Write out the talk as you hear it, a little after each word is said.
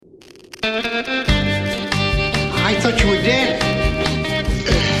I thought you were dead.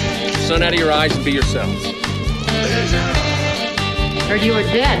 Sun out of your eyes and be yourselves. Heard you were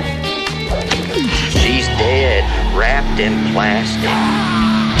dead. She's dead, wrapped in plastic.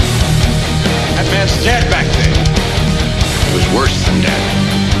 That man's dead back there. It was worse than dead.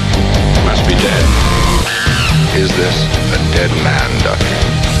 Must be dead. Is this a dead man, Doctor?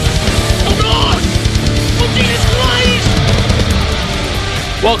 Oh God! Oh Jesus Christ!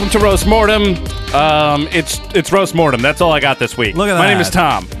 Welcome to Roast Mortem. It's Roast Mortem. That's all I got this week. Look at My that. name is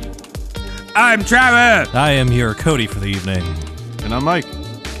Tom. I'm Travis. I am your Cody for the evening. And I'm Mike.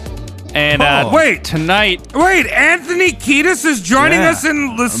 And Wait. tonight, Anthony Kiedis is joining us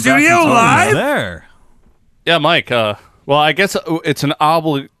in the studio He's live? there. yeah, Mike. Well, I guess it's an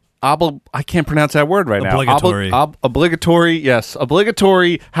I can't pronounce that word right Obligatory. now. Obligatory. Yes,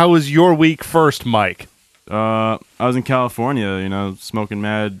 obligatory. How was your week first, Mike? I was in California, smoking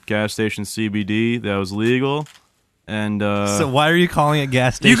mad gas station CBD that was legal. And So why are you calling it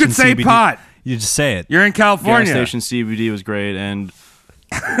gas station You could say CBD? pot. You just say it. You're in California. gas station CBD was great, and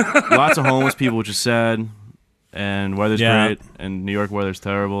lots of homeless people, which is sad. And weather's Yeah. great, and New York weather's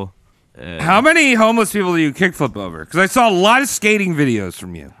terrible. How many homeless people do you kickflip over? Because I saw a lot of skating videos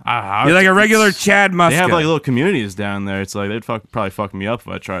from you. You're like a regular Chad Muska. They have like little communities down there. It's like they'd probably fuck me up if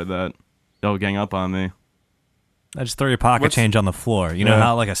I tried that. They'll gang up on me. I just throw your pocket change on the floor. You know Yeah.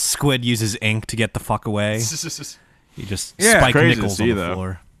 how like a squid uses ink to get the fuck away? You just Yeah. spike Crazy to nickels see, on the though.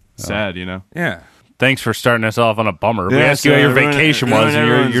 floor. Sad, Yeah. Thanks for starting us off on a bummer. We Yeah, asked you how so your everyone- vacation everyone- was, and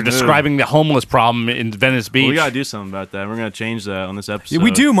everyone's you're moved. describing the homeless problem in Venice Beach. Well, we gotta do something about that. We're gonna change that on this episode. Yeah, we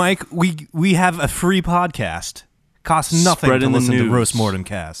do, Mike. We have a free podcast. Costs nothing Spreading to the listen to news. Roast Mortem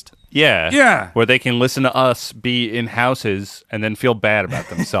Cast. Yeah. Where they can listen to us be in houses and then feel bad about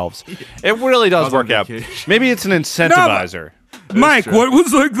themselves. It really does was on work out. vacation. Maybe it's an incentivizer. Mike, true. what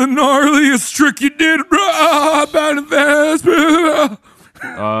was like the gnarliest trick you did about investment?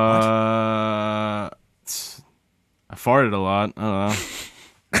 I farted a lot. I don't know.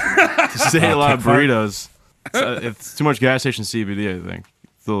 Just ate a lot of burritos. It's too much gas station CBD, I think.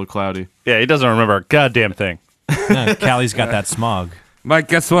 It's a little cloudy. Yeah, he doesn't remember a goddamn thing. No, Callie's got that smog. Mike,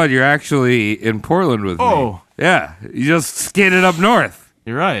 guess what? You're actually in Portland with me. Oh. Yeah. You just skated up north.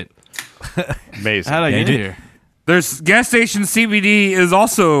 You're right. Amazing. How'd I Yeah, get you did. here? There's gas station CBD is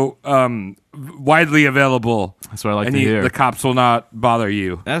also widely available. That's what I like and to hear. the cops will not bother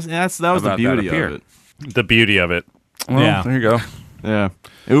you. That was the About that beauty up here. of it. The beauty of it. Well, Yeah. there you go. Yeah.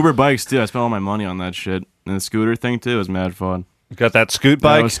 Uber bikes, too. I spent all my money on that shit. And the scooter thing, too, was mad fun. Got that scoot I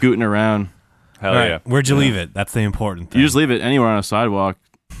bike? was scooting around. Hell All right, yeah. where'd you leave it? That's the important thing. You just leave it anywhere on a sidewalk.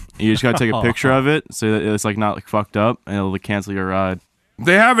 You just gotta take a picture of it so that it's like not like fucked up, and it'll cancel your ride.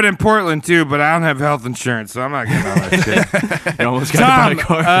 They have it in Portland too, but I don't have health insurance, so I'm not getting all that shit. You almost got to buy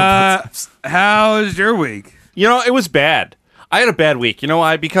Tom, a car. how was your week? You know, it was bad. I had a bad week. You know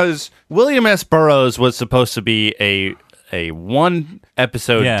why? Because William S. Burroughs was supposed to be a one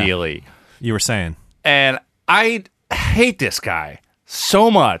episode Yeah. dealie. You were saying. And I hate this guy so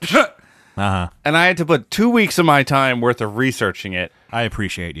much. Uh-huh. And I had to put 2 weeks of my time worth of researching it. I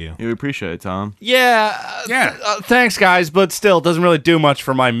appreciate you. You appreciate it, Tom. Yeah. Thanks, guys, but still, it doesn't really do much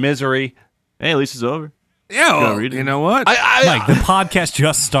for my misery. Hey, at least it's over. Yeah, well, read it. you know what? Mike, the podcast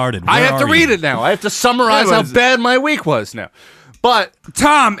just started. I Where have to are read you? it now. I have to summarize Yeah, how but- bad my week was now. But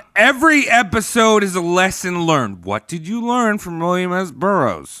Tom, every episode is a lesson learned. What did you learn from William S.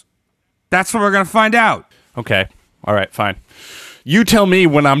 Burroughs? That's what we're going to find out. okay. All right, fine. You tell me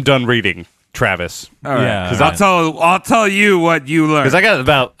when I'm done reading, Travis. All right. Yeah, 'Cause all right. I'll tell you what you learned. Because I got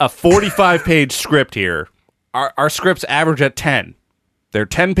about a 45-page script here. Our scripts average at 10. They're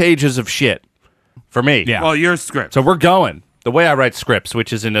 10 pages of shit for me. Yeah. Well, your script. So we're going the way I write scripts,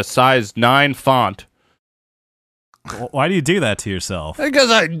 which is in a size 9 font. Why do you do that to yourself? Because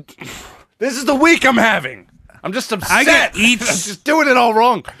this is the week I'm having. I'm just upset. I get each- I'm just doing it all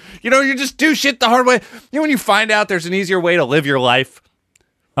wrong. You know, you just do shit the hard way. You know when you find out there's an easier way to live your life,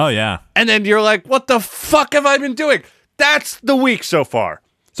 Oh, yeah. and then you're like, what the fuck have I been doing? That's the week so far.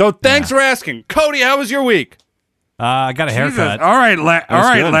 So thanks for asking. Cody, how was your week? I got a Jesus. haircut. All right,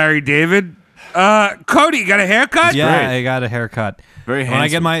 good. Larry David. Cody, you got a haircut? Yeah, great. I got a haircut. Very When I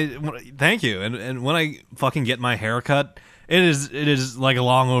get handsome. thank you. And when I fucking get my haircut, it is like a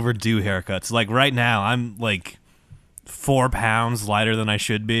long overdue haircut. So like right now, I'm like 4 pounds lighter than I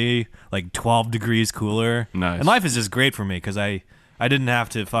should be, like 12 degrees cooler. Nice. And life is just great for me because I didn't have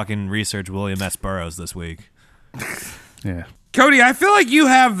to fucking research William S. Burroughs this week. Yeah. Cody, I feel like you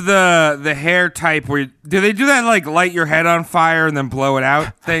have the hair type where do they do that like light your head on fire and then blow it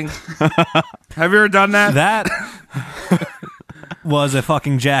out thing? Have you ever done that? That was a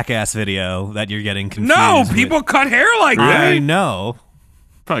fucking Jackass video that you're getting confused No, with. people cut hair like I that. know.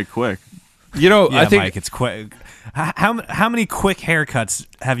 Probably quick. You know, Yeah, I think Mike, it's quick. How many quick haircuts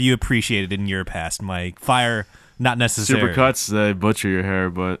have you appreciated in your past, Mike? Fire, not necessarily. Supercuts, they butcher your hair,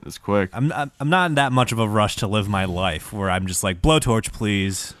 but it's quick. I'm not in that much of a rush to live my life where I'm just like, blowtorch,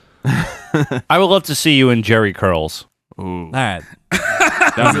 please. I would love to see you in Jerry curls. Ooh. All right,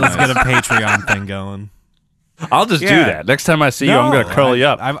 That'd be let's nice. get a Patreon thing going. I'll just do Yeah. that. Next time I see you, I'm going to curl you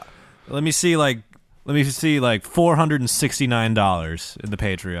up. Let me see like $469 in the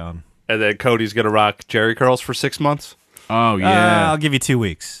Patreon. And then Cody's going to rock Jerry curls for 6 months. Oh, yeah. I'll give you 2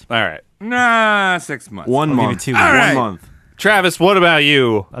 weeks. All right. Nah, 6 months. One I'll give you month. 2 All weeks. right. 1 month. Travis, what about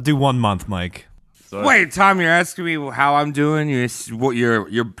you? I'll do 1 month, Mike. Wait, Tom, you're asking me how I'm doing?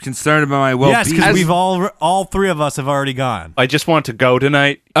 You're concerned about my well-being? Yes, because we've all three of us have already gone. I just want to go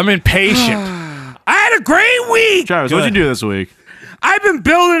tonight. I'm impatient. I had a great week. Travis, what'd you do this week? I've been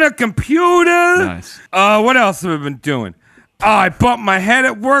building a computer. Nice. What else have I been doing? I bumped my head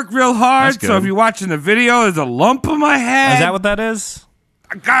at work real hard. That's So if good. you're watching the video, there's a lump on my head. Is that what that is?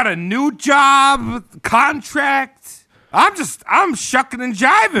 I got a new job contract. I'm shucking and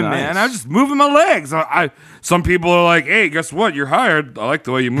jiving, man. I'm just moving my legs. Some people are like, "Hey, guess what? You're hired. I like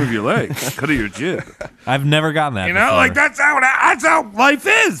the way you move your legs because of your jib." I've never gotten that. You know, before. like that's how life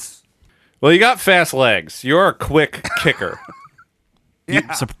is. Well, you got fast legs. You're a quick kicker.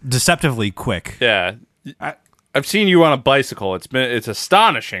 Deceptively quick. Yeah. I've seen you on a bicycle. It's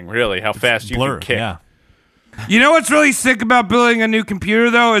astonishing, really, how fast you Blur. can kick. Yeah. You know what's really sick about building a new computer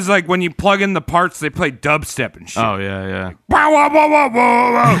though is like when you plug in the parts, they play dubstep and shit. Oh, yeah. Wow, wow, wow, wow,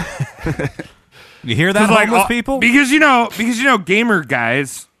 wow, wow. You hear that, Like, homeless people? Because you know, gamer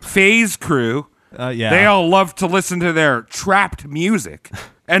guys, Phase Crew, Yeah. they all love to listen to their trapped music,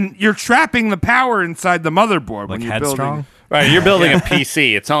 and you're trapping the power inside the motherboard when like you're Headstrong. building. Right, you're building a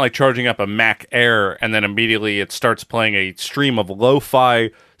PC. It's not like charging up a Mac Air and then immediately it starts playing a stream of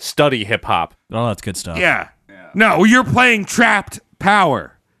lo-fi study hip-hop. Oh, that's good stuff. Yeah. No, you're playing trapped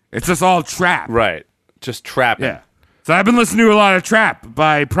power. It's just all trap. Right, just trapping. Yeah. So I've been listening to a lot of trap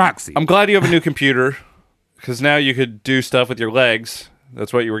by proxy. I'm glad you have a new computer because now you could do stuff with your legs.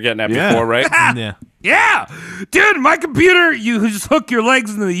 That's what you were getting at Yeah. before, right? Yeah. Yeah, dude, my computer, you just hook your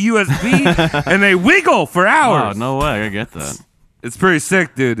legs into the USB and they wiggle for Oh, hours. no way. I get that. It's pretty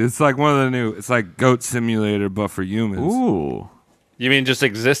sick, dude. It's like one of the new, it's like Goat Simulator, but for humans. Ooh. You mean just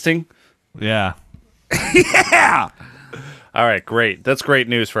existing? Yeah. Yeah. All right, great. That's great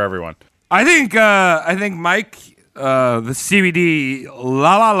news for everyone. I think Mike, the CBD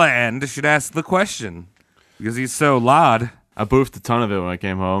La La Land should ask the question because he's so loud. I boofed a ton of it when I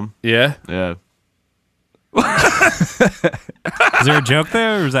came home. Yeah? Yeah. Is there a joke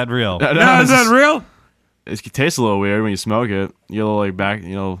there, or is that real? No, is that real? It tastes a little weird when you smoke it. You get a little like back, what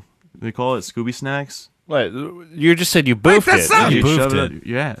do they call it? Scooby snacks? What? You just said you boofed that's it. not- You boofed shove it. up-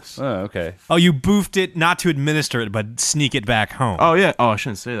 Yes. Oh, okay. Oh, you boofed it not to administer it, but sneak it back home. Oh, yeah. Oh, I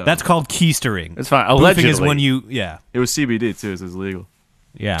shouldn't say that. That's called keystering. It's fine. Boofing Allegedly. is when you, yeah. It was CBD, too, so it's legal.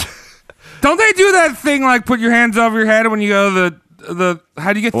 Yeah. Don't they do that thing like put your hands over your head when you go to the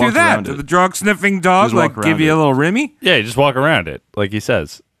how do you get through Walk that? around To it. the drug sniffing dog Just like walk give around you a it. little Remy? Yeah, you just walk around it, like he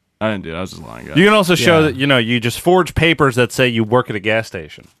says. I didn't do it. I was just lying, guys. You can also show Yeah. that, you just forge papers that say you work at a gas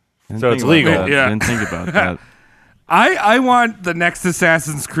station. Didn't So think it's about legal. that. Yeah. Didn't think about that. I want the next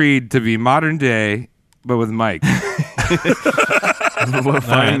Assassin's Creed to be modern day, but with Mike. What,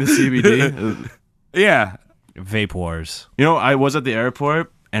 finding the CBD? Yeah. Vape wars. I was at the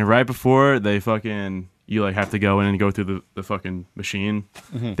airport, and right before they fucking, you like have to go in and go through the fucking machine.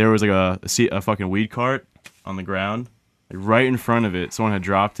 There was like a fucking weed cart on the ground, like right in front of it. Someone had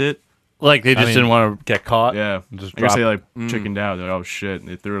dropped it. Like they just mean- didn't want to get caught. Yeah, Just I guess drop. they like chickened out. They're like, oh shit, and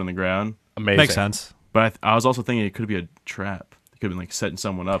they threw it on the ground. Amazing. Makes sense. But I was also thinking it could be a trap. It could have been like setting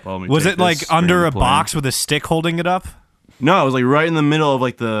someone up. Oh, let me Was take it like this, bring it under on a the plane. box with a stick holding it up? No, it was like right in the middle of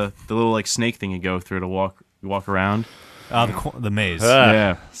like the little like snake thing you go through to walk around. The maze.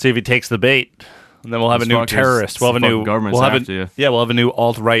 Yeah. See if he takes the bait, and then we'll have These a new fuckers- terrorist. We'll have a the new fucking government's We'll have after you. we'll have a new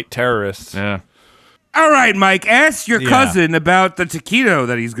alt-right terrorist. Yeah. All right, Mike, ask your Yeah. cousin about the taquito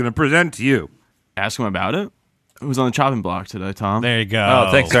that he's going to present to you. Ask him about it. It was on the chopping block today, Tom. There you go.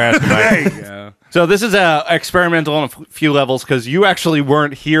 Oh, thanks for asking, Mike. There you go. So this is experimental on a few levels because you actually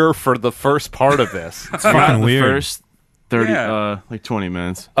weren't here for the first part of this. Fucking The weird. first 30, Yeah. like 20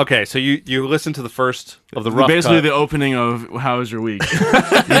 minutes. Okay, so you listened to the first of the rough Basically, cut. the opening of "How was your week?"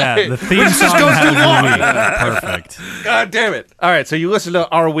 Yeah, the theme song goes has too long. a week. Perfect. God damn it! All right, so you listened to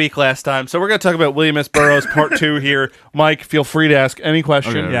our week last time, so we're going to talk about William S. Burroughs Part 2 here. Mike, feel free to ask any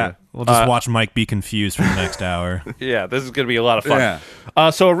question. Okay. Yeah. We'll just watch Mike be confused for the next hour. Yeah, this is going to be a lot of fun. Yeah.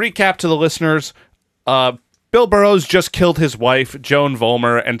 So a recap to the listeners. Bill Burrows just killed his wife, Joan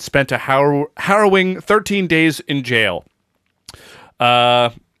Vollmer, and spent a harrowing 13 days in jail.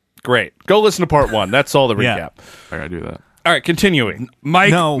 Great. Go listen to part 1. That's all the recap. Yeah. I gotta do that. All right, continuing. Mike,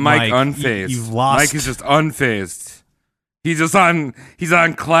 No, Mike, unfazed. you've lost. Mike is just unfazed. He's on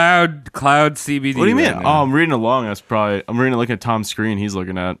cloud CBD. What do you mean? right now. Oh, I'm reading along. I'm reading looking at Tom's screen. He's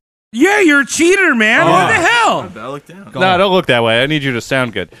looking at. Yeah, you're a cheater, man. What the hell? I look down. No, don't look that way. I need you to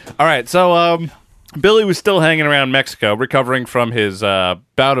sound good. All right, so Billy was still hanging around Mexico, recovering from his bout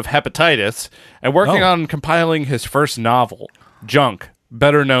of hepatitis, and working on compiling his first novel, Junk,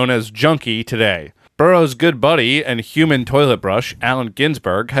 better known as Junkie today. Burroughs' good buddy and human toilet brush, Allen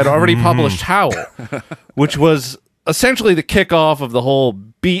Ginsberg, had already published Howl, which was essentially the kickoff of the whole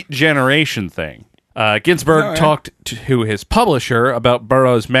Beat Generation thing. Ginsberg talked to his publisher about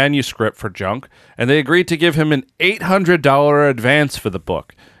Burroughs' manuscript for Junk, and they agreed to give him an $800 advance for the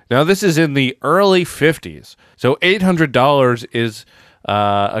book. Now, this is in the early 50s, so $800 is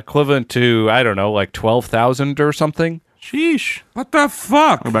equivalent to, I don't know, like $12,000 or something. Sheesh. What the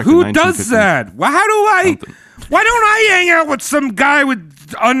fuck? Go back to Who does 1950. that? Well, why don't I hang out with some guy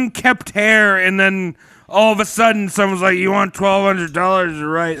with unkept hair and then all of a sudden someone's like, you want $1,200 to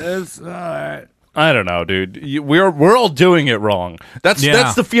write this? All right. I don't know, dude. We're all doing it wrong. That's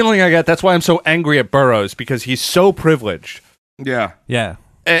the feeling I get. That's why I'm so angry at Burroughs, because he's so privileged. Yeah. Yeah.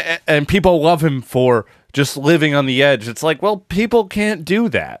 And people love him for just living on the edge. It's like, well, people can't do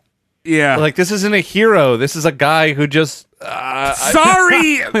that. Yeah. Like, this isn't a hero. This is a guy who just...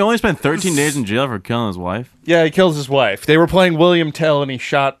 Sorry. He only spent 13 days in jail for killing his wife. Yeah, he kills his wife. They were playing William Tell, and he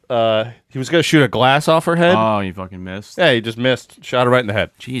shot... he was going to shoot a glass off her head. Oh, you fucking missed. Yeah, he just missed. Shot her right in the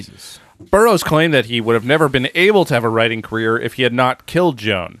head. Jesus. Burroughs claimed that he would have never been able to have a writing career if he had not killed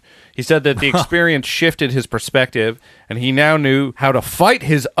Joan. He said that the experience shifted his perspective, and he now knew how to fight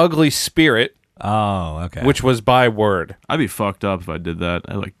his ugly spirit, Oh, okay. which was by word. I'd be fucked up if I did that.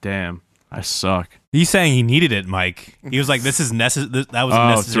 I'd like, damn, I suck. He's saying he needed it, Mike. He was like, "This is that was a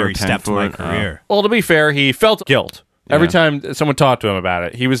necessary throw a step to my 10 for it. career." Well, to be fair, he felt guilt. Every Yeah. time someone talked to him about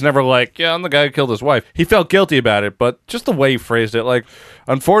it, he was never like, yeah, I'm the guy who killed his wife. He felt guilty about it, but just the way he phrased it, like,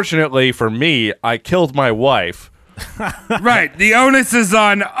 unfortunately for me, I killed my wife. Right. The onus is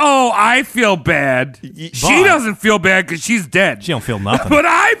on, I feel bad. She doesn't feel bad because she's dead. She don't feel nothing. But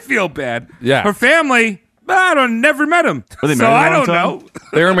I feel bad. Yeah. Her family, never met him. Were they So married a I long don't time? know.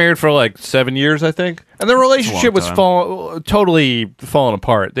 They were married for like 7 years, I think. And their relationship was time. totally falling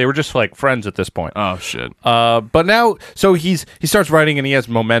apart. They were just like friends at this point. Oh, shit. But now, so he starts writing and he has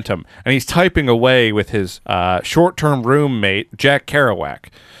momentum. And he's typing away with his short-term roommate, Jack Kerouac.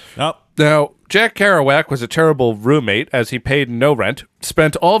 Oh, Now, Jack Kerouac was a terrible roommate as he paid no rent,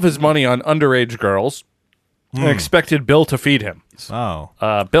 spent all of his money on underage girls, and expected Bill to feed him. oh.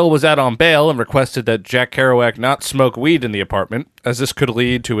 Bill was out on bail and requested that Jack Kerouac not smoke weed in the apartment, as this could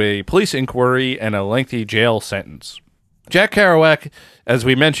lead to a police inquiry and a lengthy jail sentence. Jack Kerouac, as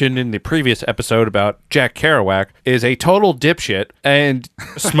we mentioned in the previous episode about Jack Kerouac, is a total dipshit and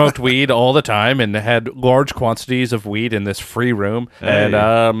smoked weed all the time and had large quantities of weed in this free room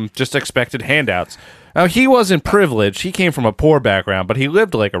and just expected handouts. Now, he wasn't privileged. He came from a poor background, but he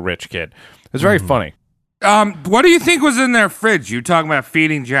lived like a rich kid. It was very funny. What do you think was in their fridge? You talking about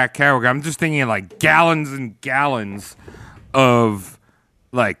feeding Jack Kerouac? I'm just thinking like gallons and gallons of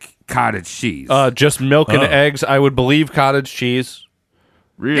like cottage cheese. Just milk and eggs. I would believe cottage cheese.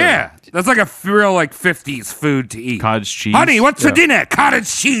 Really? yeah, that's like a real like 50s food to eat. Cottage cheese. Honey, what's for dinner?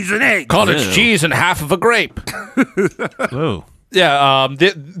 Cottage cheese and eggs. Cottage Ew. cheese and half of a grape. Whoa. Yeah,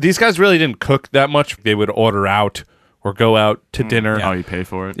 these guys really didn't cook that much. They would order out or go out to dinner. Oh, you pay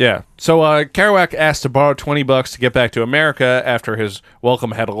for it? Yeah. So Kerouac asked to borrow $20 to get back to America after his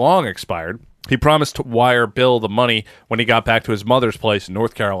welcome had long expired. He promised to wire Bill the money when he got back to his mother's place in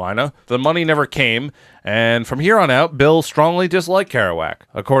North Carolina. The money never came, and from here on out, Bill strongly disliked Kerouac,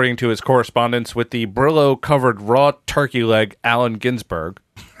 according to his correspondence with the Brillo-covered raw turkey leg Allen Ginsberg.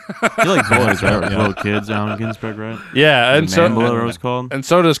 You like boys, right? Little kids, Allen Ginsberg, right? Yeah, and so Nambla, it was called. and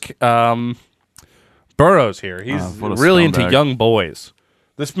so does Burroughs here. He's what a really into scumbag. young boys.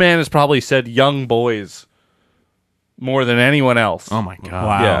 This man has probably said young boys more than anyone else. Oh, my God.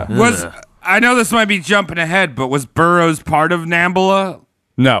 Wow. Yeah. I know this might be jumping ahead, but was Burroughs part of Nambla?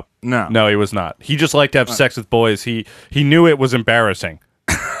 No. No. No, he was not. He just liked to have sex with boys. He knew it was embarrassing.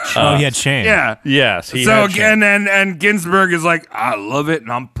 He had shame. Yeah. Yes. He So had shame. again, and Ginsberg is like, I love it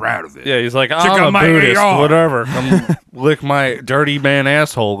and I'm proud of it. Yeah, he's like, Check I'm out a my Buddhist, AR. whatever. Come lick my dirty man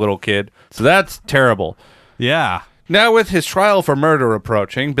asshole, little kid. So that's terrible. Yeah. Now, with his trial for murder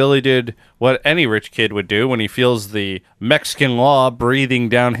approaching, Billy did what any rich kid would do when he feels the Mexican law breathing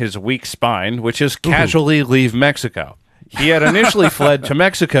down his weak spine, which is casually leave Mexico. He had initially fled to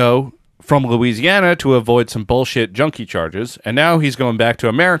Mexico from Louisiana to avoid some bullshit junkie charges, and now he's going back to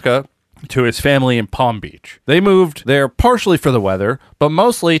America to his family in Palm Beach. They moved there partially for the weather, but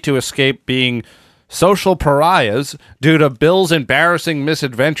mostly to escape being social pariahs due to Bill's embarrassing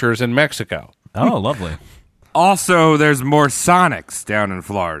misadventures in Mexico. Oh, lovely. Also, there's more Sonics down in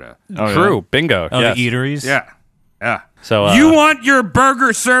Florida. True. Bingo. Oh, yes. the eateries? Yeah. So, you want your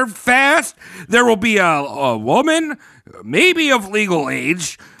burger served fast? There will be a woman, maybe of legal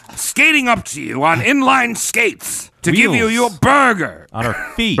age, skating up to you on inline skates to give you Wheels. your burger. On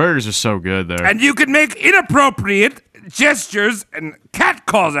her feet. Burgers are so good there. And you can make inappropriate gestures and cat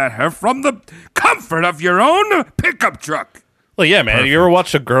calls at her from the comfort of your own pickup truck. Well, yeah, man. You ever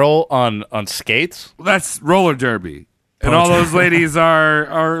watched a girl on skates? That's roller derby. And all those ladies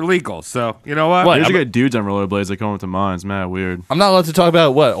are legal. So, you know what? What? There's got dudes on rollerblades that come up to mine. It's mad weird. I'm not allowed to talk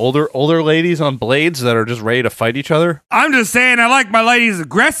about what? Older ladies on blades that are just ready to fight each other? I'm just saying I like my ladies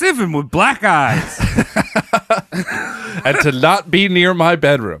aggressive and with black eyes. And to not be near my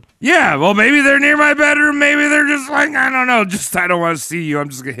bedroom. Yeah, well, maybe they're near my bedroom. Maybe they're just like, I don't know. Just, I don't want to see you. I'm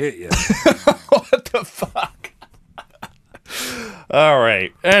just going to hit you. What the fuck? All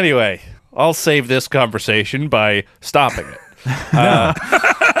right. Anyway, I'll save this conversation by stopping it.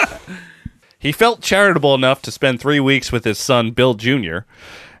 He felt charitable enough to spend 3 weeks with his son, Bill Jr.,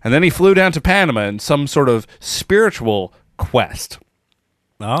 and then he flew down to Panama in some sort of spiritual quest.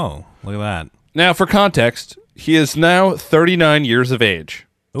 Oh, look at that. Now, for context, he is now 39 years of age.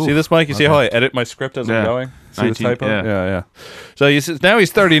 See this, Mike? You see how I edit my script as I'm Yeah. going? See this 19, typo? yeah. Yeah. So now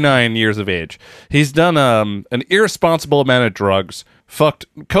he's 39 years of age. He's done an irresponsible amount of drugs, fucked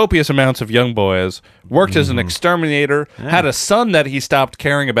copious amounts of young boys, worked as an exterminator, had a son that he stopped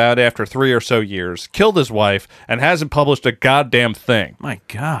caring about after 3 or so years, killed his wife, and hasn't published a goddamn thing. My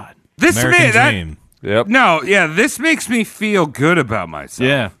God. This American man, dream. Yep. no, yeah, this makes me feel good about myself.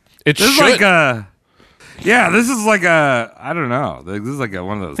 Yeah. It This is should. like a, this is like a, I don't know. This is like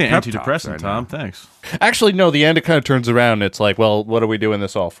one of those pep talks Antidepressant, right Tom. now. Thanks. Actually, no, the end it kind of turns around. It's like, well, what are we doing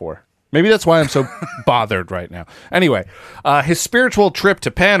this all for? Maybe that's why I'm so bothered right now. Anyway, his spiritual trip to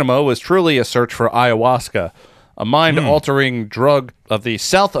Panama was truly a search for ayahuasca, a mind-altering drug of the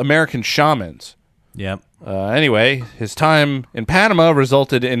South American shamans. Yep. Anyway, his time in Panama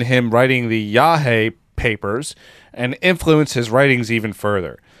resulted in him writing the Yahe Papers and influenced his writings even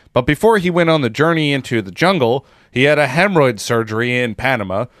further. But before he went on the journey into the jungle, he had a hemorrhoid surgery in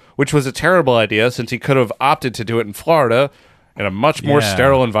Panama, which was a terrible idea since he could have opted to do it in Florida in a much more Yeah.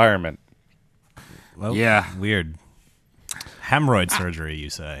 sterile environment. Well, Yeah. Weird. Hemorrhoid surgery, you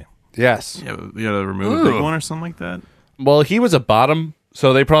say? Yes. Yeah, you gotta remove a big one or something like that. Well, he was a bottom,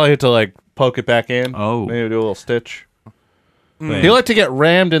 so they probably had to like poke it back in. Oh. Maybe do a little stitch. Wait. He liked to get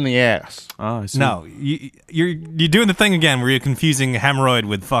rammed in the ass. Oh, I see. No, you're doing the thing again where you're confusing hemorrhoid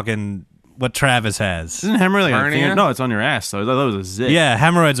with fucking what Travis has. Isn't hemorrhoid like a Hernia? finger? No, it's on your ass. So I thought that was a zit. Yeah,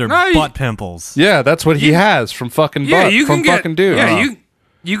 hemorrhoids are No, butt pimples. Yeah, that's what he has from fucking Yeah, butt, you from can get, fucking dude. Yeah,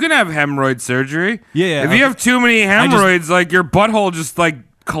 you can have hemorrhoid surgery. Yeah, If you have too many just- hemorrhoids, like your butthole just like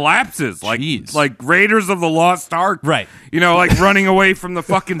collapses, Jeez. like Raiders of the Lost Ark. Right. You know, like running away from the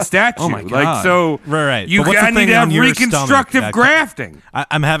fucking statue. Oh my Like God. so. Right. You But what's the I need thing to have on your reconstructive stomach that- grafting.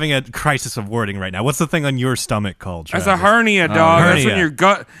 I'm having a crisis of wording right now. What's the thing on your stomach called? That's Travis? a hernia, dog. That's when hernia. your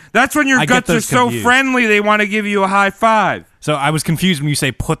gut. That's when your I get guts are those so confused. friendly they want to give you a high five. So I was confused when you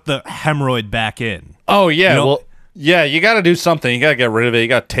say put the hemorrhoid back in. Oh yeah, You know- well, yeah, you got to do something. You got to get rid of it. You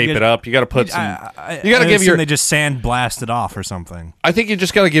got to tape You it gotta- up. You got to put some. I you got to give assume your. They just sandblast it off or something. I think you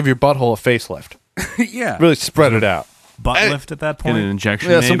just got to give your butthole a facelift. Yeah. Really spread it out. Butt lift at that Get an point. injection.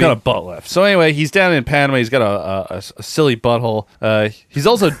 Yeah, maybe? some kind of butt lift. So anyway, he's down in Panama. He's got a silly butthole. He's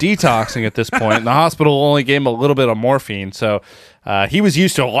also detoxing at this point. And the hospital only gave him a little bit of morphine, so he was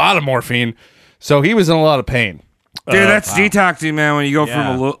used to a lot of morphine. So he was in a lot of pain. Dude, that's detoxing, man. When you go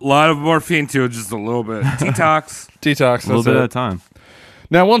Yeah. from a lot of morphine to just a little bit detox. Detox. a little that's bit it. at a time.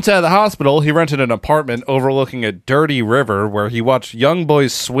 Now, once out of the hospital, he rented an apartment overlooking a dirty river where he watched young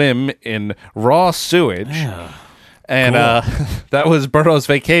boys swim in raw sewage. And that was Burroughs'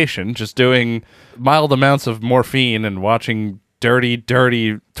 vacation, just doing mild amounts of morphine and watching dirty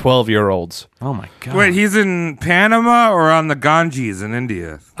 12-year-olds. Oh my God. Wait, he's in Panama or on the Ganges in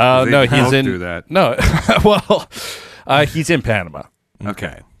India? No, They he's both in. do that. No, well, he's in Panama.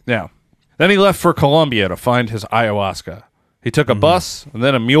 Okay. Yeah. Then he left for Colombia to find his ayahuasca. He took a bus, and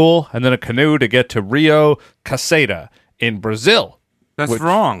then a mule, and then a canoe to get to Rio Caseta in Brazil. That's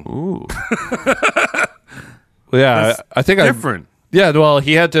wrong. Ooh. Yeah, That's I think different. Yeah, well,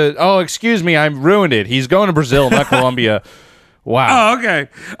 he had to. Oh, excuse me, I ruined it. He's going to Brazil, not Colombia. Wow. Oh, okay.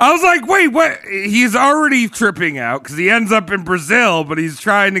 I was like, wait, what? He's already tripping out because he ends up in Brazil, but he's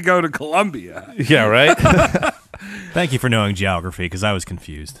trying to go to Colombia. Yeah, right. Thank you for knowing geography, because I was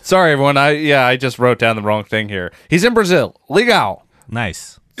confused. Sorry, everyone. I just wrote down the wrong thing here. He's in Brazil, legal.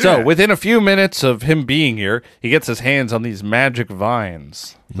 Nice. So, Yeah. within a few minutes of him being here, he gets his hands on these magic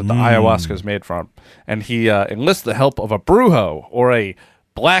vines that the ayahuasca is made from, and he enlists the help of a brujo, or a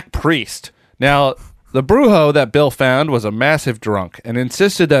black priest. Now, the brujo that Bill found was a massive drunk and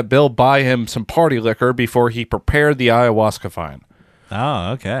insisted that Bill buy him some party liquor before he prepared the ayahuasca vine.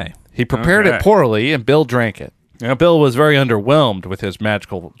 Oh, okay. He prepared it Okay. poorly, and Bill drank it. Now, Bill was very underwhelmed with his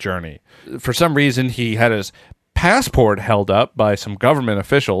magical journey. For some reason, he had his passport held up by some government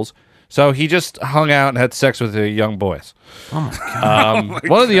officials, so he just hung out and had sex with the young boys. Oh my god!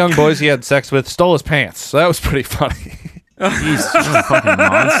 One of the young boys he had sex with stole his pants, so that was pretty funny. Jeez, what a fucking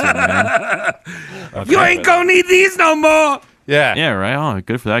monster, man. You ain't gonna need these no more. Yeah, Yeah, right. Oh,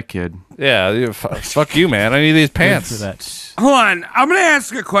 good for that kid. yeah. Fuck you, man. I need these pants. For that. Hold on. I'm gonna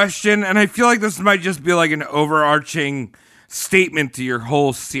ask a question, and I feel like this might just be like an overarching statement to your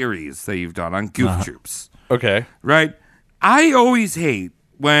whole series that you've done on Goof Troops. Okay. Right? I always hate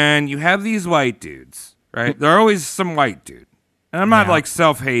when you have these white dudes, right? They're always some white dude. And I'm not like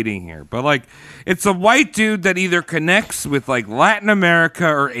self-hating here, but like it's a white dude that either connects with like Latin America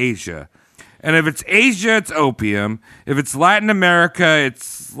or Asia. And if it's Asia, it's opium. If it's Latin America,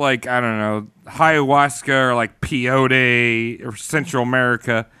 it's like, I don't know, ayahuasca or like peyote or Central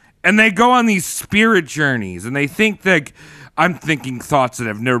America. And they go on these spirit journeys and they think that I'm thinking thoughts that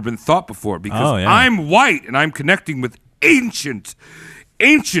have never been thought before because I'm white and I'm connecting with ancient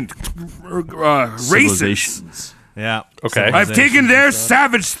races. Civilizations. Yeah. Okay. I've taken their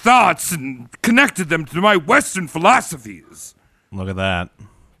savage thoughts and connected them to my Western philosophies. Look at that.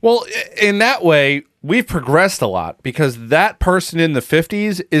 Well, in that way, we've progressed a lot because that person in the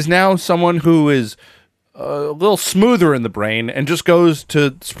 50s is now someone who is a little smoother in the brain and just goes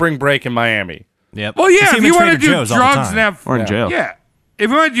to spring break in Miami. Yep. Well, yeah, see if him you at want to Trader do Joe's all the drugs time. and have Or in jail. yeah. If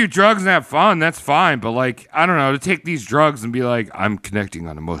you want to do drugs and have fun, that's fine. But like, I don't know, to take these drugs and be like, I'm connecting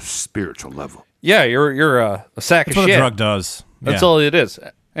on a most spiritual level. Yeah, you're a sack That's of what shit. a drug does. That's Yeah. all it is.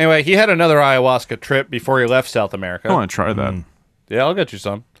 Anyway, he had another ayahuasca trip before he left South America. I want to try that. Yeah, I'll get you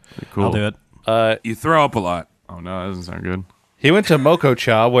some. Cool. I'll do it. You throw up a lot. Oh no, that doesn't sound good. He went to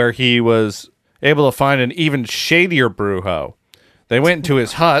Mococha where he was able to find an even shadier brujo. They went into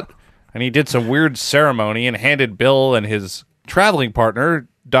his hut and he did some weird ceremony and handed Bill and his traveling partner,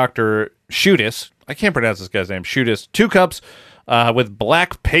 Dr. Shootis, I can't pronounce this guy's name, Shootis, 2 cups with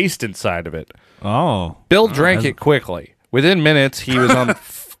black paste inside of it. Oh. Bill drank it quickly. Within minutes, he was on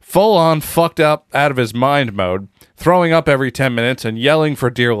full-on fucked up out of his mind mode, throwing up every 10 minutes and yelling for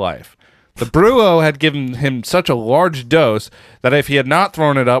dear life. The brujo had given him such a large dose that if he had not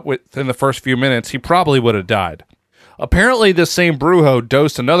thrown it up within the first few minutes, he probably would have died. Apparently, this same brujo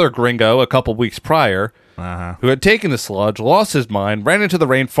dosed another gringo a couple weeks prior, who had taken the sludge, lost his mind, ran into the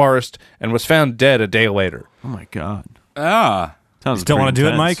rainforest, and was found dead a day later. Oh my god. Ah. Sounds Still pretty want to do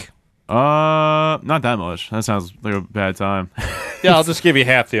it, intense. Mike? Not that much. That sounds like a bad time. Yeah, I'll just give you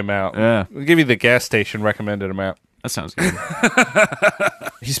half the amount. Yeah. I'll give you the gas station recommended amount. That sounds good.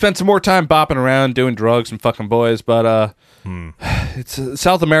 He spent some more time bopping around doing drugs and fucking boys, but it's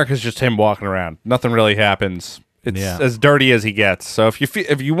South America's just him walking around. Nothing really happens. It's as dirty as he gets. So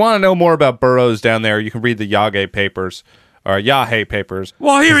if you want to know more about burrows down there, you can read the Yage papers or Yahe papers.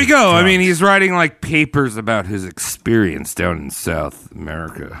 Well, here we go. I mean, he's writing like papers about his experience down in South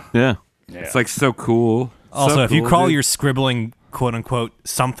America. Yeah. It's like so cool. Also, So if you cool, call dude. your scribbling quote unquote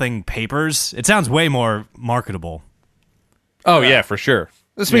something papers, it sounds way more marketable. Oh yeah, for sure.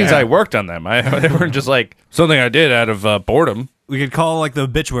 This means Yeah. I worked on them. They weren't just like something I did out of boredom. We could call like the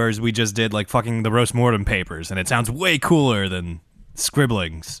obituaries we just did like fucking the roast mortem papers, and it sounds way cooler than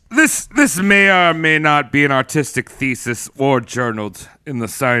scribblings. This may or may not be an artistic thesis or journaled in the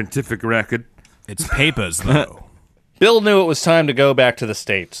scientific record. It's papers though. Bill knew it was time to go back to the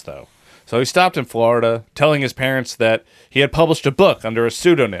States, though. So he stopped in Florida, telling his parents that he had published a book under a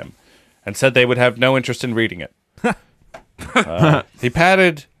pseudonym and said they would have no interest in reading it. He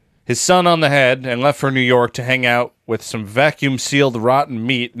patted his son on the head and left for New York to hang out with some vacuum-sealed rotten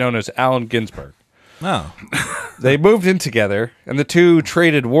meat known as Allen Ginsberg. Oh. They moved in together, and the two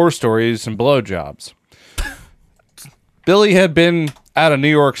traded war stories and blowjobs. Billy had been out of New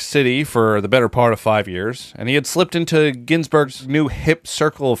York City for the better part of 5 years, and he had slipped into Ginsberg's new hip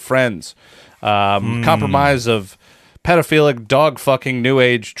circle of friends, compromise of pedophilic, dog-fucking, new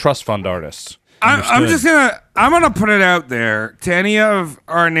age trust fund artists. I'm gonna put it out there to any of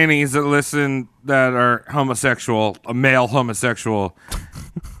our ninnies that listen that are homosexual, a male homosexual.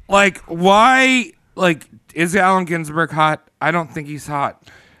 Like, why? Like, is Allen Ginsberg hot? I don't think he's hot.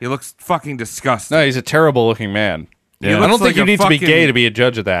 He looks fucking disgusting. No, he's a terrible looking man. He I looks don't think like you a need to be fucking- gay to be a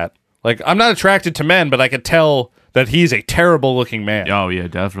judge of that. Like, I'm not attracted to men, but I could tell that he's a terrible looking man. Oh yeah,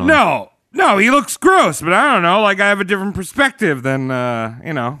 definitely. No, he looks gross, but I don't know. Like, I have a different perspective than,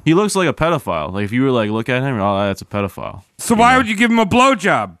 He looks like a pedophile. Like if you were like look at him, oh, that's a pedophile. So why would you give him a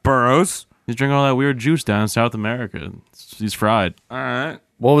blowjob, Burroughs? He's drinking all that weird juice down in South America. He's fried. All right.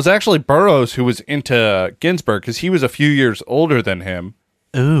 Well, it was actually Burroughs who was into Ginsberg because he was a few years older than him.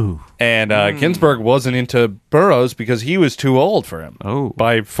 Ooh. And Ginsberg wasn't into Burroughs because he was too old for him. Oh.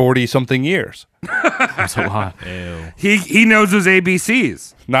 By 40-something years. That's a lot. He knows his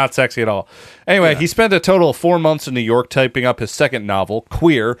ABCs. Not sexy at all. Anyway, he spent a total of 4 months in New York typing up his second novel,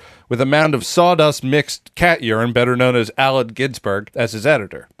 Queer, with a mound of sawdust mixed cat urine, better known as Allen Ginsberg, as his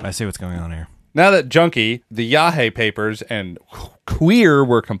editor. I see what's going on here. Now that Junkie, the Yahé papers, and Queer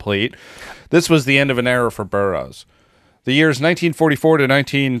were complete, this was the end of an era for Burroughs. The years 1944 to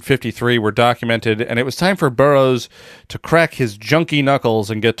 1953 were documented, and it was time for Burroughs to crack his junkie knuckles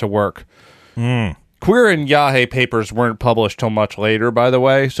and get to work. Queer and Yahé papers weren't published till much later, by the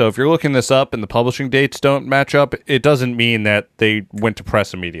way, so if you're looking this up and the publishing dates don't match up, it doesn't mean that they went to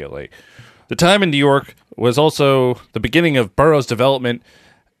press immediately. The time in New York was also the beginning of Burroughs' development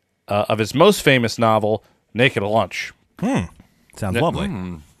of his most famous novel, Naked Lunch. Sounds lovely.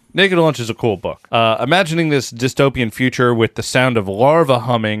 Naked Lunch is a cool book. Imagining this dystopian future with the sound of larvae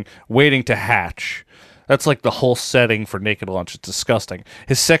humming, waiting to hatch. That's like the whole setting for Naked Lunch. It's disgusting.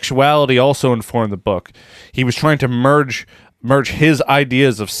 His sexuality also informed the book. He was trying to merge his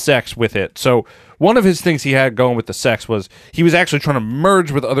ideas of sex with it. So one of his things he had going with the sex was he was actually trying to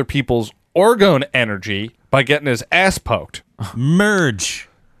merge with other people's orgone energy by getting his ass poked. Merge.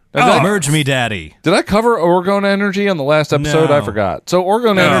 Now, Merge me, daddy. Did I cover orgone energy on the last episode? No. I forgot. So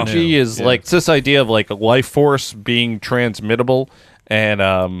orgone No. energy is like this idea of like a life force being transmittable, and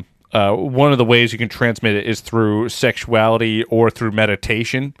one of the ways you can transmit it is through sexuality or through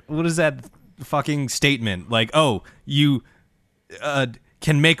meditation. What is that fucking statement? Like, oh, you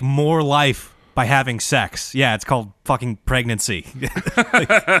can make more life by having sex. Yeah, it's called fucking pregnancy.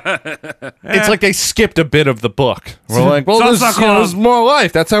 It's like they skipped a bit of the book. We're like, well, It's also called- there's more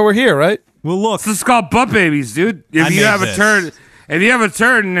life. That's how we're here, right? Well, look. This is called butt babies, dude. I If you made have this. a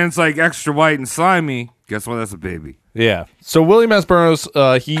turd, and it's like extra white and slimy, guess what? That's a baby. Yeah. So William S. Burroughs,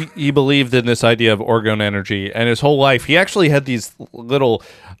 he believed in this idea of orgone energy, and his whole life he actually had these little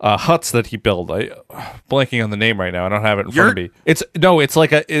huts that he built. Blanking on the name right now. I don't have it in front of me. It's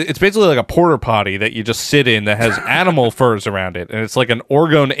basically like a porta potty that you just sit in that has animal furs around it, and it's like an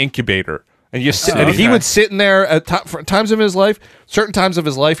orgone incubator. And you sit, and he would sit in there at for times of his life. Certain times of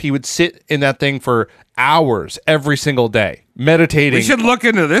his life, he would sit in that thing for hours every single day, meditating. We should look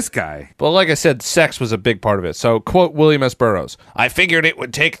into this guy. But like I said, sex was a big part of it. So, quote William S. Burroughs, I figured it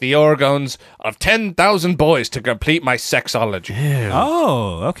would take the organs of 10,000 boys to complete my sexology.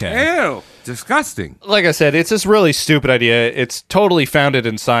 Oh, okay. Ew, disgusting. Like I said, it's this really stupid idea. It's totally founded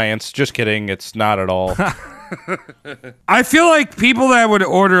in science. Just kidding. It's not at all. I feel like people that would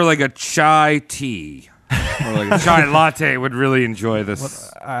order like a chai tea or like a chai latte would really enjoy this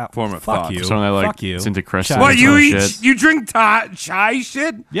form of fuck thought. you. Someone that like Fuck you. is into crescent. Chai. What you eat? Shit. You drink chai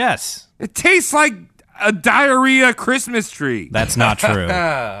shit? Yes. It tastes like a diarrhea Christmas tree. That's not true.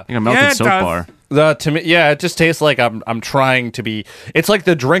 I think a melted Yeah, it soap does. bar. To me, yeah, it just tastes like I'm trying to be. It's like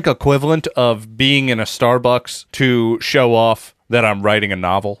the drink equivalent of being in a Starbucks to show off that I'm writing a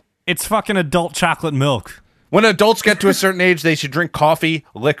novel. It's fucking adult chocolate milk. When adults get to a certain age, they should drink coffee,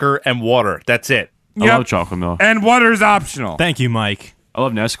 liquor, and water. That's it. I Yep. love chocolate milk. And water's optional. Thank you, Mike. I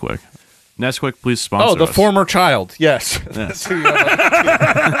love Nesquik. Nesquik, please sponsor Oh, the us. former child. Yes. That's who you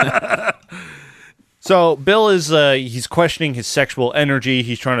are. So Bill is he's questioning his sexual energy.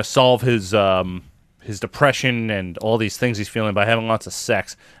 He's trying to solve his depression and all these things he's feeling by having lots of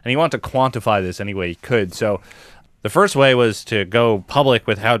sex, and he wanted to quantify this any way he could. So the first way was to go public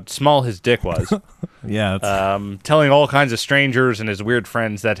with how small his dick was. Yeah. It's, Telling all kinds of strangers and his weird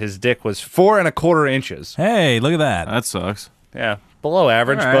friends that his dick was 4.25 inches. hey, look at that. That sucks. Yeah, below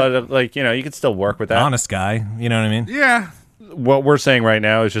average, All right. but like you could still work with that. Honest guy. You know what I mean? Yeah. What we're saying right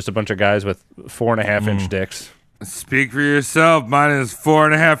now is just a bunch of guys with 4.5-inch dicks. Speak for yourself. Mine is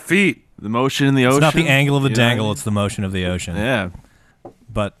 4.5 feet. The motion in the ocean. It's not the angle of the you know what I dangle, mean? it's the motion of the ocean. Yeah.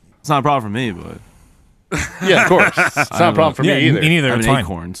 But It's not a problem for me, but Yeah, of course. It's not a problem for yeah, me either. me neither. I'm It's an fine.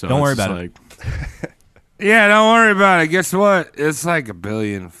 acorn, so Don't worry it's just about it. Yeah, don't worry about it. Guess what? It's like a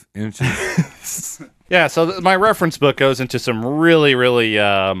billion inches. Yeah, so my reference book goes into some really, really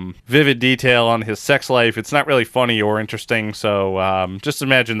vivid detail on his sex life. It's not really funny or interesting, so just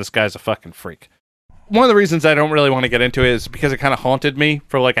imagine this guy's a fucking freak. One of the reasons I don't really want to get into it is because it kind of haunted me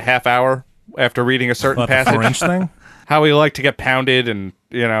for like a half hour after reading a certain About the passage. 4-inch thing? How he liked to get pounded and,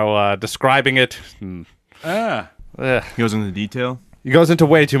 describing it. And, He goes into detail. he goes into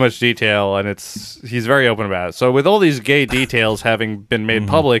way too much detail, and he's very open about it. So with all these gay details having been made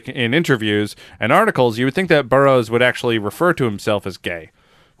public in interviews and articles, you would think that Burroughs would actually refer to himself as gay.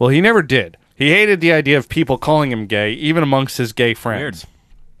 Well, he never did. He hated the idea of people calling him gay, even amongst his gay friends.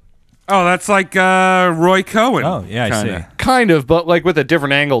 Oh, that's like Roy Cohen. Oh, yeah, kinda. I see. Kind of, but like with a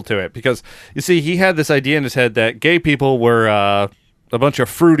different angle to it. Because, you see, he had this idea in his head that gay people were a bunch of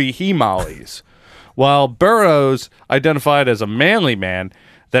fruity he-mollies, while Burroughs identified as a manly man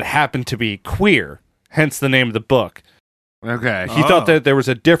that happened to be queer, hence the name of the book. Okay. He thought that there was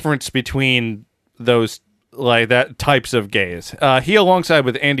a difference between those types of gays. He, alongside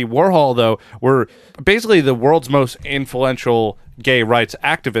with Andy Warhol, though, were basically the world's most influential gay rights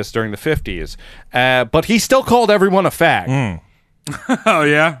activists during the 50s. But he still called everyone a fag. Oh,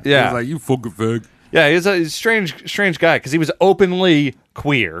 yeah? Yeah. He's like, you fucking fag. Yeah, he's a strange guy because he was openly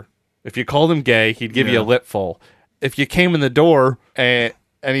queer. If you called him gay, he'd give you a lip full. If you came in the door and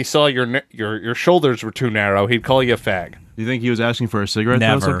he saw your shoulders were too narrow, he'd call you a fag. Do you think he was asking for a cigarette though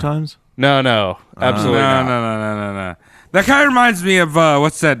Never. No, sometimes? absolutely No, not. no. That kind of reminds me of,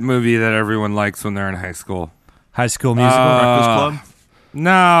 what's that movie that everyone likes when they're in high school? High School Musical. Breakfast Club?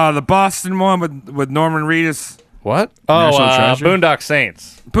 No, the Boston one with Norman Reedus. What? National Oh, Treasure? Boondock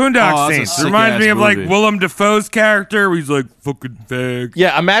Saints. Boondock Oh, that's a Saints. It sick reminds me ass of like movie. Willem Dafoe's character where he's like, fucking fag.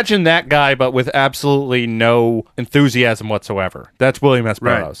 Yeah, imagine that guy, but with absolutely no enthusiasm whatsoever. That's William S.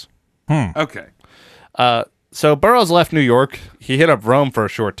 Right. Burroughs. Okay. So Burroughs left New York. He hit up Rome for a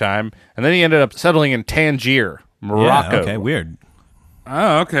short time, and then he ended up settling in Tangier, Morocco. Yeah, okay, weird.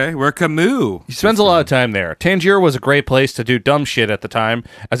 Oh, okay. We're Camus. He spends a lot of time there. Tangier was a great place to do dumb shit at the time,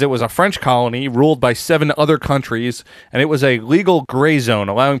 as it was a French colony ruled by 7 other countries, and it was a legal gray zone,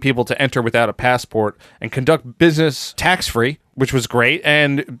 allowing people to enter without a passport and conduct business tax-free, which was great,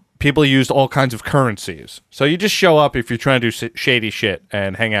 and people used all kinds of currencies. So you just show up if you're trying to do shady shit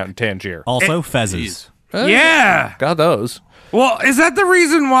and hang out in Tangier. Also, fezzes. Yeah. Got those. Well, is that the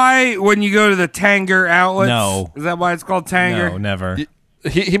reason why when you go to the Tanger outlets? No. Is that why it's called Tanger? No, never.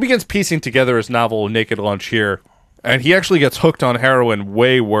 He begins piecing together his novel Naked Lunch here, and he actually gets hooked on heroin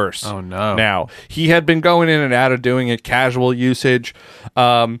way worse. Oh, no. Now, he had been going in and out of doing it, casual usage.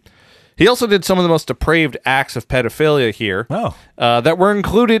 He also did some of the most depraved acts of pedophilia here Oh. that were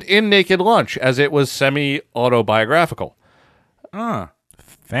included in Naked Lunch, as it was semi-autobiographical.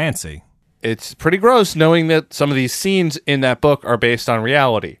 Fancy. It's pretty gross knowing that some of these scenes in that book are based on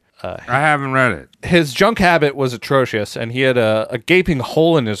reality. I haven't read it. His junk habit was atrocious, and he had a gaping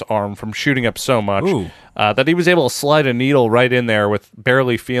hole in his arm from shooting up so much that he was able to slide a needle right in there with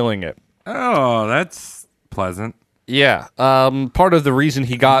barely feeling it. Oh, that's pleasant. Yeah. Part of the reason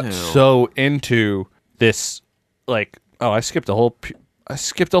he got so into this, I skipped a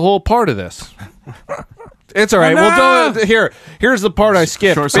whole part of this. It's all right. no! Well, here's the part I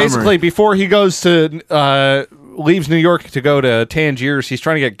skipped. Short summary. Basically, before he goes to leaves New York to go to Tangiers, he's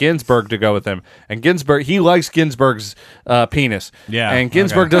trying to get Ginsberg to go with him. And he likes Ginsberg's penis. Yeah, And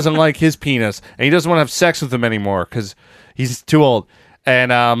Ginsberg okay. doesn't like his penis, and he doesn't want to have sex with him anymore because he's too old.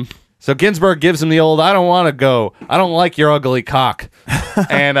 And so Ginsberg gives him the old, I don't want to go. I don't like your ugly cock.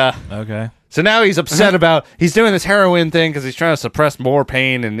 And Okay. so now he's upset about he's doing this heroin thing because he's trying to suppress more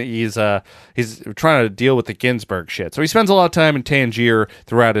pain, and he's trying to deal with the Ginsberg shit. So he spends a lot of time in Tangier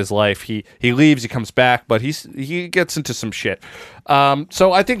throughout his life. He leaves, he comes back, but he gets into some shit.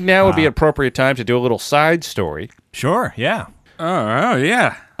 So I think now would be an appropriate time to do a little side story. Sure, yeah. Oh,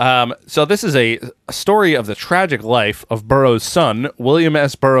 yeah. So this is a story of the tragic life of Burroughs' son, William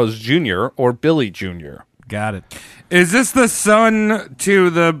S. Burroughs Jr. or Billy Jr. Got it. Is this the son to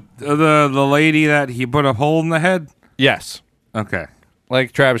the lady that he put a hole in the head? Yes. Okay.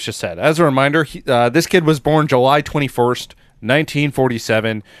 Like Travis just said. As a reminder, this kid was born July 21st,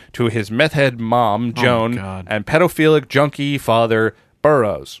 1947, to his meth head mom, Joan, God. and pedophilic junkie father,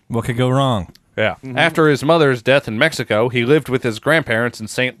 Burroughs. What could go wrong? Yeah. After his mother's death in Mexico, he lived with his grandparents in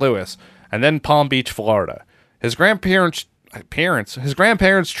St. Louis and then Palm Beach, Florida. His grandparents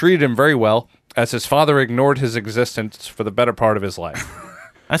treated him very well, as his father ignored his existence for the better part of his life.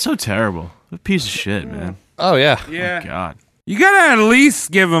 That's so terrible. What a piece of shit, man. Oh, yeah. Yeah. God. You gotta at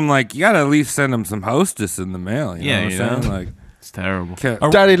least give him you gotta at least send him some Hostess in the mail. You Yeah, know what you I'm know. saying? Like, It's terrible.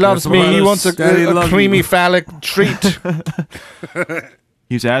 Daddy loves me. He wants Daddy a loves creamy me. phallic treat.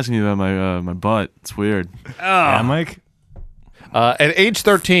 He was asking me about my butt. It's weird. Yeah, Mike. At age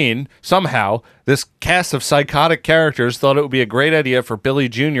 13, somehow, this cast of psychotic characters thought it would be a great idea for Billy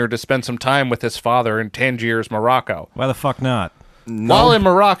Jr. to spend some time with his father in Tangiers, Morocco. Why the fuck not? While in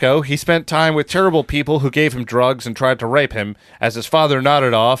Morocco, he spent time with terrible people who gave him drugs and tried to rape him, as his father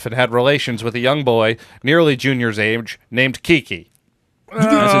nodded off and had relations with a young boy, nearly Junior's age, named Kiki.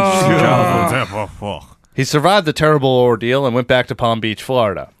 He survived the terrible ordeal and went back to Palm Beach,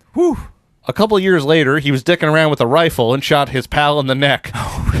 Florida. A couple years later, he was dicking around with a rifle and shot his pal in the neck.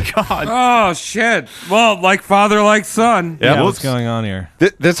 Oh, shit. Well, like father, like son. Yeah, what's going on here?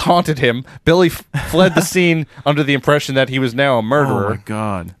 This haunted him. Billy fled the scene under the impression that he was now a Oh murderer. my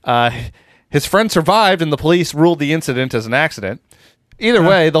god. His friend survived, and the police ruled the incident as an accident. Either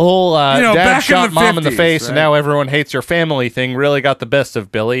way, the whole dad back in shot the mom in the 50s, face, and right? now everyone hates your family thing really got the best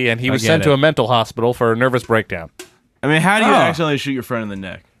of Billy, and he was get sent to it. a mental hospital for a nervous breakdown. I mean, how do you Oh. accidentally shoot your friend in the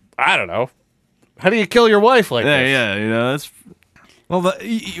neck? I don't know. How do you kill your wife like Yeah, this? yeah, you know, that's Well,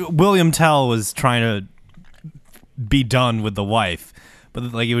 William Tell was trying to be done with the wife, but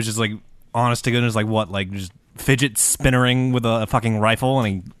like it was just like honest to goodness, like what, like just fidget spinnering with a fucking rifle, and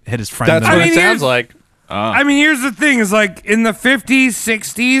he hit his friend. That's in the what I it mean, sounds here's- like. I mean, here's the thing: is like in the 50s,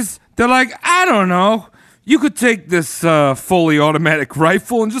 60s, they're like, I don't know, you could take this fully automatic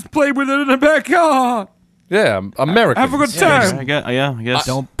rifle and just play with it in the backyard. Yeah, Americans. Have a good time. I guess.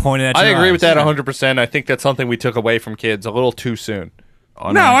 Don't point it at I your agree eyes. with that 100%. I think that's something we took away from kids a little too soon.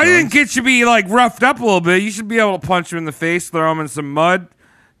 Oh, No, I guns. think kids should be like roughed up a little bit. You should be able to punch him in the face, throw him in some mud,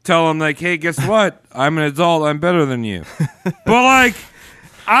 tell him like, "Hey, guess what? I'm an adult. I'm better than you." But like,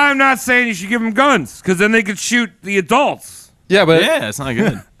 I'm not saying you should give them guns because then they could shoot the adults. Yeah, but Yeah, it's not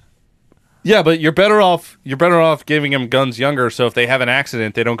good. yeah, but you're better off giving them guns younger, so if they have an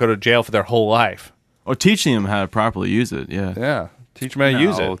accident, they don't go to jail for their whole life. Or teaching them how to properly use it. Yeah. Yeah, teach them how to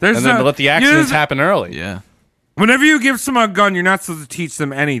use it, there's and then no- let the you- accidents happen early. Yeah. Whenever you give someone a gun, you're not supposed to teach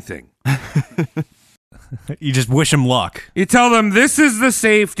them anything. You just wish him luck. You tell them this is the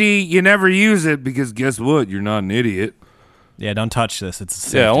safety. You never use it because guess what? You're not an idiot. Yeah, don't touch this. It's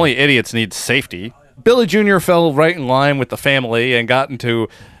safety. Yeah, only idiots need safety. Billy Jr. fell right in line with the family and got into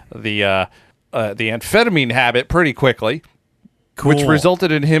the amphetamine habit pretty quickly, which Cool.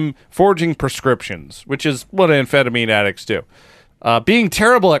 resulted in him forging prescriptions, which is what amphetamine addicts do. Being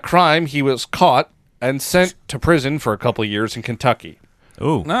terrible at crime, he was caught and sent to prison for a couple of years in Kentucky.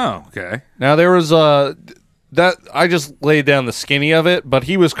 Ooh. Oh, okay. Now there was that I just laid down the skinny of it, but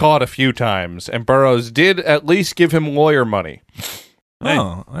he was caught a few times, and Burroughs did at least give him lawyer money.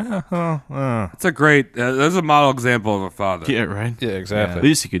 Oh. That's a great. That's a model example of a father. Yeah, right. Yeah, exactly.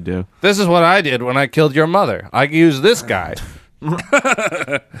 Least you could do. This is what I did when I killed your mother. I used this guy.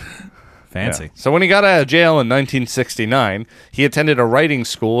 Fancy. So when he got out of jail in 1969, he attended a writing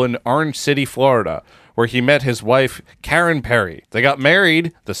school in Orange City, Florida, where he met his wife, Karen Perry. They got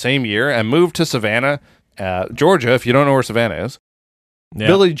married the same year and moved to Savannah, Georgia, if you don't know where Savannah is. Yeah.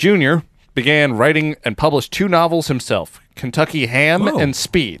 Billy Jr. began writing and published 2 novels himself, Kentucky Ham Whoa. and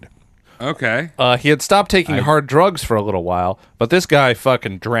Speed. Okay. He had stopped taking hard drugs for a little while, but this guy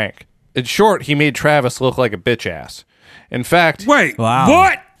fucking drank. In short, he made Travis look like a bitch ass. In fact, Wait. Wow.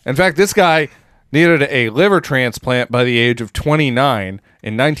 What? this guy needed a liver transplant by the age of 29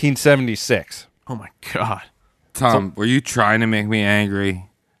 in 1976. Oh my god. Tom, were you trying to make me angry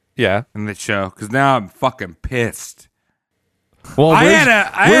Yeah. in the show? Because now I'm fucking pissed. Well, I had a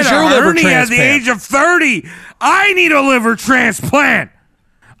hernia at the age of 30. I need a liver transplant.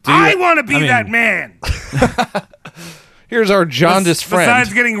 I want to be that man. Here's our jaundiced friend.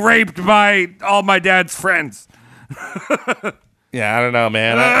 Besides getting raped by all my dad's friends. Yeah, I don't know,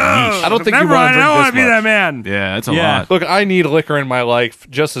 man. I don't think Never you want mind. to I don't drink want this to be much. that man. Yeah, that's a Yeah. lot. Look, I need liquor in my life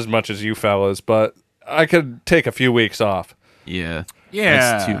just as much as you fellas, but I could take a few weeks off. Yeah. Yeah.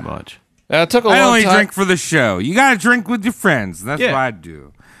 That's too much. It took a I long only time. drink for the show. You got to drink with your friends. That's Yeah. what I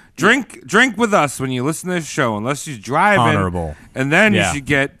do. Drink with us when you listen to this show, unless you're driving. Honorable. And then Yeah. you should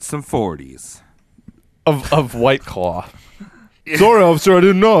get some 40s. of White Claw. Sorry, officer, I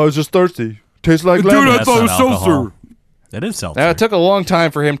didn't know. I was just thirsty. Tastes like Dude, lemon. I That's thought it not was alcohol. seltzer. That is seltzer. Now, it took a long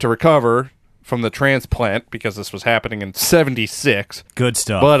time for him to recover from the transplant because this was happening in 76. Good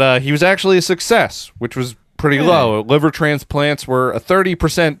stuff. But he was actually a success, which was pretty low. Liver transplants were a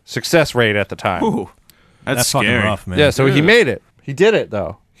 30% success rate at the time. Ooh. That's That's fucking scary. rough, man. Yeah, so he made it. He did it,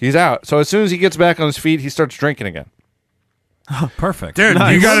 though. He's out. So as soon as he gets back on his feet, he starts drinking again. Perfect. Dude,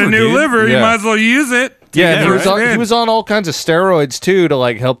 Nice. you got a new Dude. liver. You Yeah. might as well use it. Yeah, and right. he was on all kinds of steroids, too, to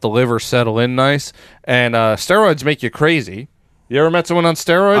like help the liver settle in nice. And steroids make you crazy. You ever met someone on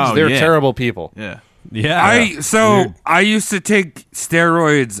steroids? Oh, They're yeah. terrible people. Yeah. Yeah. I used to take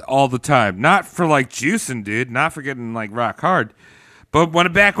steroids all the time, not for like juicing, dude, not for getting like rock hard, but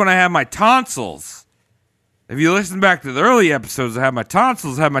back when I had my tonsils. If you listen back to the early episodes, I had my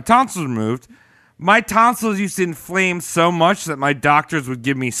tonsils removed. My tonsils used to inflame so much that my doctors would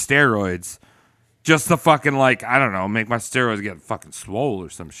give me steroids just to fucking like, I don't know, make my steroids get fucking swole or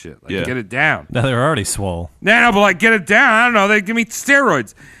some shit. Like, Yeah. get it down. No, they're already swole. No, but like, get it down. I don't know. They give me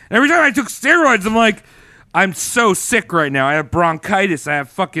steroids. And every time I took steroids, I'm like, I'm so sick right now. I have bronchitis. I have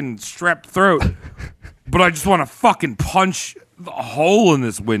fucking strep throat. But I just want to fucking punch a hole in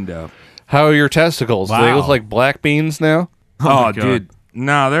this window. How are your testicles? Do they Wow. look like black beans now? Oh, God. dude.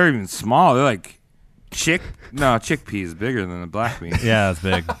 No, they're even small. They're like chickpea is bigger than the black bean. Yeah, that's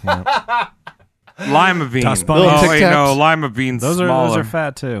big. Yeah. Lima bean. Toss bunnies. Oh, Little wait, Tic Tacs. no, lima beans Those smaller. are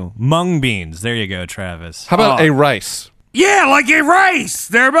fat too. Mung beans. There you go, Travis. How about Oh. a rice? Yeah, like a rice.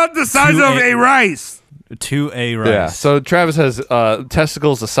 They're about the size of a rice. 2A rice. Yeah. So Travis has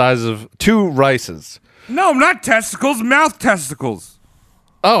testicles the size of 2 rices. No, not testicles, mouth testicles.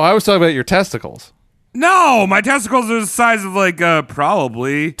 Oh, I was talking about your testicles. No, my testicles are the size of like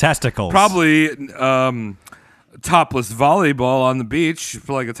probably Testicles. topless volleyball on the beach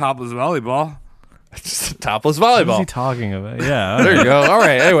for like a topless volleyball. Just a topless What is he volleyball. talking about? Yeah. There you go. All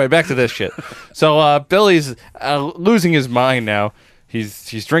right. Anyway, back to this shit. So Billy's losing his mind now.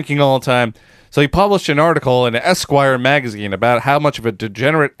 He's drinking all the time. So he published an article in Esquire magazine about how much of a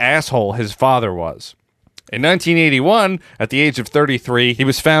degenerate asshole his father was. In 1981, at the age of 33, he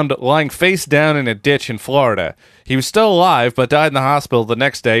was found lying face down in a ditch in Florida. He was still alive, but died in the hospital the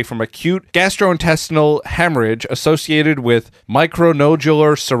next day from acute gastrointestinal hemorrhage associated with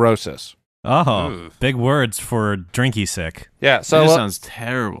micronodular cirrhosis. Oh, big words for drinky sick. Yeah, That so sounds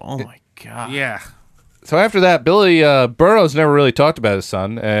terrible. Oh my god. Yeah. so after that, Billy Burroughs never really talked about his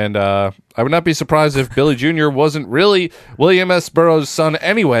son, and I would not be surprised if Billy Jr. wasn't really William S. Burroughs' son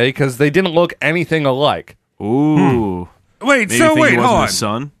anyway, because they didn't look anything alike. Ooh. Wait, Maybe so think wait, he hold wasn't on. his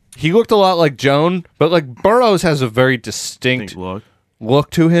son. He looked a lot like Joan, but like Burroughs has a very distinct Think look.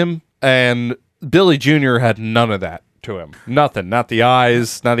 look to him, and Billy Jr. had none of that to him. Nothing, not the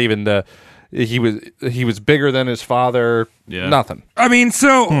eyes, not even the. He was bigger than his father. Yeah. Nothing. I mean,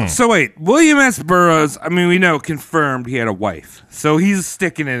 so wait, William S. Burroughs, I mean, we know confirmed he had a wife. So he's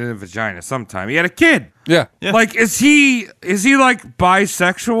sticking it in a vagina sometime. He had a kid. Yeah. Like, is he like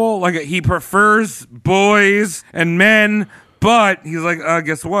bisexual? Like, he prefers boys and men, but he's like,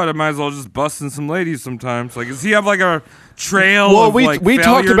 guess what? I might as well just bust in some ladies sometimes. Like, does he have like a trail Well, of we like talked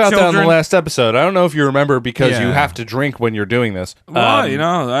failure about that in children? the last episode. I don't know if you remember because you Yeah. have to drink when you're doing this. Well, you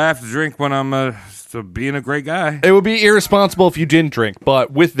know, I have to drink when I'm being a great guy. It would be irresponsible if you didn't drink,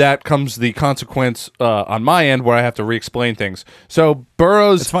 but with that comes the consequence on my end where I have to re-explain things. So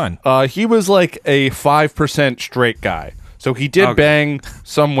Burroughs, It's fine. He was like a 5% straight guy. So he did Okay. bang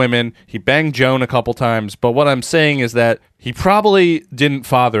some women. He banged Joan a couple times. But what I'm saying is that he probably didn't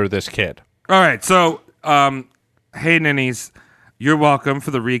father this kid. All right, so hey, ninnies, you're welcome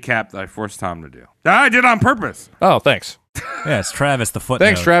for the recap that I forced Tom to do. I did on purpose. Oh, thanks. Yeah, it's Travis the footnote.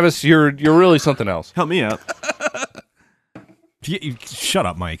 Thanks, Travis. You're really something else. Help me out. Shut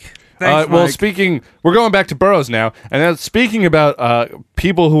up, Mike. Thanks, Well, Mike. we're going back to Burroughs now, and then speaking about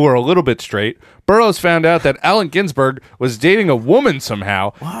people who are a little bit straight, Burroughs found out that Allen Ginsberg was dating a woman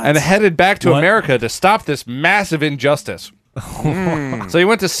somehow and headed back to What? America to stop this massive injustice. So he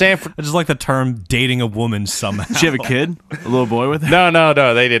went to San Fran. I just like the term dating a woman somehow. Did she have a kid? A little boy with her? No,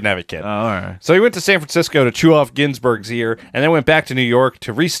 they didn't have a kid. Oh, all right. So he went to San Francisco to chew off Ginsberg's ear and then went back to New York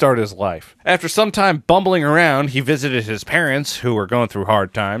to restart his life. After some time bumbling around, he visited his parents, who were going through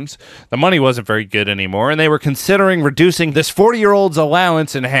hard times. The money wasn't very good anymore, and they were considering reducing this 40-year-old's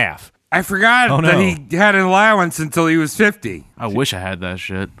allowance in half. I forgot Oh, that no. he had an allowance until he was 50. I wish I had that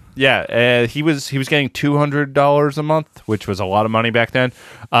shit. Yeah, he was getting $200 a month, which was a lot of money back then.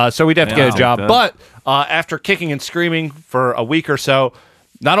 So we'd have to Yeah, get a job. like But after kicking and screaming for a week or so,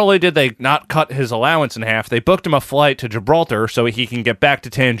 not only did they not cut his allowance in half, they booked him a flight to Gibraltar so he can get back to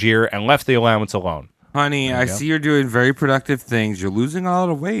Tangier and left the allowance alone. Honey, I see you're doing very productive things. You're losing a lot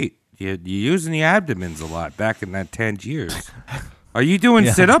of weight. You're using the abdomens a lot back in that Tangiers. Are you doing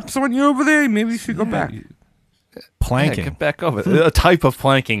sit-ups when you're over there? Maybe you should go back. Planking. Yeah, get back over it. A type of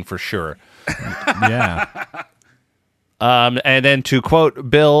planking for sure. Yeah. And then to quote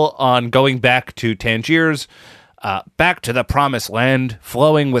Bill on going back to Tangiers, back to the promised land,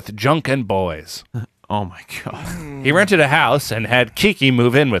 flowing with junk and boys. Oh my god. He rented a house and had Kiki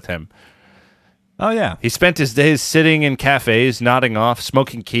move in with him. Oh, yeah. He spent his days sitting in cafes, nodding off,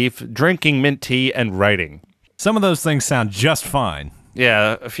 smoking keef, drinking mint tea, and writing. Some of those things sound just fine.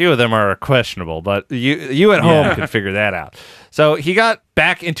 Yeah, a few of them are questionable, but you at home can figure that out. So he got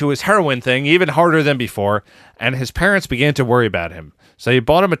back into his heroin thing even harder than before, and his parents began to worry about him. So he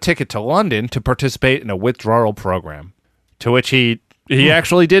bought him a ticket to London to participate in a withdrawal program, to which he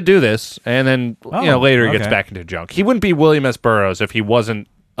actually did do this, and then later he gets back into junk. He wouldn't be William S. Burroughs if he wasn't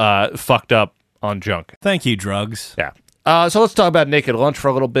fucked up on junk. Thank you, drugs. Yeah. So let's talk about Naked Lunch for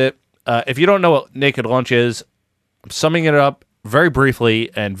a little bit. If you don't know what Naked Lunch is, I'm summing it up very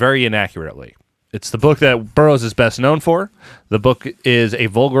briefly and very inaccurately. It's the book that Burroughs is best known for. The book is a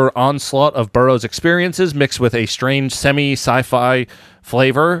vulgar onslaught of Burroughs' experiences mixed with a strange semi-sci-fi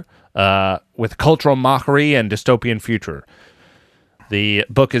flavor with cultural mockery and dystopian future. The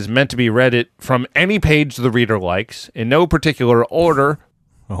book is meant to be read from any page the reader likes, in no particular order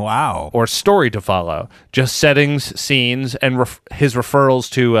or story to follow, just settings, scenes, and his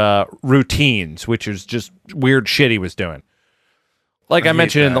referrals to routines, which is just weird shit he was doing. Like I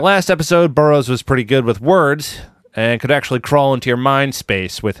mentioned in the last episode, Burroughs was pretty good with words and could actually crawl into your mind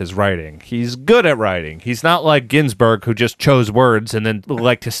space with his writing. He's good at writing. He's not like Ginsberg, who just chose words and then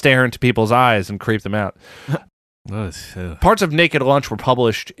liked to stare into people's eyes and creep them out. Parts of Naked Lunch were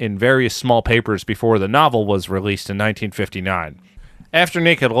published in various small papers before the novel was released in 1959. After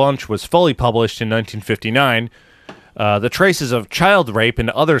Naked Lunch was fully published in 1959, the traces of child rape and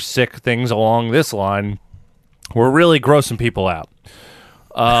other sick things along this line were really grossing people out.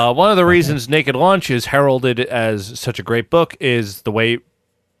 One of the reasons Naked Lunch is heralded as such a great book is the way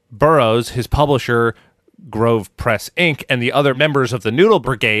Burroughs, his publisher, Grove Press Inc., and the other members of the Noodle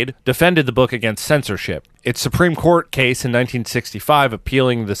Brigade defended the book against censorship. Its Supreme Court case in 1965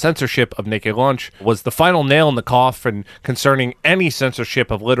 appealing the censorship of Naked Lunch was the final nail in the coffin concerning any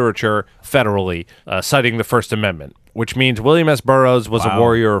censorship of literature federally, citing the First Amendment, which means William S. Burroughs was a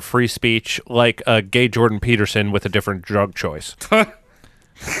warrior of free speech, like a gay Jordan Peterson with a different drug choice.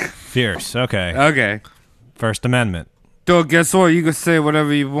 Fierce. Okay. Okay. First Amendment. So guess what? You can say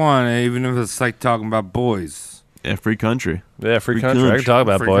whatever you want, even if it's like talking about boys. Yeah, free country. Yeah, free country. I can talk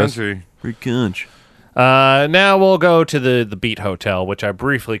about Free boys. country. Free country. Now we'll go to the Beat Hotel, which I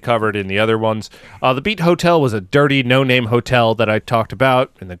briefly covered in the other ones. The Beat Hotel was a dirty, no-name hotel that I talked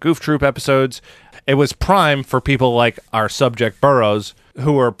about in the Goof Troop episodes. It was prime for people like our subject Burroughs,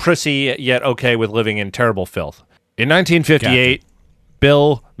 who were prissy yet okay with living in terrible filth. In 1958,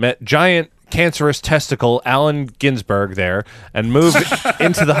 Bill met giant cancerous testicle Allen Ginsberg there and moved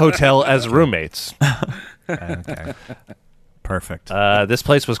into the hotel as roommates. Okay. Perfect. This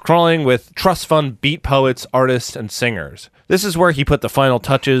place was crawling with trust fund beat poets, artists, and singers. This is where he put the final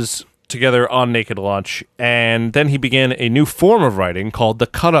touches together on Naked Lunch, and then he began a new form of writing called the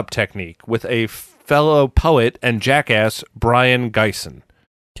cut-up technique with a fellow poet and jackass, Brian Gysin.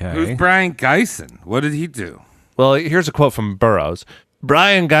 Who's Brian Gysin? What did he do? Well, here's a quote from Burroughs.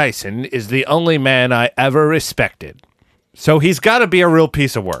 Brian Gysin is the only man I ever respected. So he's got to be a real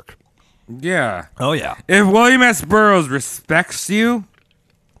piece of work. Yeah. Oh, yeah. If William S. Burroughs respects you,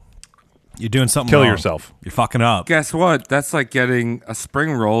 You're doing something Kill wrong. yourself. You're fucking up. guess what? That's like getting a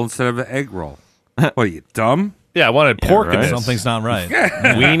spring roll instead of an egg roll. What are you, dumb? Yeah, I wanted pork in right. this. Something's not right.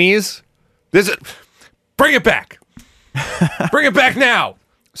 Weenies. Bring it back. Bring it back now.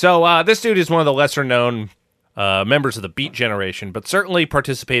 So this dude is one of the lesser known members of the Beat generation, but certainly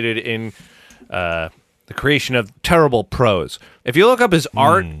participated in the creation of terrible prose. If you look up his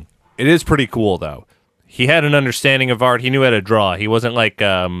art, it is pretty cool, though. He had an understanding of art. He knew how to draw. He wasn't like,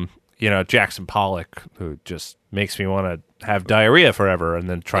 Jackson Pollock, who just makes me want to have diarrhea forever and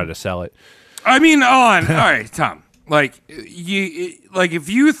then try to sell it. I mean, all right, Tom. If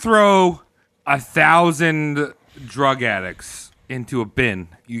you throw 1,000 drug addicts into a bin,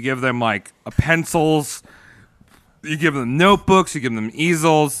 you give them pencils, you give them notebooks, you give them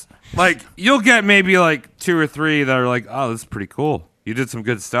easels. You'll get maybe 2 or 3 that are oh, this is pretty cool. You did some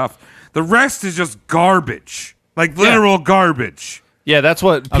good stuff. The rest is just garbage, literal garbage. Yeah, that's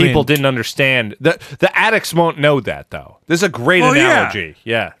what people didn't understand. The addicts won't know that, though. This is a great analogy.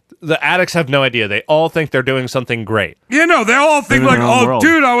 Yeah. The addicts have no idea. They all think they're doing something great. Yeah, no, they all think They're in their own world.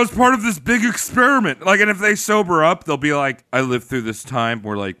 dude, I was part of this big experiment. And if they sober up, they'll be like, I lived through this time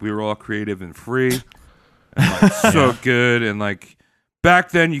where we were all creative and free, and, so good, and back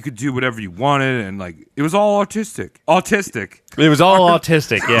then you could do whatever you wanted, and it was all autistic. It was all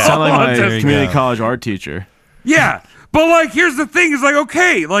autistic, yeah. Sound like my There you community go. college art teacher. Yeah, but here's the thing: is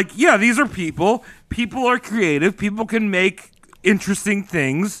okay, yeah, these are people. People are creative. People can make interesting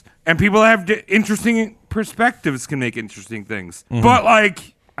things, and people that have interesting perspectives can make interesting things. But I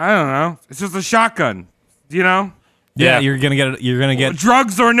don't know. It's just a shotgun, Yeah, you're gonna get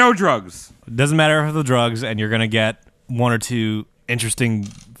drugs or no drugs. It doesn't matter if the drugs, and you're gonna get one or two interesting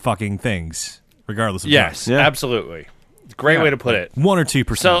fucking things, regardless of Yes, drugs. absolutely. Great way to put it. 1 or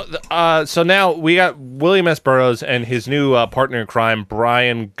 2%. So now we got William S. Burroughs and his new partner in crime,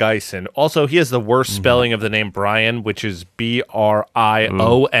 Brian Geisen. Also, he has the worst spelling of the name Brian, which is Brion.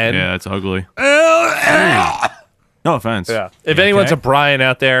 Yeah, it's ugly. No offense. Yeah. If anyone's a Brian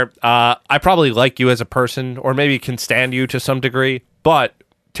out there, I probably like you as a person, or maybe can stand you to some degree, but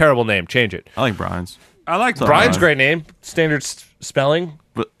terrible name. Change it. I like Brian's. I like Brian's great name. Standard spelling.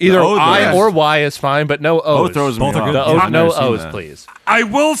 But Either the O I throws- or Y is fine, but no O's. O throws me Both are off. good. The Yeah, O, I've no never seen O's, that. please. I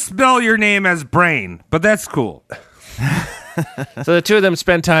will spell your name as Brain, but that's cool. So the two of them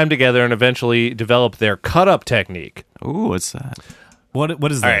spend time together and eventually develop their cut-up technique. Ooh, what's that? What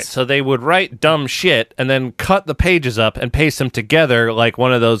is this? All right, so they would write dumb shit and then cut the pages up and paste them together like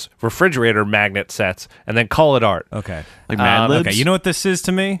one of those refrigerator magnet sets and then call it art. Okay. Like Mad Libs? Okay, you know what this is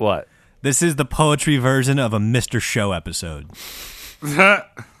to me? What? This is the poetry version of a Mr. Show episode.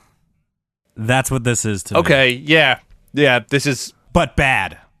 That's what this is to me. Okay, yeah. Yeah, this is... But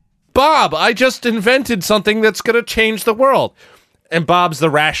bad. Bob, I just invented something that's going to change the world. And Bob's the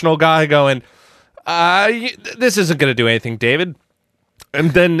rational guy going, this isn't going to do anything, David.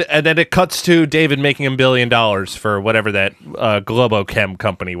 And then it cuts to David making $1 billion for whatever that Globochem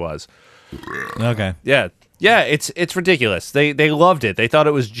company was. Okay. Yeah. Yeah, it's ridiculous. They loved it. They thought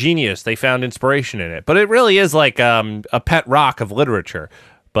it was genius. They found inspiration in it. But it really is like a pet rock of literature.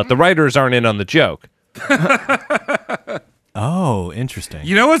 But the writers aren't in on the joke. Oh, interesting.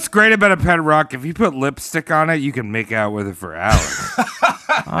 You know what's great about a pet rock? If you put lipstick on it, you can make out with it for hours.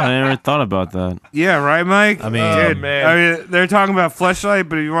 I never thought about that. Yeah, right, Mike? I mean, Dude, man. I mean, they're talking about Fleshlight,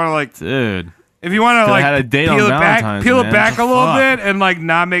 but if you want to like, Dude. if you want to Could've like had a date on peel it back, Valentine's, peel it man. back a little Fuck. bit, and like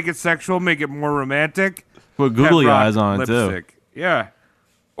not make it sexual, make it more romantic. Put pet googly rock eyes on it, too. lipstick. Yeah,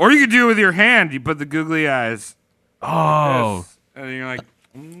 or you could do it with your hand. You put the googly eyes. Oh. And you're like,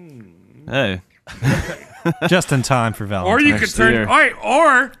 Hey. just in time for Valentine's. or you could Next turn. year. All right,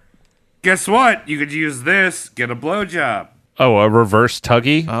 or guess what? You could use this, get a blowjob. Oh, a reverse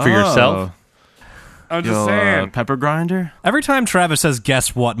tuggy for yourself? I'm just Yo, saying. pepper grinder? Every time Travis says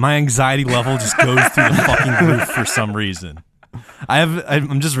 "guess what," my anxiety level just goes through the fucking roof for some reason.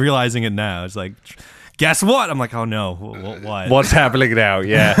 I'm just realizing it now. It's like, guess what? I'm like, oh no, what? What's happening now?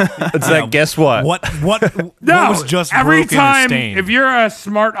 Yeah. It's like, guess what? What No, was just every broken or time, stained? if you're a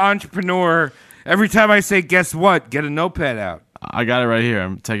smart entrepreneur, every time I say guess what, get a notepad out. I got it right here.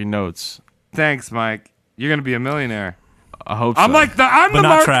 I'm taking notes. Thanks, Mike. You're gonna be a millionaire. I hope so. I'm like I'm But the not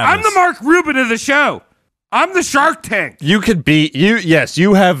Mark Travis. I'm the Mark Rubin of the show. I'm the Shark Tank. You could be you. Yes,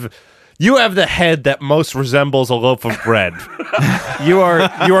 you have the head that most resembles a loaf of bread. you are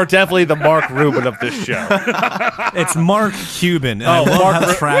definitely the Mark Rubin of this show. It's Mark Cuban. And I Oh, love Mark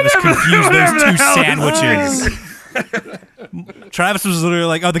how Travis confused whatever those the two hell his sandwiches. Travis was literally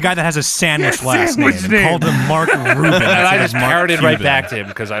like, "Oh, the guy that has a sandwich last name," sandwich and name. called him Mark Rubin. And I just Mark parroted right Cuban. back to him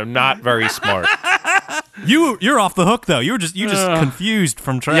because I'm not very smart. You're off the hook though. You just confused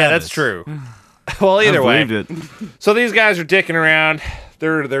from Travis. Yeah, that's true. Well, either I way. believed it. So these guys are dicking around.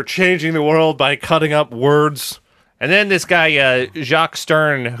 They're changing the world by cutting up words. And then this guy, Jacques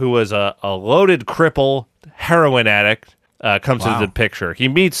Stern, who was a loaded cripple, heroin addict, comes into the picture. He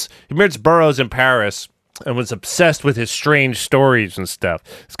meets Burroughs in Paris and was obsessed with his strange stories and stuff.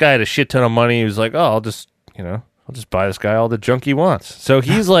 This guy had a shit ton of money. He was like, oh, I'll just buy this guy all the junk he wants. So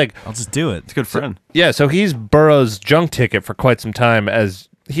he's like, I'll just do it. It's a good friend. yeah, so he's Burroughs' junk ticket for quite some time, as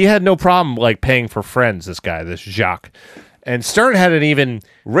he had no problem like paying for friends, this Jacques. And Stern had an even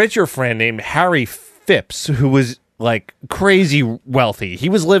richer friend named Harry Phipps, who was like crazy wealthy. He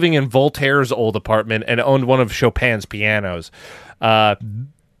was living in Voltaire's old apartment and owned one of Chopin's pianos. That's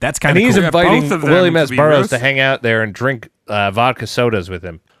And kind of he's cool. inviting both of them William to S. be Burroughs roasted. to hang out there and drink vodka sodas with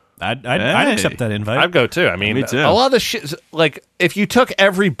him. I'd Hey. accept that invite. I'd go too. I mean, Me too. a lot of the shit, like if you took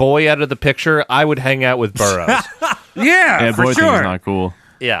every boy out of the picture, I would hang out with Burroughs. Yeah, boy for thing's sure. not cool.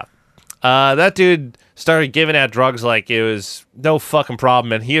 Yeah. That dude started giving out drugs like it was no fucking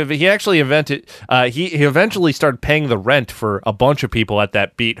problem, and he actually invented. He eventually started paying the rent for a bunch of people at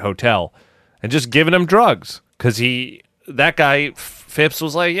that Beat Hotel, and just giving them drugs because that guy Phipps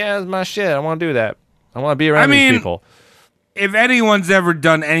was like, yeah, that's my shit. I want to do that. I want to be around these people. If anyone's ever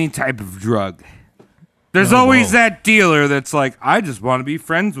done any type of drug, there's always that dealer that's like, I just want to be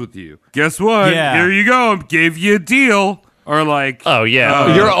friends with you. Guess what? Yeah. Here you go. Gave you a deal. Or like, Oh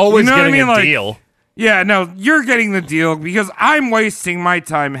yeah, you're always you know what I getting mean? a Like, deal. yeah, no, you're getting the deal because I'm wasting my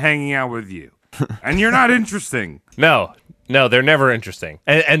time hanging out with you, and you're not interesting. No, they're never interesting,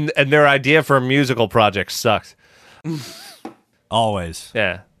 and their idea for a musical project sucks. Always.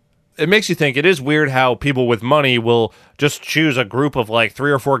 Yeah. it makes you think. It is weird how people with money will just choose a group of like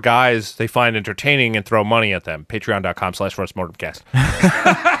 3 or 4 guys they find entertaining and throw money at them. Patreon.com/RoastMortemCast.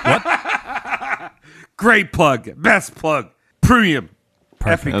 Great plug. Best plug. Premium.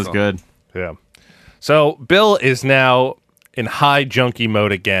 That was good. Yeah. So Bill is now in high junkie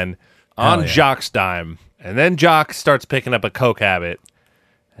mode again on Jock's dime. And then Jock starts picking up a coke habit.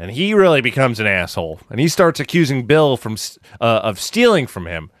 And he really becomes an asshole. And he starts accusing Bill of stealing from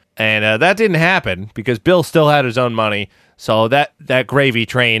him. And that didn't happen because Bill still had his own money. So that gravy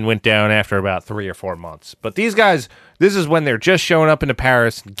train went down after about 3 or 4 months. But these guys, this is when they're just showing up into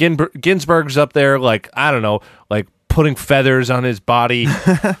Paris. Ginsburg's up there, like, I don't know, like putting feathers on his body.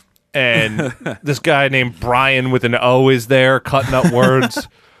 And this guy named Brian with an O is there cutting up words.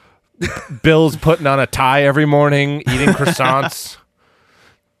 Bill's putting on a tie every morning, eating croissants.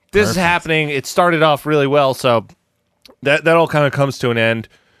 This is happening. It started off really well, so that all kind of comes to an end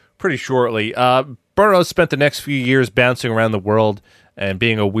pretty shortly. Burroughs spent the next few years bouncing around the world and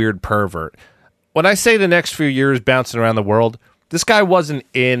being a weird pervert. When I say the next few years bouncing around the world, this guy wasn't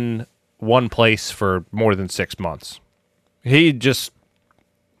in one place for more than 6 months. He just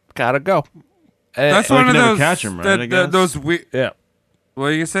gotta go. That's Like, one of never those. catch him, right, I guess? Those we. Yeah. What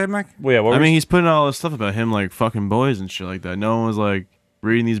are you gonna say, Mike? Yeah, I mean, he's putting all this stuff about him, like, fucking boys and shit like that. No one was, like,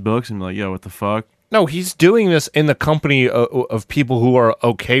 reading these books and be like, yo, what the fuck? no, he's doing this in the company of people who are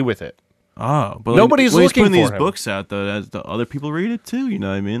okay with it. Oh, but Nobody's when looking he's putting for these him. books out, though, as the other people read it, too, you know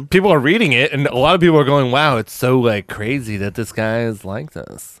what I mean? People are reading it, and a lot of people are going, wow, it's so, like, crazy that this guy is like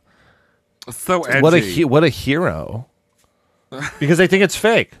this. So edgy. What a hero. Because they think it's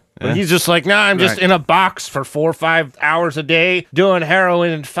fake. But he's just like, nah, I'm just Right. in a box for 4 or 5 hours a day doing heroin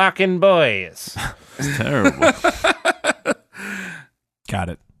and fucking boys. It's terrible. Got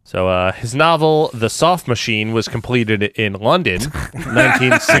it. So his novel, The Soft Machine, was completed in London,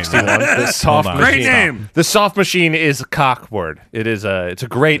 1961. The Soft on. Machine. Great name. The Soft Machine is a cock word. It's a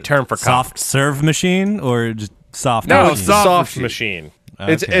great term for cock. Soft serve machine or just soft? No, machine? it's the soft machine.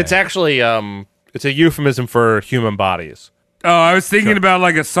 It's Okay. actually it's a euphemism for human bodies. Oh, I was thinking about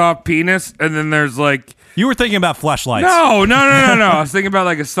like a soft penis, and then there's like You were thinking about fleshlights. no. I was thinking about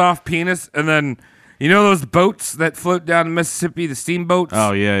like a soft penis, and then you know those boats that float down the Mississippi, the steamboats,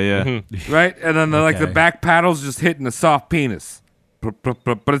 Oh, yeah. Mm-hmm. right? And then like the Okay. back paddles just hitting the soft penis, but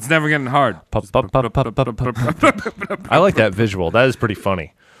it's never getting hard. I like that visual. That is pretty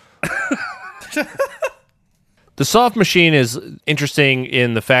funny. The Soft Machine is interesting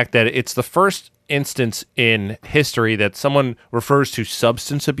in the fact that it's the first instance in history that someone refers to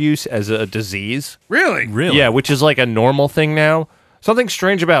substance abuse as a disease. Really? Really? Yeah, which is like a normal thing now. Something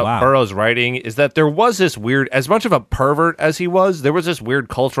strange about Wow. Burroughs' writing is that there was this weird, as much of a pervert as he was, there was this weird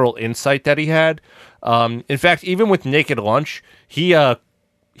cultural insight that he had. In fact, even with Naked Lunch, he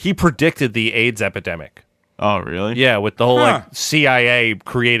predicted the AIDS epidemic. Oh, really? Yeah, with the whole Huh. like CIA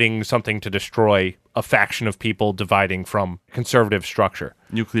creating something to destroy a faction of people dividing from conservative structure.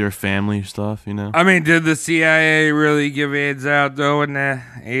 Nuclear family stuff, you know? I mean, did the CIA really give AIDS out though in the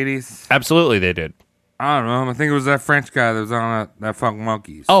 80s? Absolutely, they did. I don't know. I think it was that French guy that was on that Funk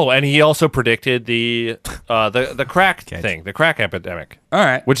Monkeys. Oh, and he also predicted the crack thing, the crack epidemic. All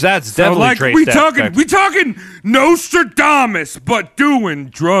right. Which that's So, definitely like traced we back- talking Nostradamus, but doing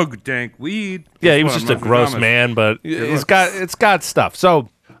drug dank weed. Yeah, That's he was what just a gross Nostradamus. man, but it's got stuff. So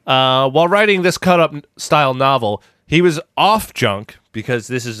while writing this cut up style novel, he was off junk because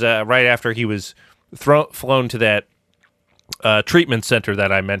this is right after he was flown to that treatment center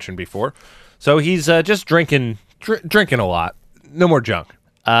that I mentioned before. So he's just drinking a lot, no more junk.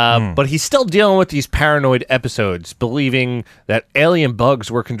 But he's still dealing with these paranoid episodes, believing that alien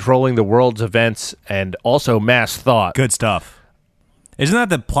bugs were controlling the world's events and also mass thought. Good stuff. Isn't that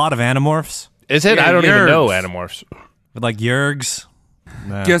the plot of Animorphs? Is it? Yeah, I don't even know Yergs. Animorphs. With like Yergs?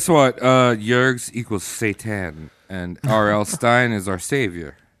 Guess what? Yergs equals Satan, and R.L. Stein is our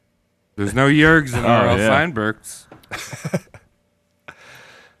savior. There's no Yergs in R.L. yeah. Steinbergs.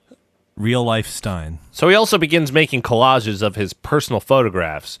 Real life Stein. So he also begins making collages of his personal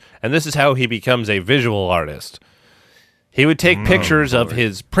photographs, and this is how he becomes a visual artist. He would take pictures of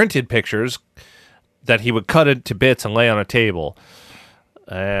his printed pictures that he would cut into bits and lay on a table.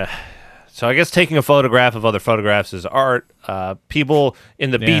 So I guess taking a photograph of other photographs is art. People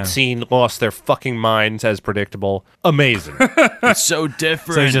in the Yeah. beat scene lost their fucking minds, as predictable. Amazing. It's so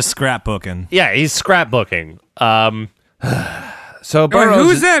different. So he's just scrapbooking. Yeah, he's scrapbooking. So Wait,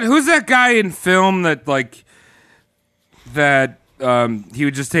 Burroughs, who's that guy in film that he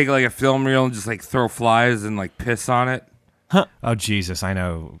would just take like a film reel and just like throw flies and like piss on it? Oh, Jesus. I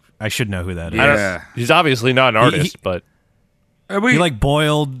know. I should know who that is. Yeah. he's obviously not an artist, but He like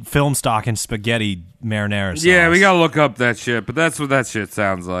boiled film stock in spaghetti marinara sauce. Yeah, we gotta look up that shit, but that's what that shit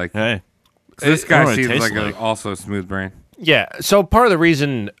sounds like. Hey, This I guy don't know what it seems tastes like, like. also a smooth brain. Yeah. So part of the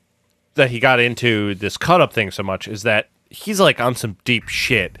reason that he got into this cut up thing so much is that he's like on some deep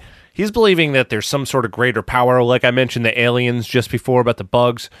shit. He's believing that there's some sort of greater power, like I mentioned the aliens just before about the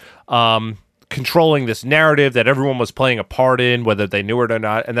bugs, controlling this narrative that everyone was playing a part in, whether they knew it or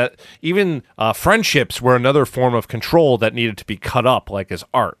not, and that even friendships were another form of control that needed to be cut up, like his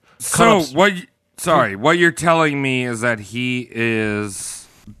art. So what? Sorry, what you're telling me is that he is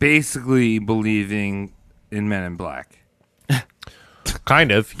basically believing in Men in Black.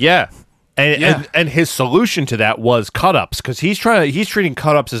 Kind of, yeah. And his solution to that was cut-ups, because he's treating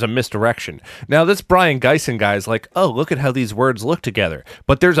cut-ups as a misdirection. Now, this Brian Geisen guy is like, oh, look at how these words look together.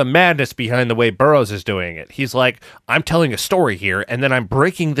 But there's a madness behind the way Burroughs is doing it. He's like, I'm telling a story here, and then I'm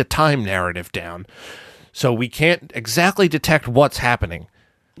breaking the time narrative down, so we can't exactly detect what's happening.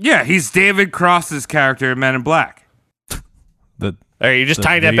 Yeah, he's David Cross's character in Men in Black. Are you just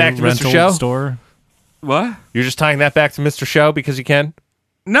tying that back to Mr. Show? Store? What? You're just tying that back to Mr. Show because you can?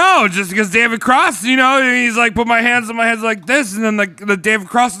 No, just because David Cross, he's like, put my hands on my heads like this, and then the David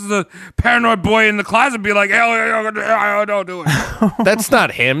Cross is the paranoid boy in the closet, be like, hell, don't do it. That's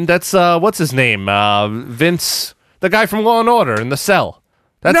not him. That's, what's his name? Vince, the guy from Law & Order in the cell.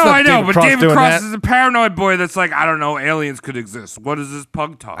 That's no, not I know, but Cross David doing Cross that. is a paranoid boy that's like, I don't know, aliens could exist. What is this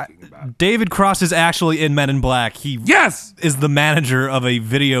pug talking about? David Cross is actually in Men in Black. He Yes! is the manager of a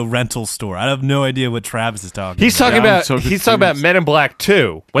video rental store. I have no idea what Travis is talking He's about. talking Yeah, I'm about so he's talking about confused. Men in Black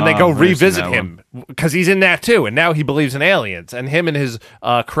 2 when they go I've never seen revisit that him because he's in that too, and now he believes in aliens, and him and his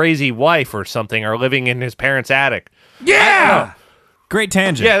crazy wife or something are living in his parents' attic. Yeah! Great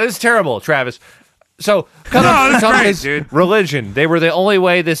tangent. Yeah, this is terrible, Travis. So, No, that's great, his dude. religion. They were the only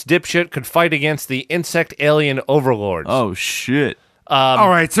way this dipshit could fight against the insect alien overlords. Oh shit! All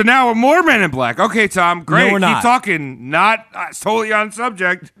right, so now we're more Men in Black. Okay, Tom, great. we're Keep not. talking. Not totally on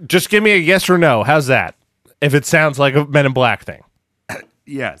subject. Just give me a yes or no. How's that? If it sounds like a Men in Black thing.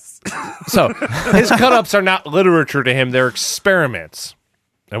 Yes. So, his cut-ups are not literature to him, they're experiments.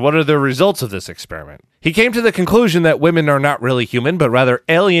 And what are the results of this experiment? He came to the conclusion that women are not really human, but rather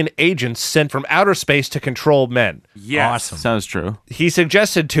alien agents sent from outer space to control men. Yes. Sounds true. He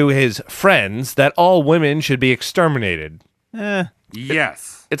suggested to his friends that all women should be exterminated.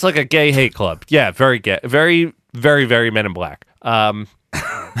 Yes. It's like a gay hate club. Yeah, very gay. Very, very, very Men in Black.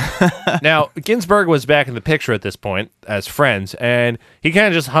 Now, Ginsberg was back in the picture at this point as friends, and he kind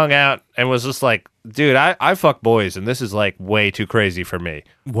of just hung out and was just like, dude, I fuck boys, and this is like way too crazy for me.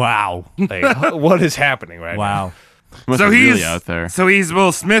 Wow. Like, what is happening right now? Wow. Must So be he's really out there. So he's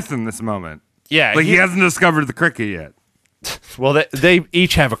Will Smith in this moment. Yeah, Like he hasn't discovered the cricket yet. well, they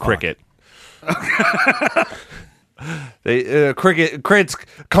each have a cricket. Crickets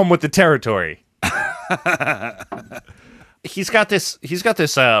come with the territory. He's got this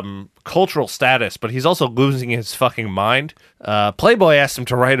cultural status, but he's also losing his fucking mind. Playboy asked him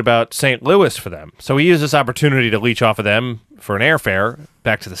to write about St. Louis for them, so he used this opportunity to leech off of them for an airfare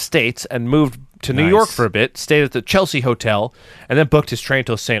back to the States and moved to New York for a bit, stayed at the Chelsea Hotel, and then booked his train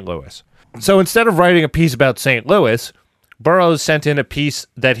to St. Louis. So instead of writing a piece about St. Louis, Burroughs sent in a piece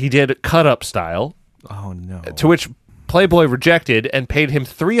that he did cut-up style, Oh, no. to which Playboy rejected and paid him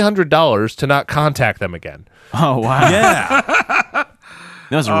 $300 to not contact them again. Oh wow! Yeah. That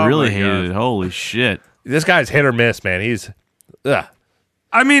was Oh, really my hated. Holy shit! This guy's hit or miss, man. He's...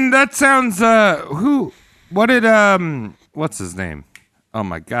 I mean, that sounds what did what's his name? Oh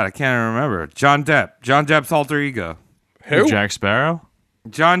my god, I can't remember. John Depp. John Depp's alter ego. Who? Jack Sparrow.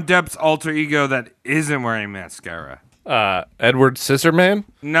 John Depp's alter ego that isn't wearing mascara. Edward Scissorman?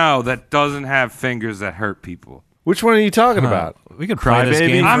 No, that doesn't have fingers that hurt people. Which one are you talking about? We could play this Crybaby?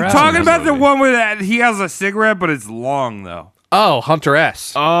 game. I'm forever. talking about the one where that he has a cigarette, but it's long though. Oh, Hunter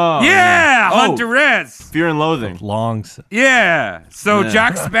S. Oh Yeah, Oh. Hunter S. Fear and Loathing. Longs. Yeah. So Yeah.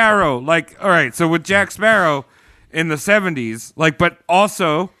 Jack Sparrow, like, all right. So with Jack Sparrow in the 70s, like, but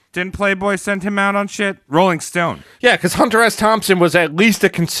also didn't Playboy send him out on shit? Rolling Stone. Yeah, because Hunter S. Thompson was at least a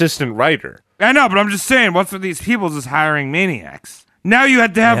consistent writer. I know, but I'm just saying, what's with these people just hiring maniacs? Now you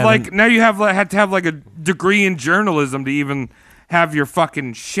had to have had to have like a degree in journalism to even have your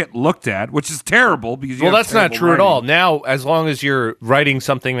fucking shit looked at, which is terrible because you Well, have that's not terrible true at all. writing. Now, as long as you're writing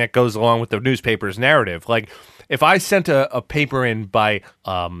something that goes along with the newspaper's narrative, like if I sent a paper in by,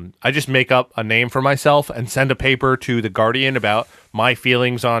 I just make up a name for myself and send a paper to The Guardian about my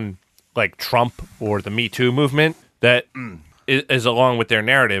feelings on like Trump or the Me Too movement that is along with their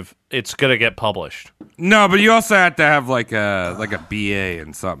narrative, it's going to get published. No, but you also have to have like a BA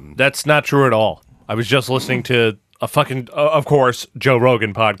and something. That's not true at all. I was just listening to a fucking, of course, Joe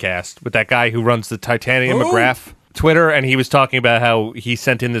Rogan podcast with that guy who runs the Titanium McGrath Twitter, and he was talking about how he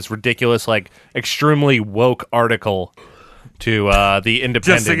sent in this ridiculous, like, extremely woke article to the Independent.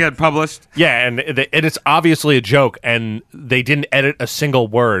 Just to get published? Yeah, and it's obviously a joke, and they didn't edit a single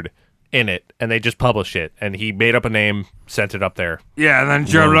word in it, and they just published it, and he made up a name, sent it up there. Yeah, and then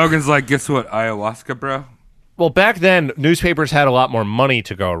Joe Rogan's like, guess what, ayahuasca, bro? Well, back then, newspapers had a lot more money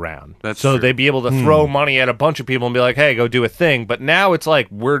to go around. That's so true. they'd be able to throw money at a bunch of people and be like, hey, go do a thing. But now it's like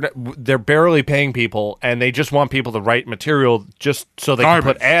they're barely paying people, and they just want people to write material just so they can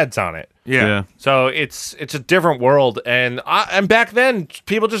Garbage. put ads on it. Yeah. So it's a different world. And back then,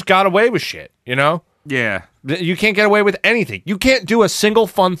 people just got away with shit, you know? Yeah. You can't get away with anything. You can't do a single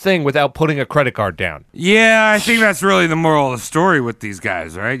fun thing without putting a credit card down. Yeah, I think that's really the moral of the story with these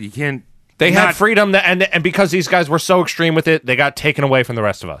guys, right? You can't... They had not- freedom, and because these guys were so extreme with it, they got taken away from the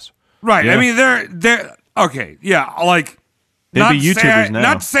rest of us. Right. Yeah. I mean, they're okay. Yeah, like They'd not be to say YouTubers now.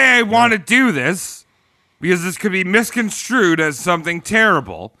 Not to say I want to do this because this could be misconstrued as something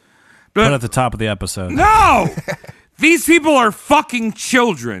terrible. Put at the top of the episode. No, these people are fucking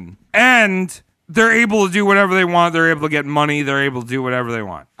children, and they're able to do whatever they want. They're able to get money. They're able to do whatever they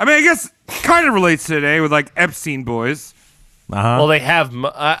want. I mean, I guess kind of relates to today with like Epstein boys. Well, they have.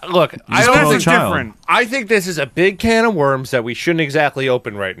 Look, I So don't that's think child. different. I think this is a big can of worms that we shouldn't exactly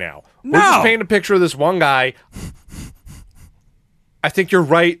open right now. We're No. just painting a picture of this one guy. I think you're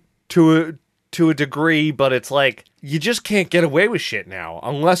right to a degree, but it's like you just can't get away with shit now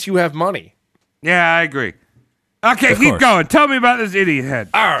unless you have money. Yeah, I agree. Okay, Of keep course. going. Tell me about this idiot head.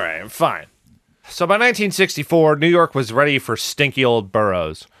 All right, fine. So by 1964, New York was ready for stinky old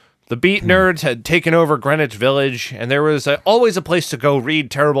boroughs. The beat nerds had taken over Greenwich Village, and there was always a place to go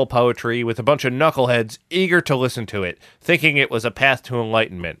read terrible poetry with a bunch of knuckleheads eager to listen to it, thinking it was a path to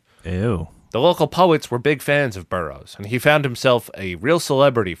enlightenment. Ew. The local poets were big fans of Burroughs, and he found himself a real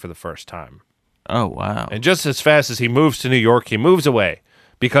celebrity for the first time. Oh, wow. And just as fast as he moves to New York, he moves away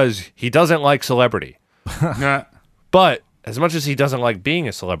because he doesn't like celebrity. Nah. But as much as he doesn't like being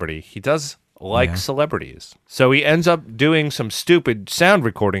a celebrity, he does like celebrities. So he ends up doing some stupid sound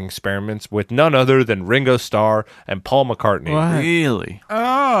recording experiments with none other than Ringo Starr and Paul McCartney. Really?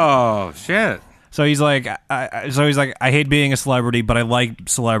 Oh shit. So he's like, I hate being a celebrity, but I like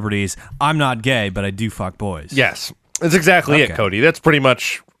celebrities. I'm not gay, but I do fuck boys. Yes, that's exactly it, Okay. Cody. That's pretty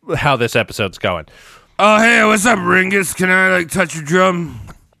much how this episode's going. Oh hey, what's up, Ringus? Can I like touch your drum?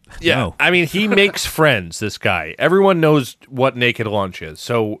 Yeah, No. I mean, he makes friends, this guy. Everyone knows what Naked Lunch is.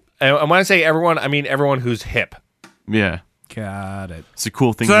 So, and when I say everyone, I mean everyone who's hip. Yeah. Got it. It's a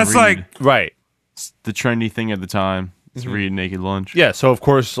cool thing So to that's read. like Right. It's the trendy thing at the time. Is read Naked Lunch. Yeah, so of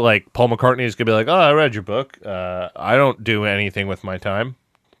course, like, Paul McCartney is going to be like, oh, I read your book. I don't do anything with my time.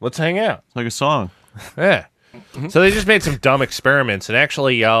 Let's hang out. It's like a song. Yeah. So they just made some dumb experiments, and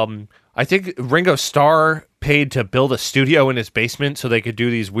actually, I think Ringo Starr paid to build a studio in his basement so they could do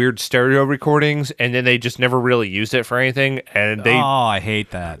these weird stereo recordings, and then they just never really used it for anything, and Oh, I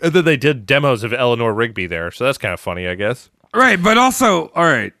hate that. then they did demos of Eleanor Rigby there, so that's kind of funny, I guess. right, but also, all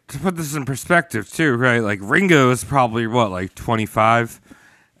right, to put this in perspective too, right? Like Ringo is probably what, like 25,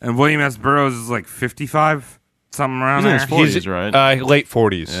 and William S. Burroughs is like 55, something around He's in there. his 40s, right? Late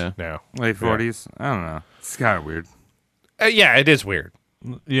 40s Yeah. now. Late 40s. I don't know. It's kind of weird Yeah, it is weird.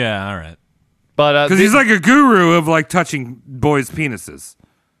 Yeah, all right. But because he's like a guru of like touching boys' penises.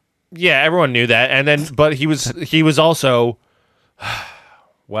 yeah, everyone knew that, and then but he was also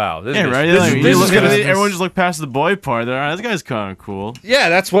wow. This Yeah, is, right? This, Like, is- you this look is at gonna, it, everyone just look past the boy part. They're this guy's kind of cool. yeah,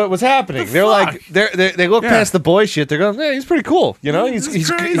 that's what was happening. They're like they look Yeah. past the boy shit. They're going, yeah, he's pretty cool. You know, he's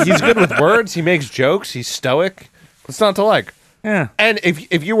good with words. He makes jokes. He's stoic. What's not to like? Yeah. And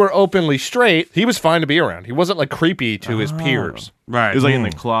if you were openly straight, he was fine to be around. He wasn't like creepy to his peers. Right. It was like in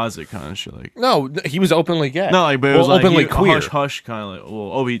the closet kind of shit. Like No, he was openly gay. no, like but it was like openly he, queer. hush hush kind of like.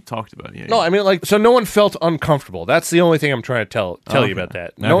 Well, he talked about it. Yeah. No, I mean like so no one felt uncomfortable. That's the only thing I'm trying to tell you about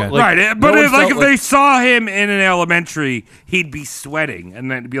that. No, Okay. like, Right, but no one if, like felt if they saw him in an elementary, he'd be sweating, and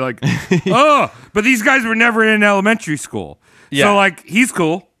then it'd be like, oh. But these guys were never in elementary school, Yeah. so like he's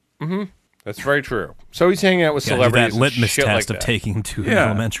cool. that's very true. So he's hanging out with Gotta do celebrities that and litmus shit test like of that. taking to an Yeah.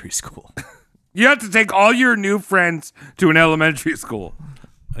 elementary school. You have to take all your new friends to an elementary school.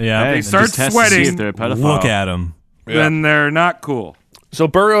 Yeah, Hey, They start just test to see sweating. if they're a pedophile. look at him. Then they're not cool. So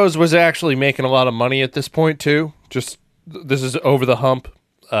Burroughs was actually making a lot of money at this point too. Just this is over the hump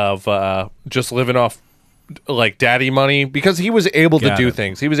of just living off like daddy money because he was able to Got do it.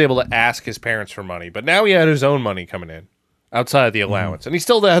 things. He was able to ask his parents for money, but now he had his own money coming in outside of the allowance, and he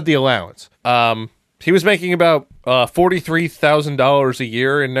still had the allowance. He was making about $43,000 a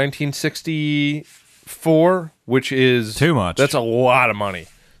year in 1960. 4, which is Too much. That's a lot of money.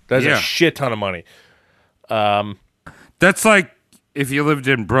 That's Yeah. a shit ton of money. That's like if you lived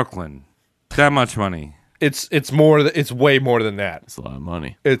in Brooklyn. That much money. It's more. It's way more than that. It's a lot of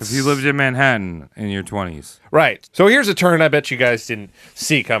money. It's If you lived in Manhattan in your 20s. right. So here's a turn I bet you guys didn't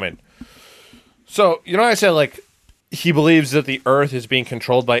see coming. So I said like he believes that the Earth is being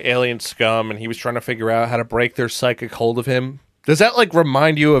controlled by alien scum, and he was trying to figure out how to break their psychic hold of him. Does that like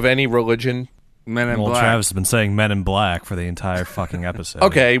remind you of any religion? Men in Well, Black. Travis has been saying Men in Black for the entire fucking episode.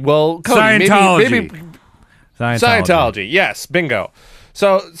 Okay, well, Cody, Scientology. maybe Scientology. Scientology, yes, bingo.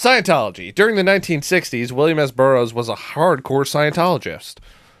 So, Scientology. During the 1960s, William S. Burroughs was a hardcore Scientologist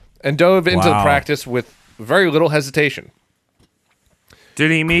and dove into the Wow. practice with very little hesitation.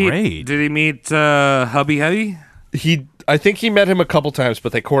 Did he meet? Great. Did he meet Hubby Hubby? I think he met him a couple times,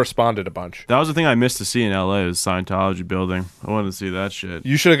 but they corresponded a bunch. That was the thing I missed to see in LA is Scientology building. I wanted to see that shit.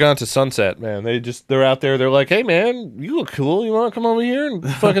 You should have gone to Sunset, man. They're out there. They're like, hey, man, you look cool. You want to come over here and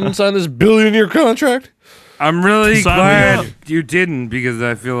fucking sign this billion-year contract? I'm really Sign me glad up. you didn't, because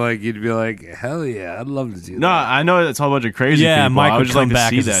I feel like you'd be like, hell yeah, I'd love to do No, that. I know it's a whole bunch of crazy Yeah, people. Mike I would would just come like to back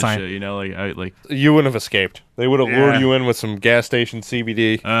see as a that scient- shit. Like You wouldn't have escaped. They would have lured Yeah. you in with some gas station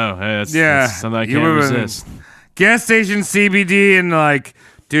CBD. oh, hey, that's, Yeah, that's something I you can't would've- resist. Gas station CBD and like,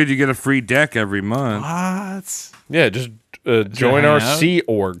 dude, you get a free deck every month. What? Yeah, just join hang our out? Sea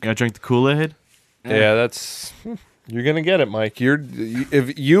Org. Gotta drink the Kool-Aid? Yeah, that's you're gonna get it, Mike.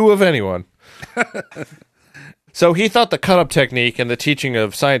 If you of anyone. So he thought the cut-up technique and the teaching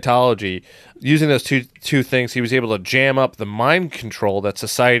of Scientology, using those two things, he was able to jam up the mind control that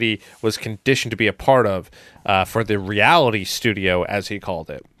society was conditioned to be a part of for the reality studio, as he called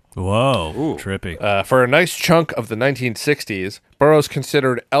it. Whoa, trippy. For a nice chunk of the 1960s, Burroughs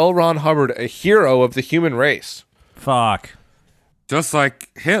considered L. Ron Hubbard a hero of the human race. Fuck. Just like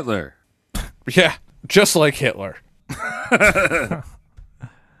Hitler. Yeah, just like Hitler.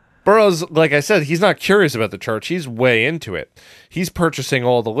 Burroughs, like I said, he's not curious about the church. He's way into it. He's purchasing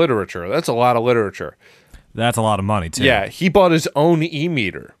all the literature. That's a lot of literature. That's a lot of money too. Yeah, he bought his own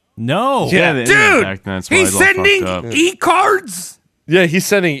e-meter. No. Yeah, the internet Dude, back then, that's why he's it's all fucked sending up. e-cards. Yeah,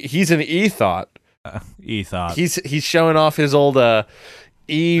 he's an e-thought. E-thought. He's showing off his old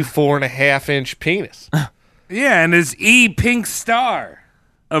E4.5-inch penis. Yeah, and his E-pink star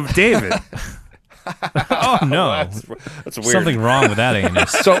of David. Oh no. That's weird. Something wrong with that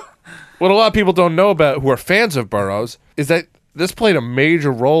anus. So, what a lot of people don't know about who are fans of Burroughs is that this played a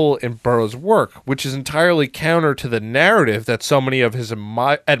major role in Burroughs' work, which is entirely counter to the narrative that so many of his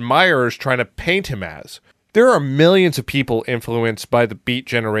admirers trying to paint him as. There are millions of people influenced by the Beat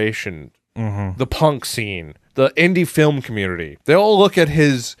generation, the punk scene, the indie film community. They all look at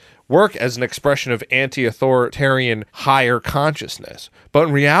his work as an expression of anti-authoritarian higher consciousness. But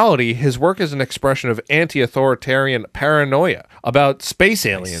in reality, his work is an expression of anti-authoritarian paranoia about space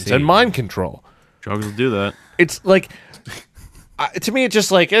aliens and mind control. Drugs will do that. It's like, to me, it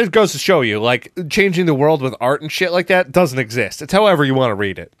just like, it goes to show you, like, changing the world with art and shit like that doesn't exist. It's however you want to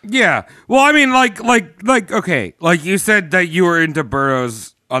read it. Yeah. Well, I mean, okay. Like you said that you were into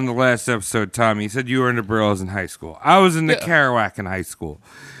Burroughs on the last episode, Tom. You said you were into Burroughs in high school. I was into Kerouac in high school.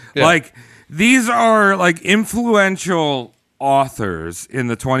 Yeah. Like, these are like influential authors in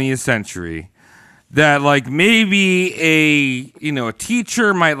the 20th century that like maybe a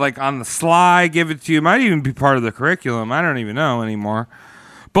teacher might like on the sly give it to you. Might even be part of the curriculum. I don't even know anymore.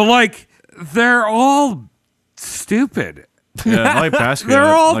 But like, they're all stupid. Yeah, I like Basquiat. They're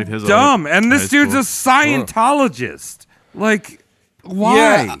all like his dumb, like, and this high dude's a school. Scientologist. Like,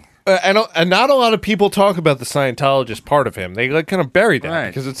 why? And not a lot of people talk about the Scientologist part of him. They like kind of bury that Right.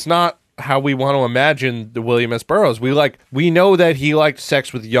 because it's not how we want to imagine the William S. Burroughs. We know that he liked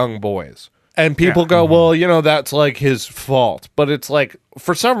sex with young boys. And people go, well, that's like his fault. But it's like,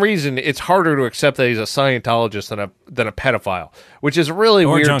 for some reason, it's harder to accept that he's a Scientologist than a pedophile, which is really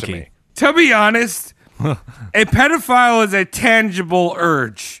Or weird junkie. to me. To be honest, a pedophile is a tangible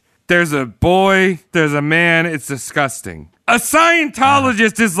urge. There's a boy, there's a man, it's disgusting. A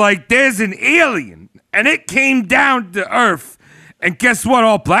Scientologist is like, there's an alien, and it came down to Earth, and guess what?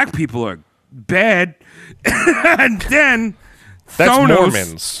 All black people are bad. And then That's Thanos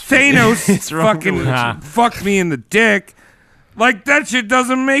Mormons. fucking fucked me in the dick. Like, that shit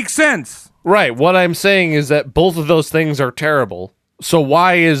doesn't make sense. Right. What I'm saying is that both of those things are terrible. So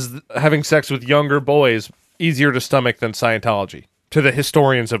why is having sex with younger boys easier to stomach than Scientology? To the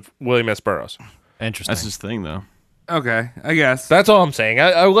historians of William S. Burroughs. Interesting. That's his thing, though. Okay, I guess. That's all I'm saying.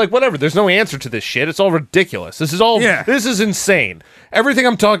 I like, whatever. There's no answer to this shit. It's all ridiculous. This is insane. Everything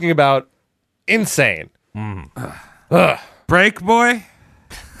I'm talking about, insane. Break boy?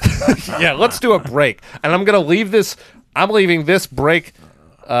 Yeah, let's do a break. And I'm going to leave this. I'm leaving this break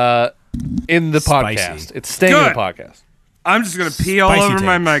in the Spicy. podcast. It's staying in Good. the podcast. I'm just gonna pee all Spicy over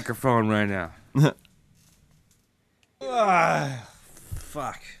my takes. microphone right now.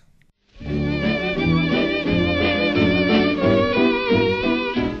 Fuck.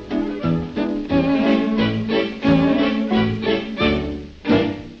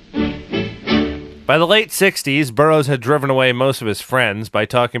 By the late 60s, Burroughs had driven away most of his friends by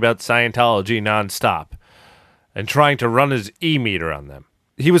talking about Scientology nonstop and trying to run his e-meter on them.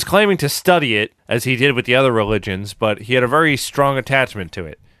 He was claiming to study it, as he did with the other religions, but he had a very strong attachment to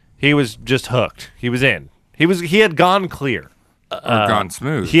it. He was just hooked. He was in. He had gone clear. Or gone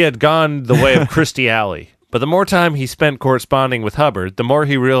smooth. He had gone the way of Christy Alley. But the more time he spent corresponding with Hubbard, the more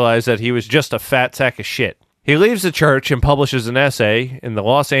he realized that he was just a fat sack of shit. He leaves the church and publishes an essay in the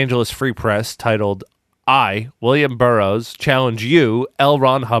Los Angeles Free Press titled, I, William Burroughs, challenge you, L.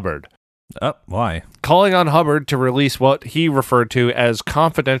 Ron Hubbard, Why? calling on Hubbard to release what he referred to as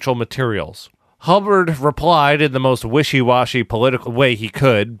confidential materials. Hubbard replied in the most wishy-washy political way he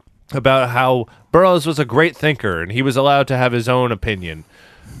could about how Burroughs was a great thinker and he was allowed to have his own opinion.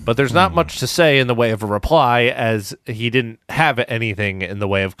 But there's not much to say in the way of a reply, as he didn't have anything in the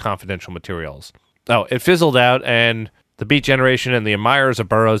way of confidential materials. Oh, it fizzled out, and the Beat Generation and the admirers of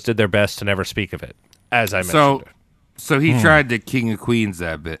Burroughs did their best to never speak of it, as I mentioned. So he tried to King of Queens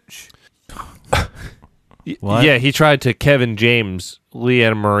that bitch. What? Yeah, he tried to Kevin James,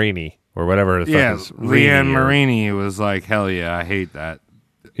 Leanne Marini, or whatever the Yeah, fuck is Leanne Rini or- Marini was like, hell yeah, I hate that.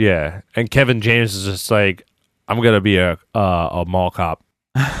 Yeah, and Kevin James is just like, I'm gonna be a mall cop.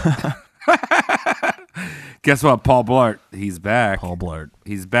 Guess what? Paul Blart, he's back. Paul Blart.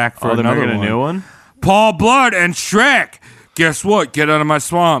 He's back for Oh, they're another making a one. new one? Paul Blart and Shrek. Guess what? Get out of my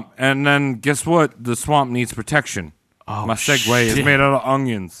swamp. And then guess what? The swamp needs protection. Oh, My Segway is made out of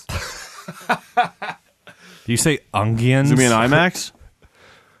onions. Do you say onions? Is it going to be an IMAX?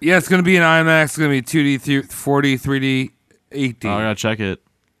 Yeah, it's going to be an IMAX. It's going to be 2D, 4D, 3D, 8D. Oh, I got to check it.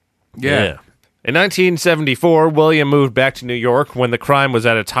 yeah. In 1974, William moved back to New York when the crime was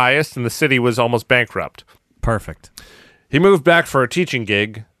at its highest and the city was almost bankrupt. Perfect. He moved back for a teaching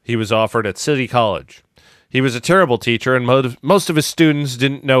gig he was offered at City College. He was a terrible teacher, and most of his students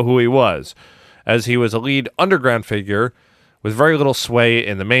didn't know who he was, as he was a lead underground figure with very little sway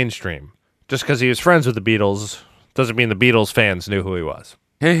in the mainstream. Just because he was friends with the Beatles doesn't mean the Beatles fans knew who he was.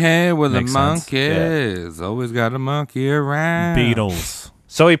 Hey, with the Makes sense. monkeys. Always got a monkey around. Beatles.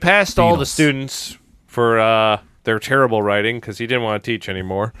 So he passed all the Beatles. students for their terrible writing because he didn't want to teach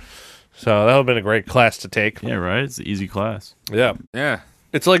anymore. So that would have been a great class to take. Yeah, right? It's an easy class. Yeah. Yeah.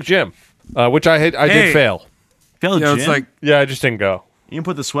 It's like gym, which I Hey. did fail. Failed Yeah, gym? it's like, Yeah, I just didn't go. You can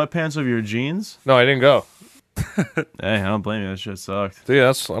put the sweatpants over your jeans? No, I didn't go. Hey, I don't blame you. That shit sucked. See, I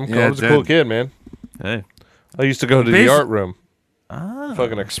was Yeah, a cool it did. kid, man. Hey. I used to go to the Basi- art room.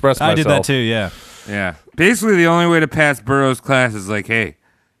 Fucking express myself. I did that too, yeah. yeah. Basically, the only way to pass Burroughs' class is like, hey,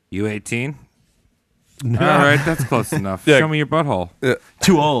 you 18? All right, that's close enough. Yeah. Show me your butthole.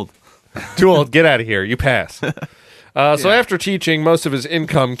 Too old. Too old. Get out of here. You pass. So after teaching, most of his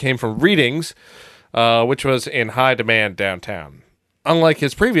income came from readings, which was in high demand downtown. Unlike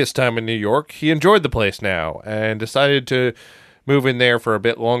his previous time in New York, he enjoyed the place now and decided to move in there for a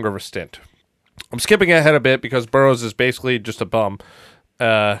bit longer of a stint. I'm skipping ahead a bit because Burroughs is basically just a bum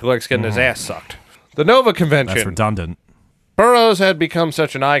who likes getting his ass sucked. The Nova Convention. That's redundant. Burroughs had become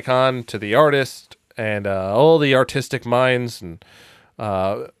such an icon to the artist and all the artistic minds and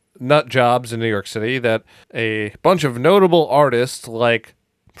nut jobs in New York City that a bunch of notable artists like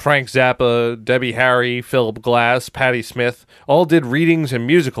Frank Zappa, Debbie Harry, Philip Glass, Patti Smith all did readings and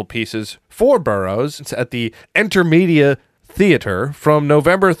musical pieces for Burroughs at the Intermedia Theater from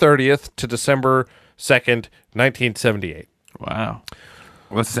November 30th to December 2nd, 1978. Wow.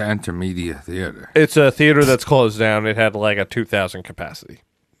 What's the Intermedia Theater? It's a theater that's closed down. It had like a 2,000 capacity.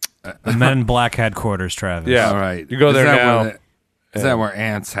 The Men in Black headquarters, Travis. Yeah. All right. You go Is there that now. where is that where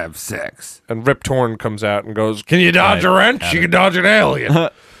ants have sex? And Rip Torn comes out and goes, "Can you dodge a Right. wrench? You can dodge an alien."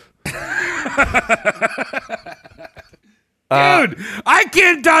 Dude, I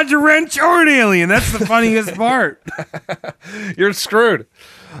can't dodge a wrench or an alien. That's the funniest part. You're screwed.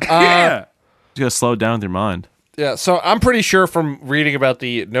 Yeah. You gotta slow it down with your mind. Yeah, so I'm pretty sure from reading about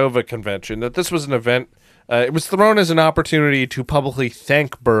the Nova Convention that this was an event. It was thrown as an opportunity to publicly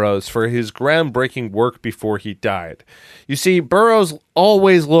thank Burroughs for his groundbreaking work before he died. You see, Burroughs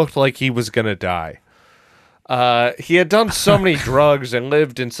always looked like he was going to die. He had done so many drugs and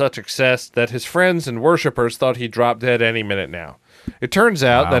lived in such excess that his friends and worshippers thought he'd drop dead any minute now. It turns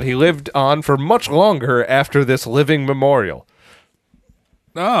out that he lived on for much longer after this living memorial.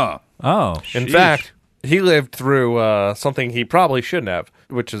 Oh. Oh, In fact, he lived through something he probably shouldn't have,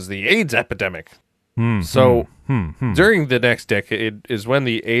 which is the AIDS epidemic. So during the next decade is when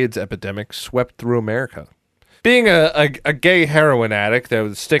the AIDS epidemic swept through America. Being a gay heroin addict that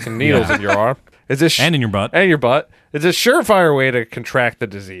was sticking needles in your arm is and in your butt. is a surefire way to contract the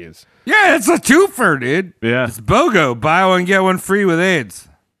disease. Yeah, it's a twofer, dude. Yeah. It's BOGO. Buy one, get one free with AIDS.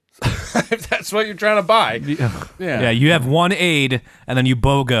 If that's what you're trying to buy. Yeah, you have one aid, and then you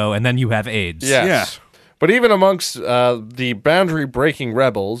BOGO, and then you have AIDS. Yes. Yeah. But even amongst the boundary-breaking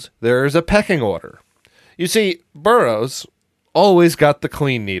rebels, there is a pecking order. You see, Burroughs always got the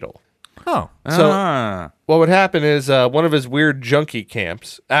clean needle. Oh, So what would happen is one of his weird junkie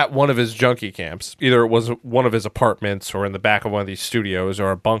camps, either it was one of his apartments or in the back of one of these studios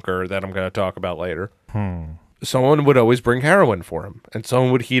or a bunker that I'm going to talk about later, someone would always bring heroin for him. And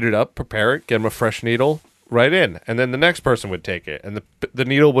someone would heat it up, prepare it, get him a fresh needle right in. And then the next person would take it. And the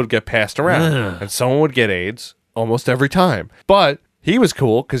needle would get passed around. And someone would get AIDS almost every time. But he was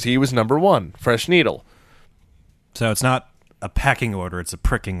cool because he was number one, fresh needle. so it's not a pecking order; it's a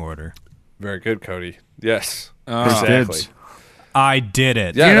pricking order. Very good, Cody. Yes. Exactly. Exactly. I did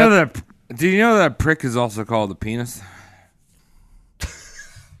it. Yeah. Do you know that prick is also called a penis?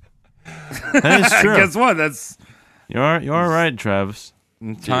 That is true. Guess what? That's You are right, Travis.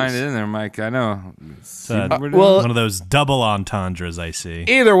 tying it in there, Mike. I know. well- One of those double entendres I see.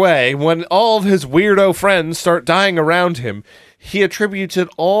 Either way, when all of his weirdo friends start dying around him, he attributes it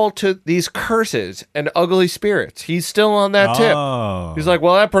all to these curses and ugly spirits. He's still on that tip. Oh, He's like,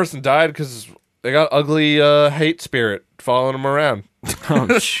 well, that person died because they got ugly hate spirit following them around. Oh,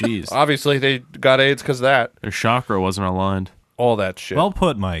 jeez. Obviously, they got AIDS because of that. Their chakra wasn't aligned. All that shit. well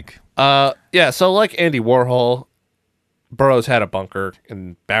put, Mike. Yeah, so like Andy Warhol, Burroughs had a bunker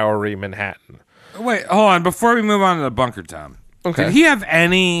in Bowery, Manhattan. Wait, hold on. Before we move on to the bunker, Tom. Okay. Did he have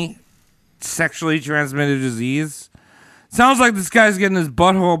any sexually transmitted disease? Sounds like this guy's getting his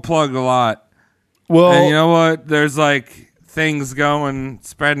butthole plugged a lot. Well, And you know what? There's like things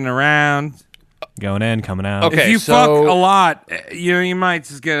spreading around. Going in, coming out. Okay. If you so- fuck a lot, you might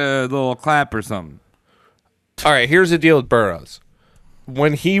just get a little clap or something. all right, here's the deal with Burroughs.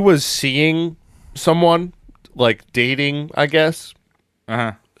 When he was seeing someone, like dating, I guess,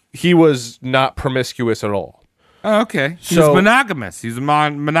 Uh-huh. he was not promiscuous at all. Oh, okay. He's So- monogamous. He's a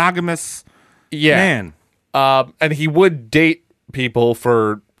monogamous Yeah. man. And he would date people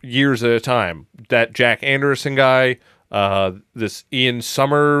for years at a time. That Jack Anderson guy, this Ian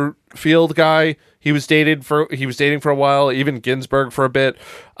Summerfield guy, he was dating for a while, even Ginsberg for a bit.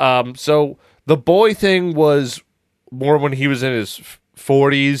 So the boy thing was more when he was in his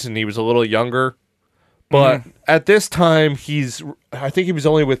 40s and he was a little younger. But at this time, I think he was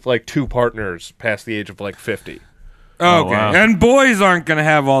only with like two partners past the age of like 50. Okay. wow. And boys aren't going to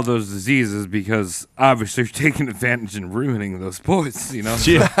have all those diseases because obviously you're taking advantage and ruining those boys, you know?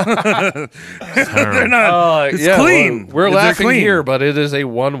 They're not. It's clean. We're They're laughing clean. here, but it is a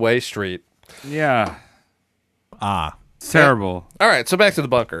one-way street. Yeah. Ah, It's terrible. All right, so back to the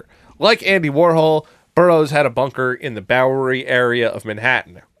bunker. Like Andy Warhol, Burroughs had a bunker in the Bowery area of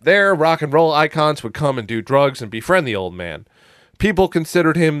Manhattan. There, rock and roll icons would come and do drugs and befriend the old man. People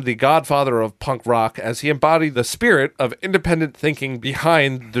considered him the godfather of punk rock as he embodied the spirit of independent thinking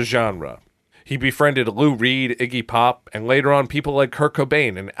behind the genre. He befriended Lou Reed, Iggy Pop, and later on people like Kurt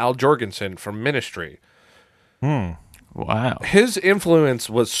Cobain and Al Jorgensen from Ministry. Wow. His influence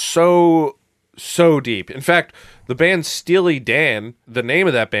was so deep. In fact, the band Steely Dan, the name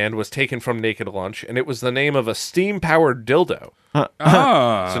of that band was taken from Naked Lunch, and it was the name of a steam-powered dildo. So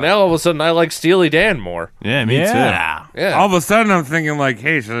now all of a sudden I like Steely Dan more. Yeah, me too. yeah. Yeah. All of a sudden I'm thinking like,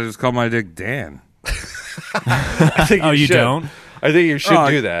 hey, should I just call my dick Dan? I think Oh, you should. don't? I think you should Oh,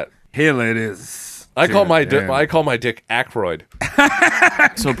 do that. Hey, ladies. I call my Dan. dick Aykroyd.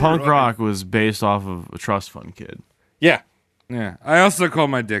 So punk rock was based off of a trust fund kid. Yeah. Yeah. I also call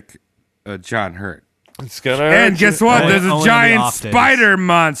my dick John Hurt. It's gonna And hurt guess you. what? Only- There's a only on the giant off days. spider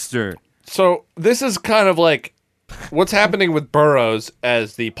monster. So this is kind of like what's happening with Burroughs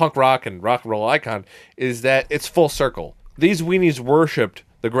as the punk rock and rock and roll icon is that it's full circle. These weenies worshipped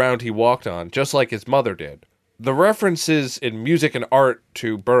the ground he walked on, just like his mother did. The references in music and art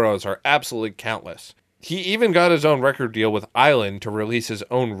to Burroughs are absolutely countless. He even got his own record deal with Island to release his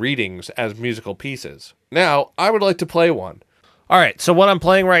own readings as musical pieces. Now, I would like to play one. All right, so what I'm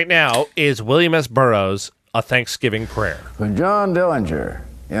playing right now is William S. Burroughs, A Thanksgiving Prayer. For John Dillinger,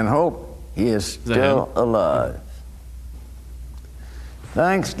 in hope he is still alive.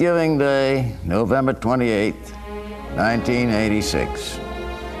 Thanksgiving Day, November 28th, 1986.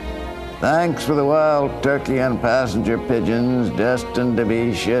 Thanks for the wild turkey and passenger pigeons destined to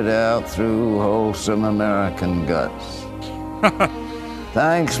be shit out through wholesome American guts.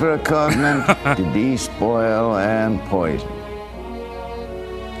 Thanks for a continent to despoil and poison.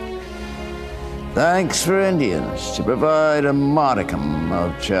 Thanks for Indians to provide a modicum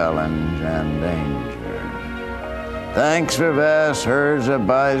of challenge and danger. Thanks for vast herds of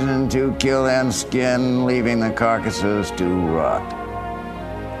bison to kill and skin, leaving the carcasses to rot.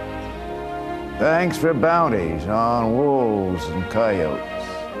 Thanks for bounties on wolves and coyotes.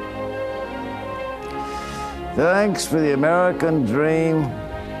 Thanks for the American dream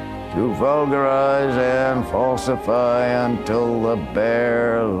to vulgarize and falsify until the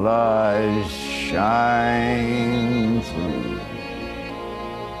bare lies shine through.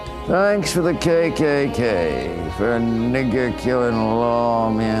 Thanks for the KKK, for nigger-killing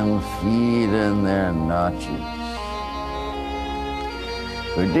lawmen feeding their notches.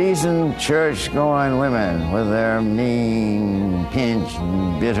 For decent church-going women with their mean, pinched,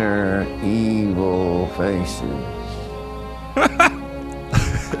 bitter, evil faces.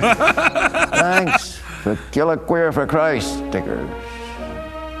 Thanks for Kill a Queer for Christ stickers.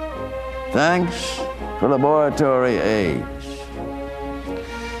 Thanks for laboratory aids.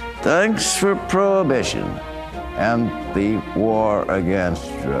 Thanks for prohibition and the war against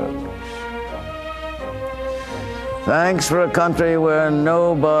drugs. Thanks for a country where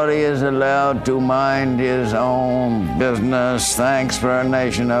nobody is allowed to mind his own business. Thanks for a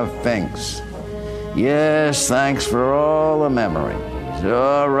nation of finks. Yes, thanks for all the memories.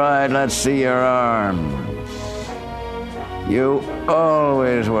 All right, let's see your arms. You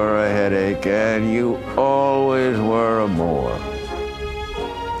always were a headache, and you always were a bore.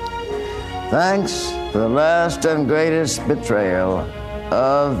 Thanks for the last and greatest betrayal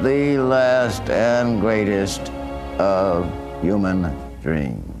of the last and greatest of human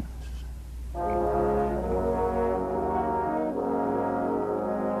dreams.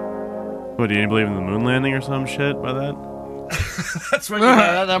 What, do you believe in the moon landing or some shit by that? That's what you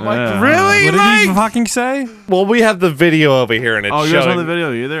had that, Mike. Yeah. Really, What did Mike? he fucking say? Well, we have the video over here, and it's Oh, you showing. guys know the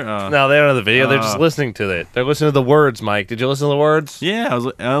video either? No, they don't have the video. They're just listening to it. They're listening to the words, Mike. Did you listen to the words? Yeah,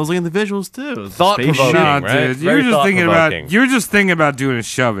 I was looking at the visuals too. Thought-provoking. Nah, right? dude, Very thought-provoking. you're just thinking about doing a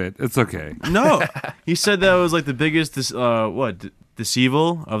shove it. It's okay. No, he said that was like the biggest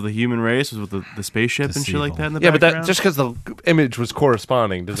deceival of the human race was with the spaceship and shit like that in the Yeah, but background. that just because the image was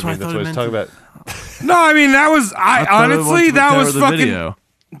corresponding doesn't mean That's that's what what I he's thought talking it about. No, I mean that was I thought it honestly was that the was fucking video.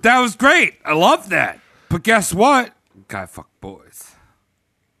 that was great. I love that. But guess what? Guy fuck boys.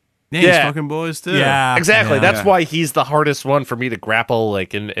 Yeah, he's Yeah. fucking boys too. Yeah. Exactly. Yeah. That's why he's the hardest one for me to grapple.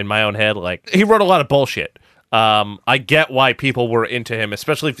 Like in my own head, like he wrote a lot of bullshit. I get why people were into him,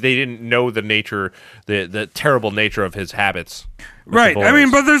 especially if they didn't know the nature, the terrible nature of his habits. with the Right. I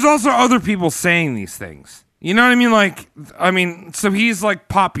mean, boys. but there's also other people saying these things. You know what I mean? Like, so he's like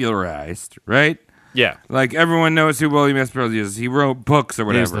popularized, right? yeah, Like everyone knows who William S. Burroughs is. He wrote books or He's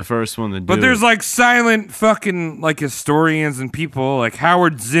whatever. the first one to do But it. there's like silent fucking like historians and people like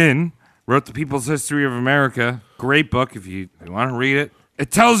Howard Zinn wrote The People's History of America. Great book if you want to read it.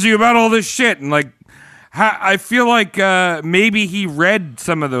 It tells you about all this shit and like I feel like maybe he read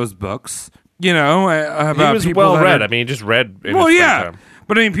some of those books. You know about he was people well that read. are- I mean, he just read. In well, his free yeah, time.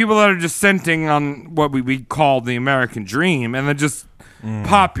 but I mean people that are dissenting on what we call the American dream and then just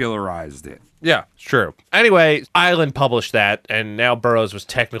popularized it. Yeah, it's true. Anyway, Island published that, and now Burroughs was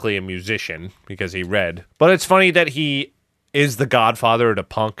technically a musician because he read. But it's funny that he is the godfather to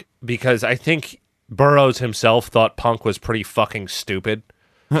punk because I think Burroughs himself thought punk was pretty fucking stupid.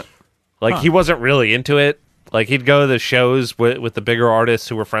 Like, he wasn't really into it. Like, he'd go to the shows with the bigger artists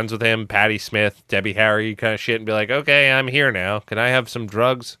who were friends with him, Patti Smith, Debbie Harry kind of shit, and be like, okay, I'm here now. Can I have some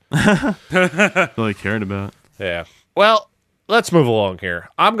drugs? That's all he cared about. Yeah. Well, let's move along here.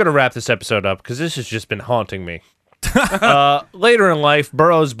 I'm going to wrap this episode up because this has just been haunting me. Later in life,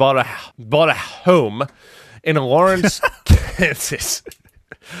 Burroughs bought a home in Lawrence, Kansas.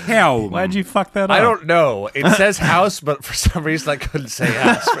 Hell, Why'd you fuck that up? I don't know. It says house, but for some reason I couldn't say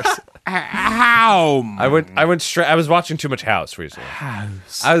house. how? I went straight. I was watching too much House recently.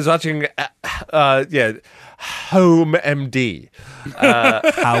 I was watching, Home MD.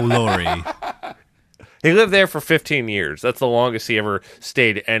 How Laurie. He lived there for 15 years. That's the longest he ever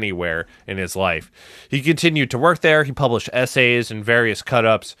stayed anywhere in his life. He continued to work there. He published essays and various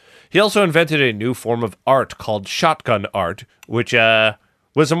cut-ups. He also invented a new form of art called shotgun art, which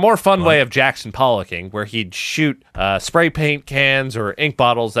was a more fun way of Jackson Pollocking, where he'd shoot spray paint cans or ink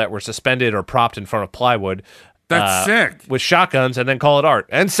bottles that were suspended or propped in front of plywood. That's sick. With shotguns and then call it art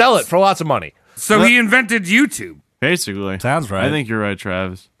and sell it for lots of money. So he invented YouTube. Basically. Sounds right. I think you're right,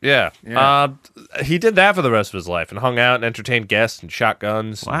 Travis. Yeah. He did that for the rest of his life and hung out and entertained guests and shot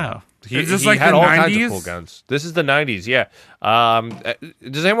guns. Wow. Is this he like had the all kinds 90s? of cool guns. This is the 90s, yeah.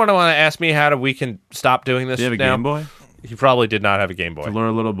 Does anyone want to ask me how we can stop doing this Do you have a now? Game Boy? He probably did not have a Game Boy. To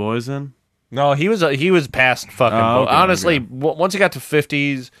lure little boys in? No, he was past fucking. Oh, okay, Honestly, okay. Once he got to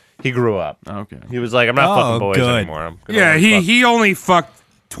 50s, he grew up. Okay. He was like, I'm not Oh, fucking boys good. anymore. I'm gonna Yeah, only fuck- he only fucked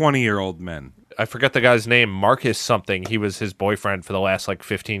 20-year-old men. I forget the guy's name, Marcus something. He was his boyfriend for the last like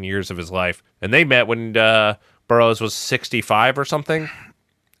 15 years of his life, and they met when Burroughs was 65 or something,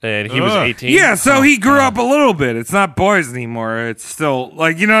 and he was 18. Yeah, so he grew up a little bit. It's not boys anymore. It's still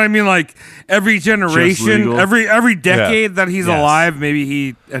like, you know what I mean? Like every generation, legal. every decade that he's Yes. alive, maybe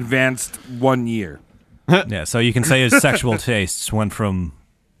he advanced 1 year. Yeah, so you can say his sexual tastes went from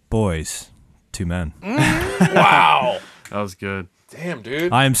boys to men. Wow. That was good. Damn,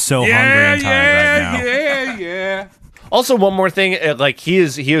 dude. I am so hungry and tired right now. yeah. Also, one more thing, like he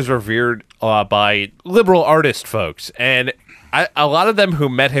is revered by liberal artist folks, and a lot of them who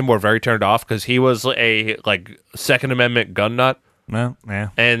met him were very turned off because he was a like Second Amendment gun nut, Well, yeah.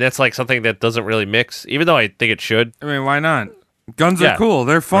 and that's like something that doesn't really mix, even though I think it should. I mean, why not? Guns Yeah. are cool.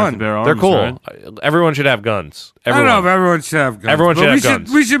 They're Have fun. to bear arms, They're cool. right? Everyone should have guns. I don't Everyone. know if everyone should have guns. Everyone but should we have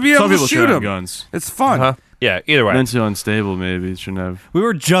guns. We should be able Some to people shoot should have them. guns. It's fun. Huh? Yeah. Either way. Mentally unstable, maybe. Shouldn't have. We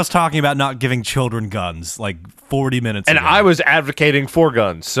were just talking about not giving children guns like 40 minutes And ago. I was advocating for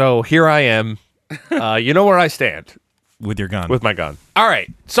guns, so here I am. You know where I stand with your gun. with my gun. All right.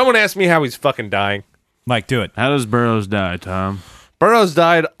 Someone asked me how he's fucking dying. Mike, do it. How does Burroughs die, Tom? Burroughs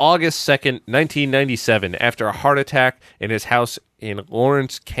died August 2nd, 1997, after a heart attack in his house in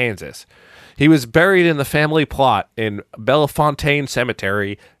Lawrence, Kansas. He was buried in the family plot in Bellefontaine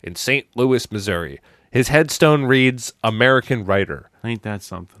Cemetery in St. Louis, Missouri. His headstone reads, American Writer. Ain't that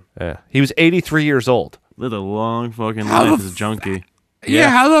something? Yeah. He was 83 years old. Lived a long fucking How life the as a junkie. Yeah,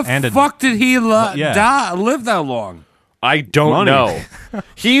 how the And a- fuck did he yeah. live that long? I don't Money. know.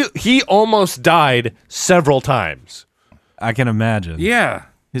 He almost died several times. I can imagine. Yeah.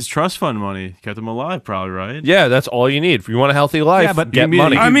 His trust fund money kept him alive, probably, right? Yeah, that's all you need. If you want a healthy life, Yeah, but get you mean-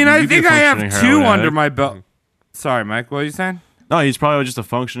 money. you I mean, I you'd be think a I have functioning 2 heroin under addict. my belt. Sorry, Mike. What are you saying? No, he's probably just a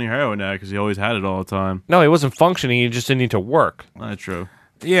functioning heroin addict because he always had it all the time. No, he wasn't functioning. He just didn't need to work. Not true.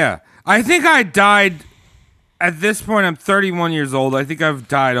 Yeah. I think I died. At this point, I'm 31 years old. I think I've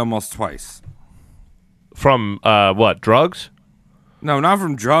died almost twice. From what? Drugs? No, not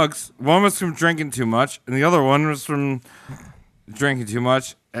from drugs. One was from drinking too much, and the other one was from drinking too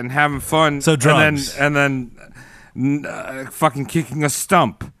much and having fun. So drugs. And then fucking kicking a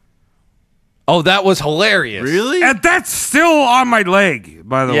stump. Oh, that was hilarious. Really? And that's still on my leg,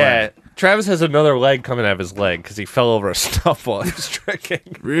 by the Yeah. way. Travis has another leg coming out of his leg because he fell over a stump while he was drinking.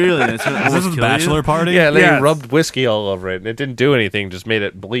 Really? That's what Is this a bachelor party? Yeah, and then Yes. he rubbed whiskey all over it, and it didn't do anything, just made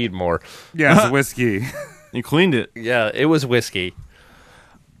it bleed more. Yeah, it's whiskey. You cleaned it. Yeah, it was whiskey.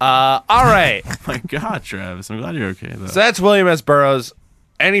 All right. My God, Travis. I'm glad you're okay, though. So that's William S. Burroughs.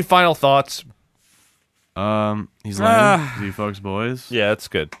 Any final thoughts? He's lame. He fucks boys. Yeah, that's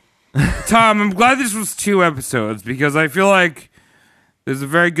good. Tom, I'm glad this was 2 episodes because I feel like there's a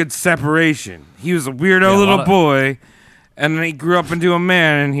very good separation. He was a weirdo Yeah, a little lot of- boy, and then he grew up into a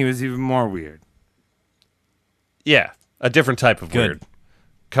man, and he was even more weird. Yeah, a different type of Good. weird.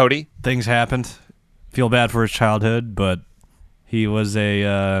 Cody? Things happened. Feel bad for his childhood, but he was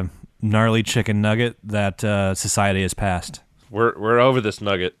a gnarly chicken nugget that society has passed. We're over this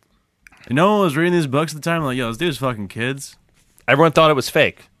nugget. You know, I was reading these books at the time, like, yo, this dude's fucking kids. Everyone thought it was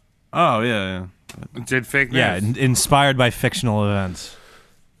fake. Oh, yeah. Did fake news. Yeah, inspired by fictional events.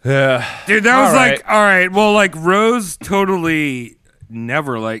 Yeah. Dude, that was All like, right. all right, well, like, Rose totally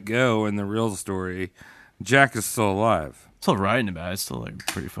never let go in the real story. Jack is still alive. Still writing about it. It's still, like,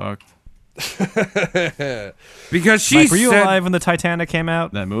 pretty fucked. Because she Mike, were you said, alive when the Titanic came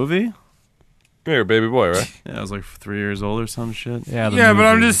out? That movie? You're a baby boy, right? Yeah, I was like 3 years old or some shit. Yeah, the yeah, but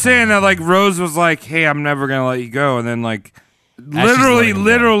I'm movie. just saying that, like, Rose was like, hey, I'm never going to let you go. And then, like, letting him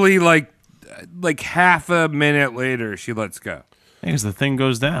literally, like half a minute later, she lets go. Because the thing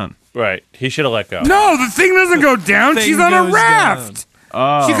goes down. Right. He should have let go. No, the thing doesn't go down. Thing She's on a goes raft.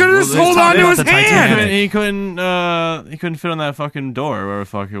 Oh, She could have just hold on to his about the hand. He couldn't fit on that fucking door, wherever the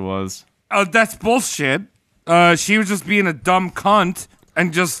fuck it was. Oh, that's bullshit. She was just being a dumb cunt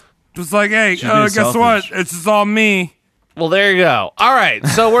and just was like, hey, She's being guess what? selfish. It's just all me. Well, there you go. All right,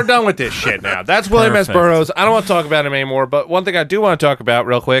 so we're done with this shit now. That's William S. Perfect. Burroughs. I don't want to talk about him anymore, but one thing I do want to talk about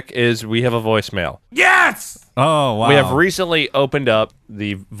real quick is we have a voicemail. Yes! Oh, wow. We have recently opened up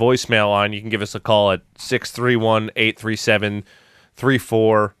the voicemail line. You can give us a call at 631-837-34.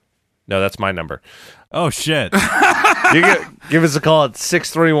 No, that's my number. Oh shit! Give us a call at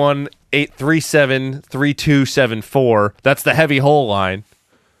 631-837-3274. That's the Heavy Hole line,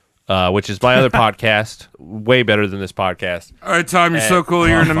 which is my other podcast. Way better than this podcast. All right, Tom, you're so cool.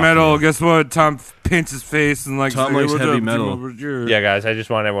 You're in the metal. Guess what? Tom pinches his face and like, Tom say, likes "What's heavy up, metal." Jim?" Yeah, guys, I just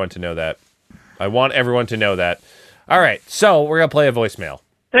want everyone to know that. I want everyone to know that. All right, so we're going to play a voicemail.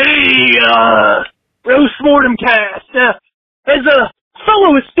 Hey, Roast Mortem Cast. As a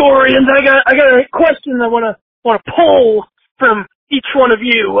fellow historian, I got a question I want to pull from each one of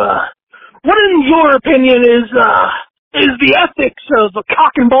you. What, in your opinion, is the ethics of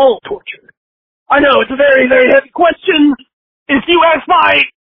cock and ball torture? I know it's a very, very heavy question. If you ask the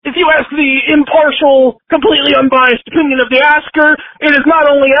impartial, completely unbiased opinion of the asker, it is not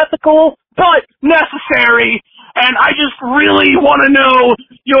only ethical but necessary. And I just really want to know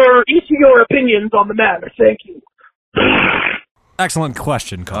each of your opinions on the matter. Thank you. Excellent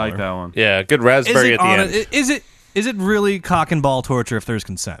question, I caller. like that one. Yeah, good raspberry at the end. Is it really cock and ball torture if there's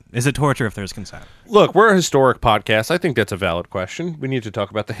consent? Is it torture if there's consent? Look, we're a historic podcast. I think that's a valid question. We need to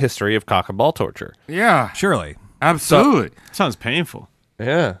talk about the history of cock and ball torture. Yeah, Surely. absolutely. Sounds painful.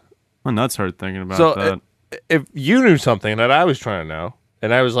 Yeah. My nuts hurt thinking about So that. if you knew something that I was trying to know,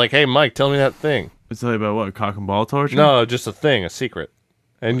 and I was like, hey, Mike, tell me that thing. I tell you about what, cock and ball torture? No, just a thing, a secret.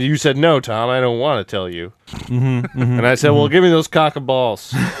 And you said, no, Tom, I don't want to tell you. And I said, well, give me those cock and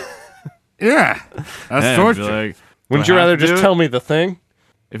balls. Yeah, that's Yeah, torture. I'd be like, Wouldn't do you I have rather to do just it? tell me the thing?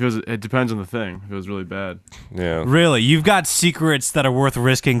 If it depends on the thing. If it was really bad. Yeah. Really? You've got secrets that are worth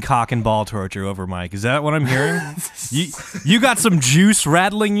risking cock and ball torture over, Mike. Is that what I'm hearing? you got some juice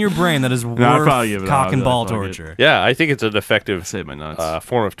rattling your brain that is I'd worth probably give it cock up. and ball I'd probably torture. Yeah, I think it's an effective Save my nuts.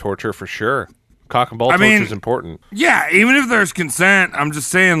 form of torture for sure. Cock and ball I torture mean- is important. Yeah, even if there's consent, I'm just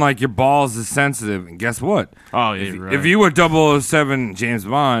saying, like, your balls is sensitive. And guess what? Oh, yeah, you're right. If you were 007 James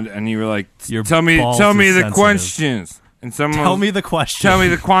Bond and you were like, Your tell me balls the is sensitive. questions. And someone Tell me the question. Tell me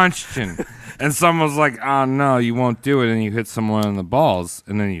the question. And someone's like, oh, no, you won't do it. And you hit someone in the balls,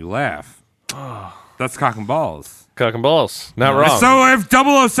 and then you laugh. That's cock and balls. Cock and balls. Not wrong. So if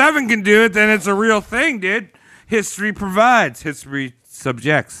 007 can do it, then it's a real thing, dude. History provides. History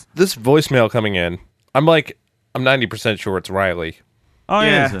subjects. This voicemail coming in, I'm 90% sure it's Riley. Oh, yeah.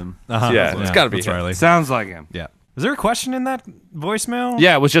 Yeah. It's him. Yeah, it's got to be that's him. Riley. Sounds like him. Yeah. Is there a question in that voicemail?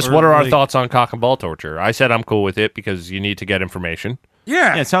 Yeah, it was just Or, what are our like- thoughts on cock and ball torture? I said I'm cool with it because you need to get information.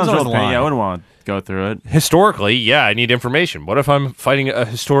 Yeah. Yeah, it sounds There's real always a pain. line. Yeah, I wouldn't want to go through it. Historically, yeah, I need information. What if I'm fighting a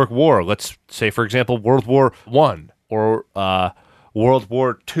historic war? Let's say, for example, World War I or World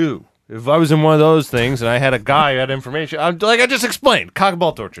War II. If I was in one of those things and I had a guy who had information, like I just explained, cock and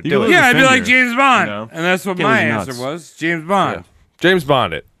ball torture. You Do can it. lose Yeah, a I'd be like finger, James Bond. you know? And that's what Can't my lose your answer nuts. was. James Bond. Yeah. James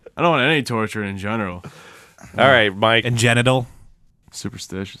Bond it. I don't want any torture in general. All right, Mike. And genital?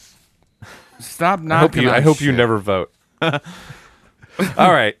 Superstitious. Stop I knocking hope you shit. never vote. All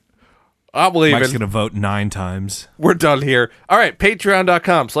right. I'm leaving. Mike's going to vote 9 times. We're done here. All right,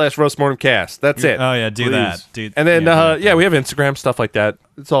 patreon.com/roastmortemcast. That's it. Oh, yeah, do Please. that. Dude. And then, yeah, we have Instagram, stuff like that.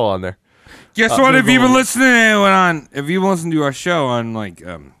 It's all on there. Guess what? If you've been listening to our show on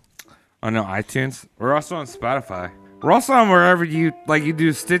iTunes, we're also on Spotify. We're also on wherever you do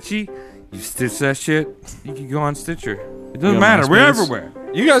Stitchy. You stitch that shit. You can go on Stitcher. It doesn't Yeah, matter. We're MySpace. everywhere.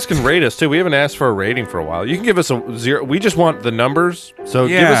 You guys can rate us, too. We haven't asked for a rating for a while. You can give us a 0. We just want the numbers. So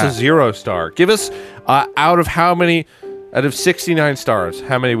give Yeah. us a 0 star. Give us, out of 69 stars,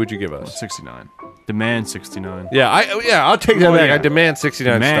 how many would you give us? 69. Demand 69. Yeah, I'll take that Oh, back. yeah. I demand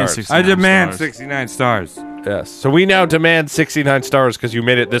 69 Demand stars. 69 I demand stars. 69 stars. Yes. So we now demand 69 stars because you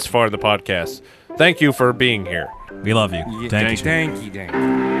made it this far in the podcast. Thank you for being here. We love you. Thank you. Thank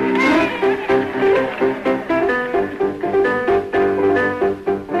you.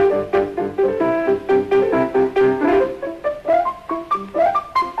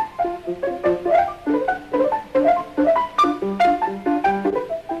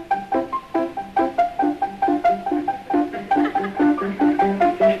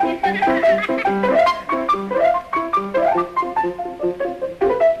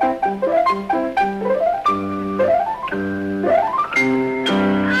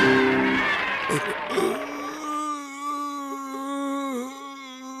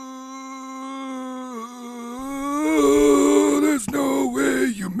 There's no way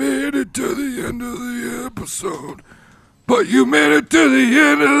you made it to the end of the episode. But you made it to the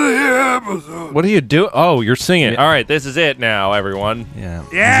end of the episode. What do you do? Oh, you're singing. All right, this is it now, everyone. Yeah.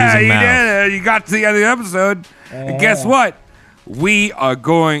 Yeah, He's using you mouth. did it. You got to the end of the episode. And guess what? We are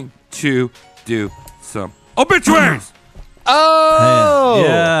going to do some obituaries. Oh!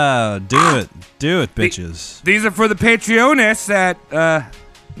 Yeah, do it. Do it, bitches. These are for the Patreonists that,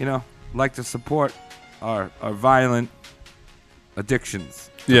 like to support our violent addictions.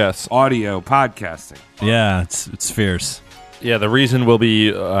 Yes. Audio podcasting. Yeah, it's fierce. Yeah, the reason we'll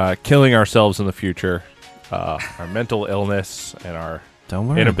be killing ourselves in the future, our mental illness and our Don't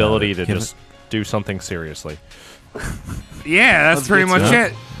worry inability about it. to Give just do something seriously. Yeah, that's pretty much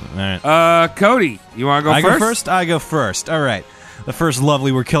it. All right. Cody, you want to go I first? go first? I go first. All right. The first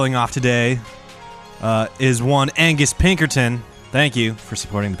lovely we're killing off today is one Angus Pinkerton. Thank you for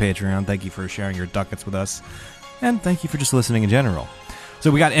supporting the Patreon. Thank you for sharing your ducats with us. And thank you for just listening in general. So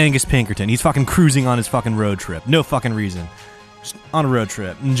we got Angus Pinkerton. He's fucking cruising on his fucking road trip. No fucking reason. Just on a road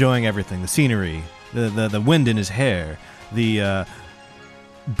trip, enjoying everything. The scenery, the wind in his hair, the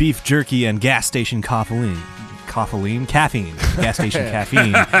beef jerky and gas station caffeine. Gas station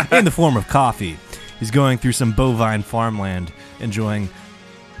caffeine in the form of coffee. He's going through some bovine farmland, enjoying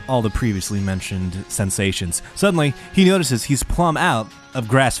all the previously mentioned sensations. Suddenly, he notices he's plumb out of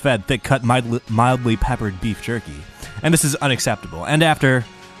grass-fed, thick-cut, mildly peppered beef jerky. And this is unacceptable. And after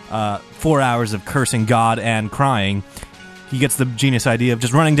 4 hours of cursing God and crying, he gets the genius idea of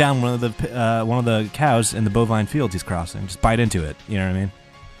just running down one of the cows in the bovine fields he's crossing. Just bite into it. You know what I mean?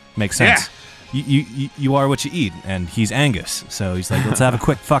 Makes sense. Yeah. You are what you eat, and he's Angus, so he's like, let's have a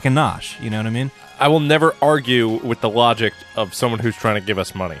quick fucking nosh. You know what I mean? I will never argue with the logic of someone who's trying to give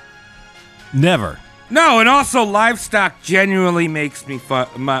us money. Never. No, and also livestock genuinely makes me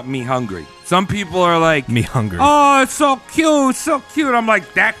me hungry. Some people are like, Me hungry. oh, it's so cute, so cute. I'm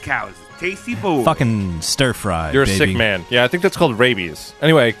like, that cow is a tasty food. Fucking stir fry. You're baby. a sick man. Yeah, I think that's called rabies.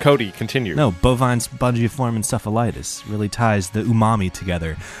 Anyway, Cody, continue. No, bovine spongiform encephalitis really ties the umami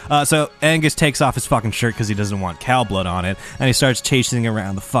together. So Angus takes off his fucking shirt because he doesn't want cow blood on it, and he starts chasing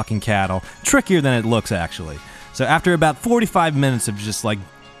around the fucking cattle. Trickier than it looks, actually. So after about 45 minutes of just, like,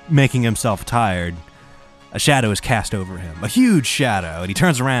 making himself tired, a shadow is cast over him. A huge shadow, and he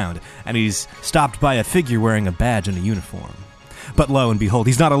turns around, and he's stopped by a figure wearing a badge and a uniform. But lo and behold,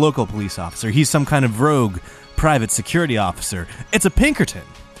 he's not a local police officer. He's some kind of rogue private security officer. It's a Pinkerton.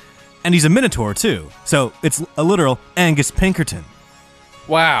 And he's a Minotaur, too. So it's a literal Angus Pinkerton.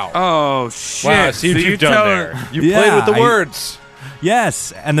 Wow. Oh, shit. Wow, I see what So you've done there. You Yeah, played with the I- words.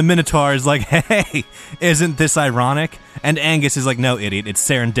 Yes, and the Minotaur is like, hey, isn't this ironic? And Angus is like, no, idiot, it's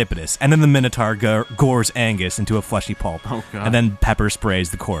serendipitous. And then the Minotaur gores Angus into a fleshy pulp. Oh, God. And then pepper sprays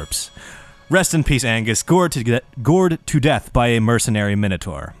the corpse. Rest in peace, Angus, gored to death by a mercenary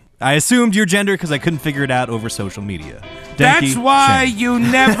Minotaur. I assumed your gender because I couldn't figure it out over social media. That's Denki, why Shen. you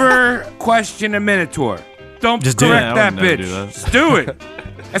never question a Minotaur. Don't Just do correct it. I that would never bitch. do that. Just do it.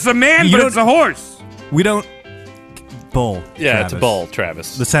 It's a man, You but don't- it's a horse. We don't... Bull. Yeah, Travis. it's a bull,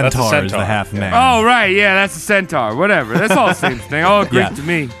 Travis. The That's a centaur is the half man. Oh, right. Yeah, that's a centaur. Whatever. That's all the same thing. All Greek Yeah. to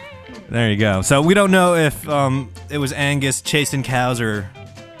me. There you go. So we don't know if it was Angus chasing cows or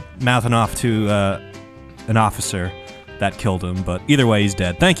mouthing off to an officer that killed him, but either way, he's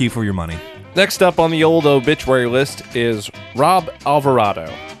dead. Thank you for your money. Next up on the old obituary list is Rob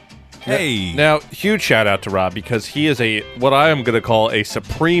Alvarado. Hey. Now, huge shout out to Rob because he is what I am going to call a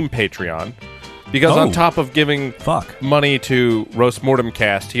supreme Patreon. Because on Oh. top of giving Fuck. money to Roast Mortem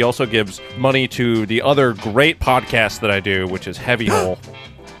Cast, he also gives money to the other great podcast that I do, which is Heavy Hole.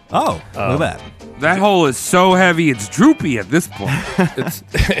 Oh, look at that. That hole is so heavy, it's droopy at this point.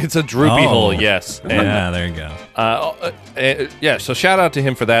 It's a droopy Oh. hole, yes. And, Yeah, there you go. yeah, so shout out to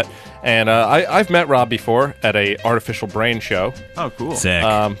him for that. And I've met Rob before at a Artificial Brain show. Oh, cool. Sick.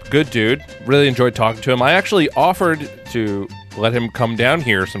 Good dude. Really enjoyed talking to him. I actually offered to let him come down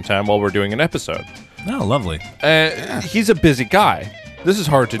here sometime while we're doing an episode. Oh, lovely. He's a busy guy. This is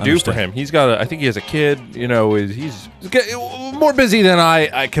hard to do for Understood. him. He's got I think he has a kid. You know, he's more busy than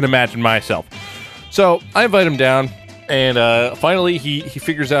I can imagine myself. So I invite him down, and finally he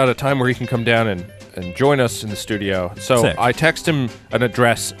figures out a time where he can come down and join us in the studio. So Sick. I text him an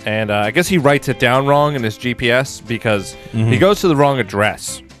address, and I guess he writes it down wrong in his GPS because he goes to the wrong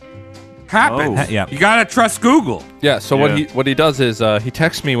address. Happens. Oh. Yeah. You gotta trust Google. Yeah. So Yeah. what he does is he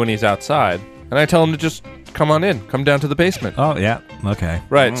texts me when he's outside, and I tell him to just come on in, come down to the basement. Oh, yeah. Okay.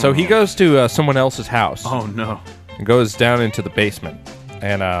 Right. So he goes to someone else's house. Oh, no. And goes down into the basement.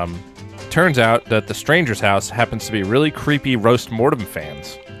 And turns out that the stranger's house happens to be really creepy Roast Mortem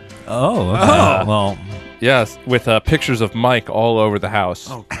fans. Oh, okay. Well, Yes, with pictures of Mike all over the house.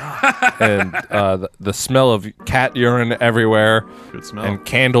 Oh, God. And the smell of cat urine everywhere. Good smell. And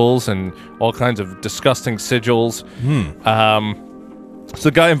candles and all kinds of disgusting sigils. So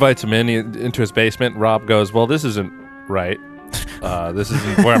the guy invites him into his basement. Rob goes, well, this isn't right. This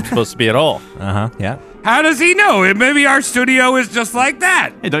isn't where I'm supposed to be at all. uh-huh. Yeah. How does he know? Maybe our studio is just like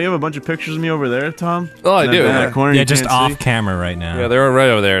that. Hey, don't you have a bunch of pictures of me over there, Tom? Oh, I do. In that corner Yeah, you just can't off see? camera right now. Yeah, they're right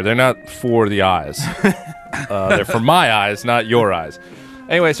over there. They're not for the eyes. They're for my eyes, not your eyes.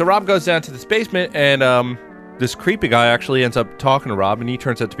 Anyway, so Rob goes down to this basement, and this creepy guy actually ends up talking to Rob, and he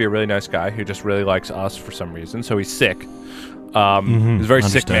turns out to be a really nice guy who just really likes us for some reason. So he's sick. He's a very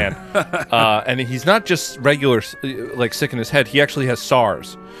sick man. And he's not just regular, like, sick in his head. He actually has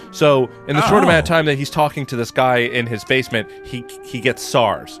SARS. So in the short amount of time that he's talking to this guy in his basement, he gets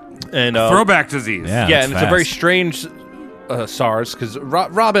SARS. And Throwback disease. Yeah, and it's a very strange SARS, because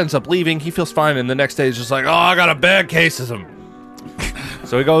Rob ends up leaving. He feels fine, and the next day he's just like, oh, I got a bad case of them.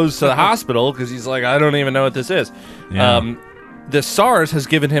 So he goes to the hospital because he's like, I don't even know what this is. Yeah. The SARS has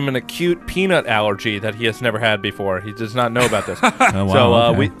given him an acute peanut allergy that he has never had before. He does not know about this. Oh,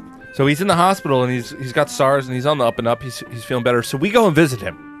 wow, okay. So he's in the hospital, and he's got SARS, and he's on the up and up. He's feeling better. So we go and visit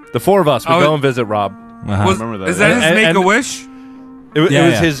him. The four of us, we go and visit Rob. Uh-huh. Was- remember that. Is that his And- Make-A-Wish?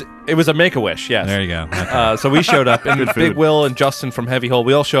 It was a Make-A-Wish, yes. There you go. Okay. So we showed up, and Good Big food. Will and Justin from Heavy Hole,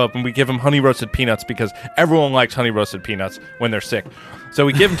 we all show up, and we give him honey roasted peanuts because everyone likes honey roasted peanuts when they're sick. So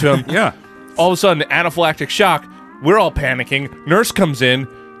we give them to him. Yeah. All of a sudden, anaphylactic shock. We're all panicking. Nurse comes in.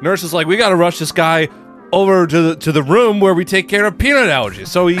 Nurse is like, we got to rush this guy over to the room where we take care of peanut allergies.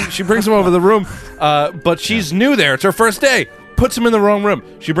 So she brings him over to the room, but she's new there. It's her first day. Puts him in the wrong room.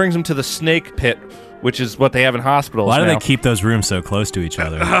 She brings him to the snake pit, which is what they have in hospitals. Why do now. they keep those rooms so close to each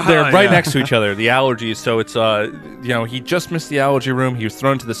other? They're right next to each other, the allergies. So it's, he just missed the allergy room. He was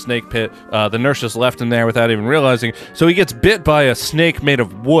thrown to the snake pit. The nurse just left him there without even realizing. So he gets bit by a snake made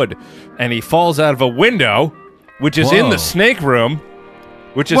of wood, and he falls out of a window, which is in Whoa. the snake room,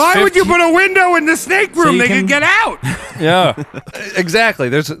 which is Why would you 15 put a window in the snake room? you They can- could get out. Yeah, exactly.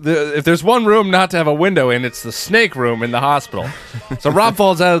 If there's one room not to have a window in, it's the snake room in the hospital. So Rob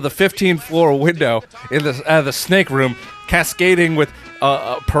falls out of the 15th floor window out of the snake room, cascading with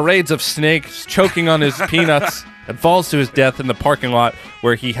parades of snakes, choking on his peanuts, and falls to his death in the parking lot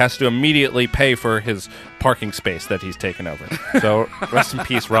where he has to immediately pay for his parking space that he's taken over. So rest in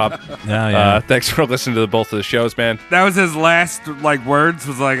peace, Rob. Yeah. Thanks for listening to both of the shows, man. That was his last words.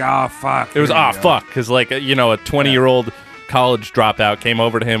 Was like, oh fuck. It was Here we go. fuck, because a 20-year-old college dropout came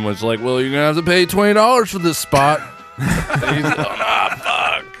over to him, was like, well, you're gonna have to pay $20 for this spot. And he's going,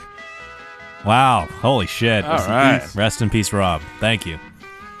 fuck. Wow. Holy shit. All right. Rest in peace, Rob. Thank you.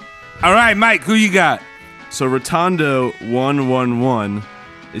 All right, Mike. Who you got? So Rotondo 111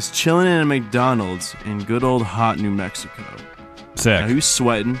 is chilling in a McDonald's in good old hot New Mexico. Sick. Now, he was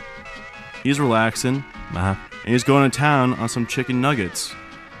sweating, he's relaxing, Uh-huh. and he's going to town on some chicken nuggets,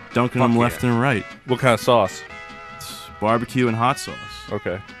 dunking them Fuck left and right. What kind of sauce? Barbecue and hot sauce.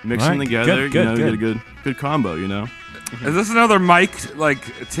 Okay. Mix All them right, together, good, you good. get a good combo, you know? Is this another Mike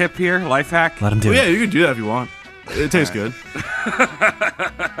tip here? Life hack? Let him do Well, yeah, it. you can do that if you want. It tastes good.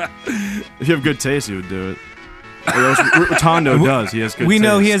 If you have good taste, you would do it. Or else Rotondo does. He has good We taste.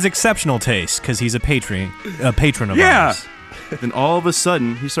 know he has exceptional taste because he's a patron of Yeah. ours. Then all of a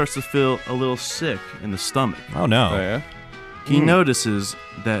sudden, he starts to feel a little sick in the stomach. Oh, no. yeah? He notices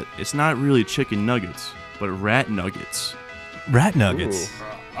that it's not really chicken nuggets, but rat nuggets. Rat nuggets.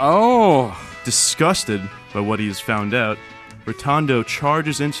 Oh. Disgusted by what he has found out, Rotondo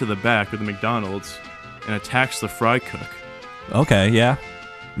charges into the back of the McDonald's and attacks the fry cook. Okay, yeah.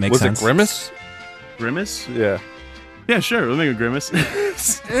 Makes Was sense. it Grimace? Grimace? Yeah. Yeah, sure. We'll make a grimace. So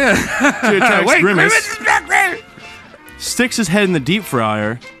he Yeah. attacks Wait, Grimace, Grimace is back there. sticks his head in the deep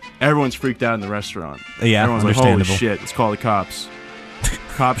fryer. Everyone's freaked out in the restaurant. Yeah, Everyone's like, holy understandable. shit, let's call the cops.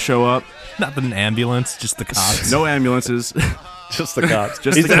 Cops show up. Not an ambulance, just the cops. No ambulances. Just the cops.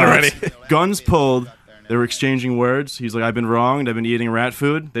 Just He's the dead cops. already. Guns pulled. They were exchanging words. He's like, I've been wronged. I've been eating rat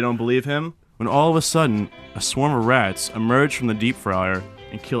food. They don't believe him. When all of a sudden, a swarm of rats emerge from the deep fryer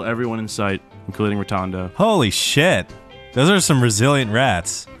and kill everyone in sight, including Rotondo. Holy shit. Those are some resilient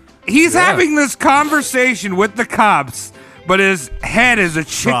rats. He's having this conversation with the cops, but his head is a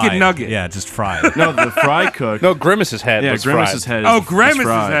chicken Fried. nugget. Yeah, just fried. No, the fry cook. No, Grimace's head yeah, was Grimace's fried. head. Oh, is Grimace's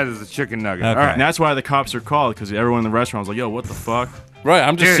fried. head is a chicken nugget. Okay. All right. And that's why the cops are called, because everyone in the restaurant was like, yo, what the fuck? Right,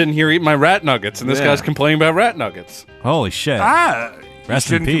 I'm just Dude. sitting here eating my rat nuggets, and this Yeah. guy's complaining about rat nuggets. Holy shit. Ah, Rest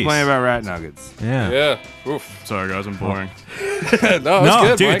you in shouldn't peace. complain about rat nuggets. Yeah. Yeah. Oof. Sorry, guys, I'm boring. No, it's No,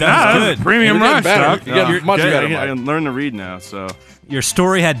 good, dude, Mike. that's Ah, good. Premium You're getting rush, better. dog. You're getting much better, I Mike. can learn to read now, so. Your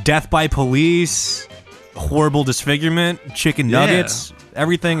story had death by police, horrible disfigurement, chicken Yeah. nuggets,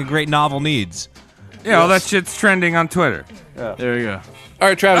 everything a great novel needs. Yeah, all that shit's trending on Twitter. There you go. All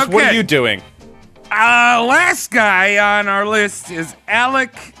right, Travis, what are Okay. you doing? Last guy on our list is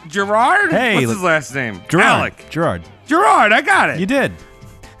Alec Gerard. Hey, What's his last name? Gerard. Alec. Gerard. Gerard, I got it. You did.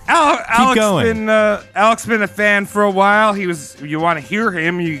 Alec's been a fan for a while. You want to hear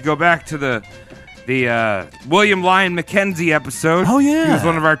him? You go back to the William Lyon Mackenzie episode. Oh, yeah. He was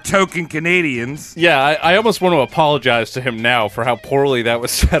one of our token Canadians. Yeah, I almost want to apologize to him now for how poorly that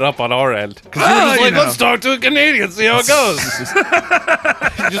was set up on our end. Because we were just like, let's talk to a Canadian, see how it goes.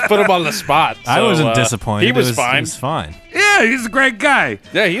 Just put him on the spot. So, I wasn't disappointed. He was fine. He was fine. Yeah, he's a great guy.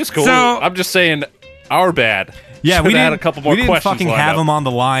 Yeah, he's cool. So- I'm just saying, our bad. Yeah, Should've we didn't had a couple more we didn't questions fucking lined have up. him on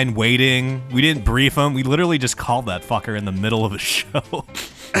the line waiting. We didn't brief him. We literally just called that fucker in the middle of a show.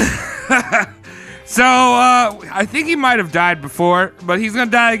 So, I think he might have died before, but he's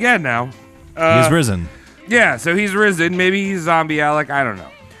gonna die again now. He's risen. Yeah, so he's risen. Maybe he's zombie Alec. I don't know.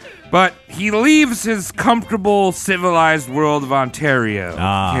 But he leaves his comfortable, civilized world of Ontario,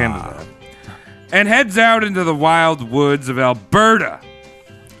 Canada, and heads out into the wild woods of Alberta.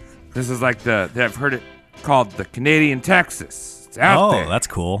 This is like I've heard it called the Canadian Texas. It's out there. Oh, that's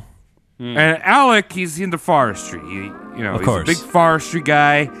cool. And Alec, he's into forestry. Of He's course. a big forestry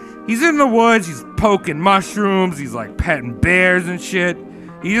guy. He's in the woods. He's poking mushrooms. He's like petting bears and shit.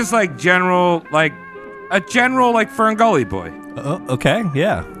 He's just like a general like Fern Gully boy. Okay,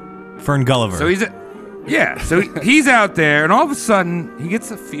 yeah. Fern Gulliver. So he's out there, and all of a sudden he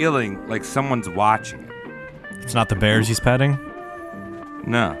gets a feeling like someone's watching him. It's not the bears he's petting?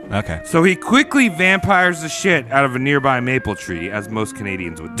 No. Okay. So he quickly vampires the shit out of a nearby maple tree, as most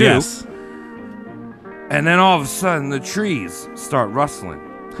Canadians would do. Yes. And then all of a sudden the trees start rustling.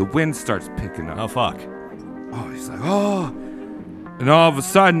 The wind starts picking up. Oh, fuck. Oh, he's like, oh. And all of a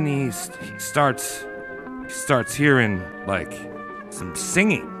sudden he starts hearing like some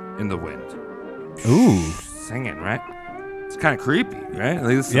singing in the wind. Ooh. Singing, right? It's kind of creepy, right?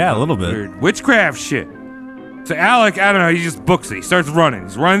 Like, this is Yeah, a some little bit. weird witchcraft shit. So Alec, I don't know, he just books it. He starts running.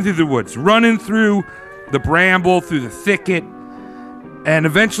 He's running through the woods, running through the bramble, through the thicket, and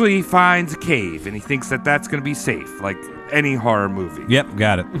eventually he finds a cave, and he thinks that that's going to be safe, like any horror movie. Yep,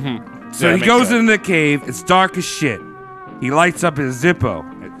 got it. So Yeah, he that goes makes sense. into the cave. It's dark as shit. He lights up his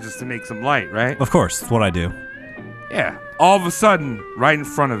Zippo just to make some light, right? Of course, that's what I do. Yeah. All of a sudden, right in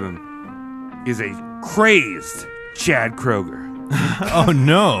front of him is a crazed Chad Kroger. Oh,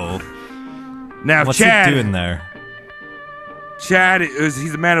 no. Now, What's Chad, he doing there?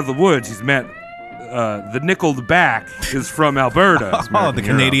 he's a man of the woods. He's met the Nickelback is from Alberta. Oh, the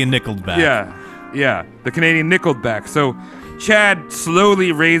Canadian Nickelback. Yeah, the Canadian Nickelback. So Chad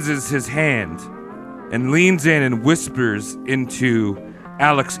slowly raises his hand and leans in and whispers into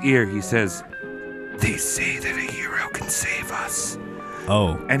Alec's ear. He says, "They say that a hero can save us."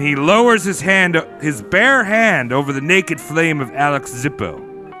 Oh. And he lowers his bare hand over the naked flame of Alec's Zippo.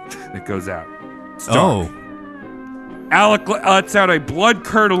 It goes out. It's dark. Oh. Alec lets out a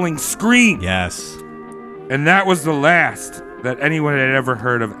blood-curdling scream. Yes. And that was the last that anyone had ever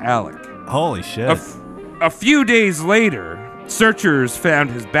heard of Alec. Holy shit. A few days later, searchers found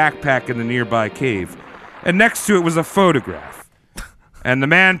his backpack in the nearby cave, and next to it was a photograph. And the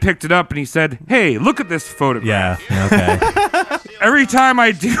man picked it up and he said, "Hey, look at this photograph." Yeah, okay. Every time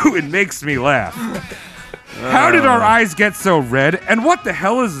I do, it makes me laugh. How did our eyes get so red? And what the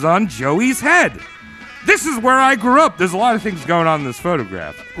hell is on Joey's head? This is where I grew up. There's a lot of things going on in this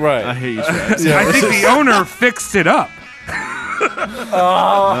photograph. Right. I hate you, Chad. I think the owner fixed it up.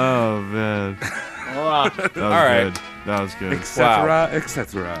 Oh, man. That was All right. good. That was good. Etc.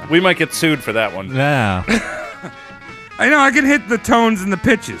 Etc. We might get sued for that one. Yeah. I know, I can hit the tones and the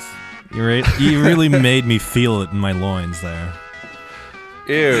pitches. You really made me feel it in my loins there.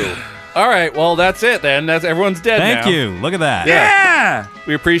 Ew. All right, well, that's it then. Everyone's dead now. Thank you. Look at that. Yeah!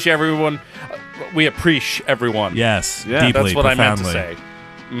 We appreciate everyone. We appreciate everyone. Yes. Yeah, Deeply, That's what I meant to profoundly.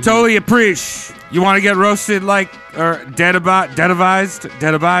 say. Totally appreciate. You want to get roasted or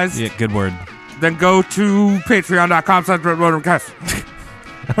deadabized? Yeah, good word. Then go to patreon.com/RotomCast.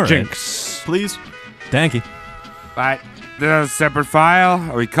 All right. Jinx. Please. Thank you. Bye. There's a separate file.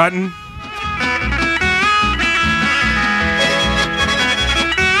 Are we cutting?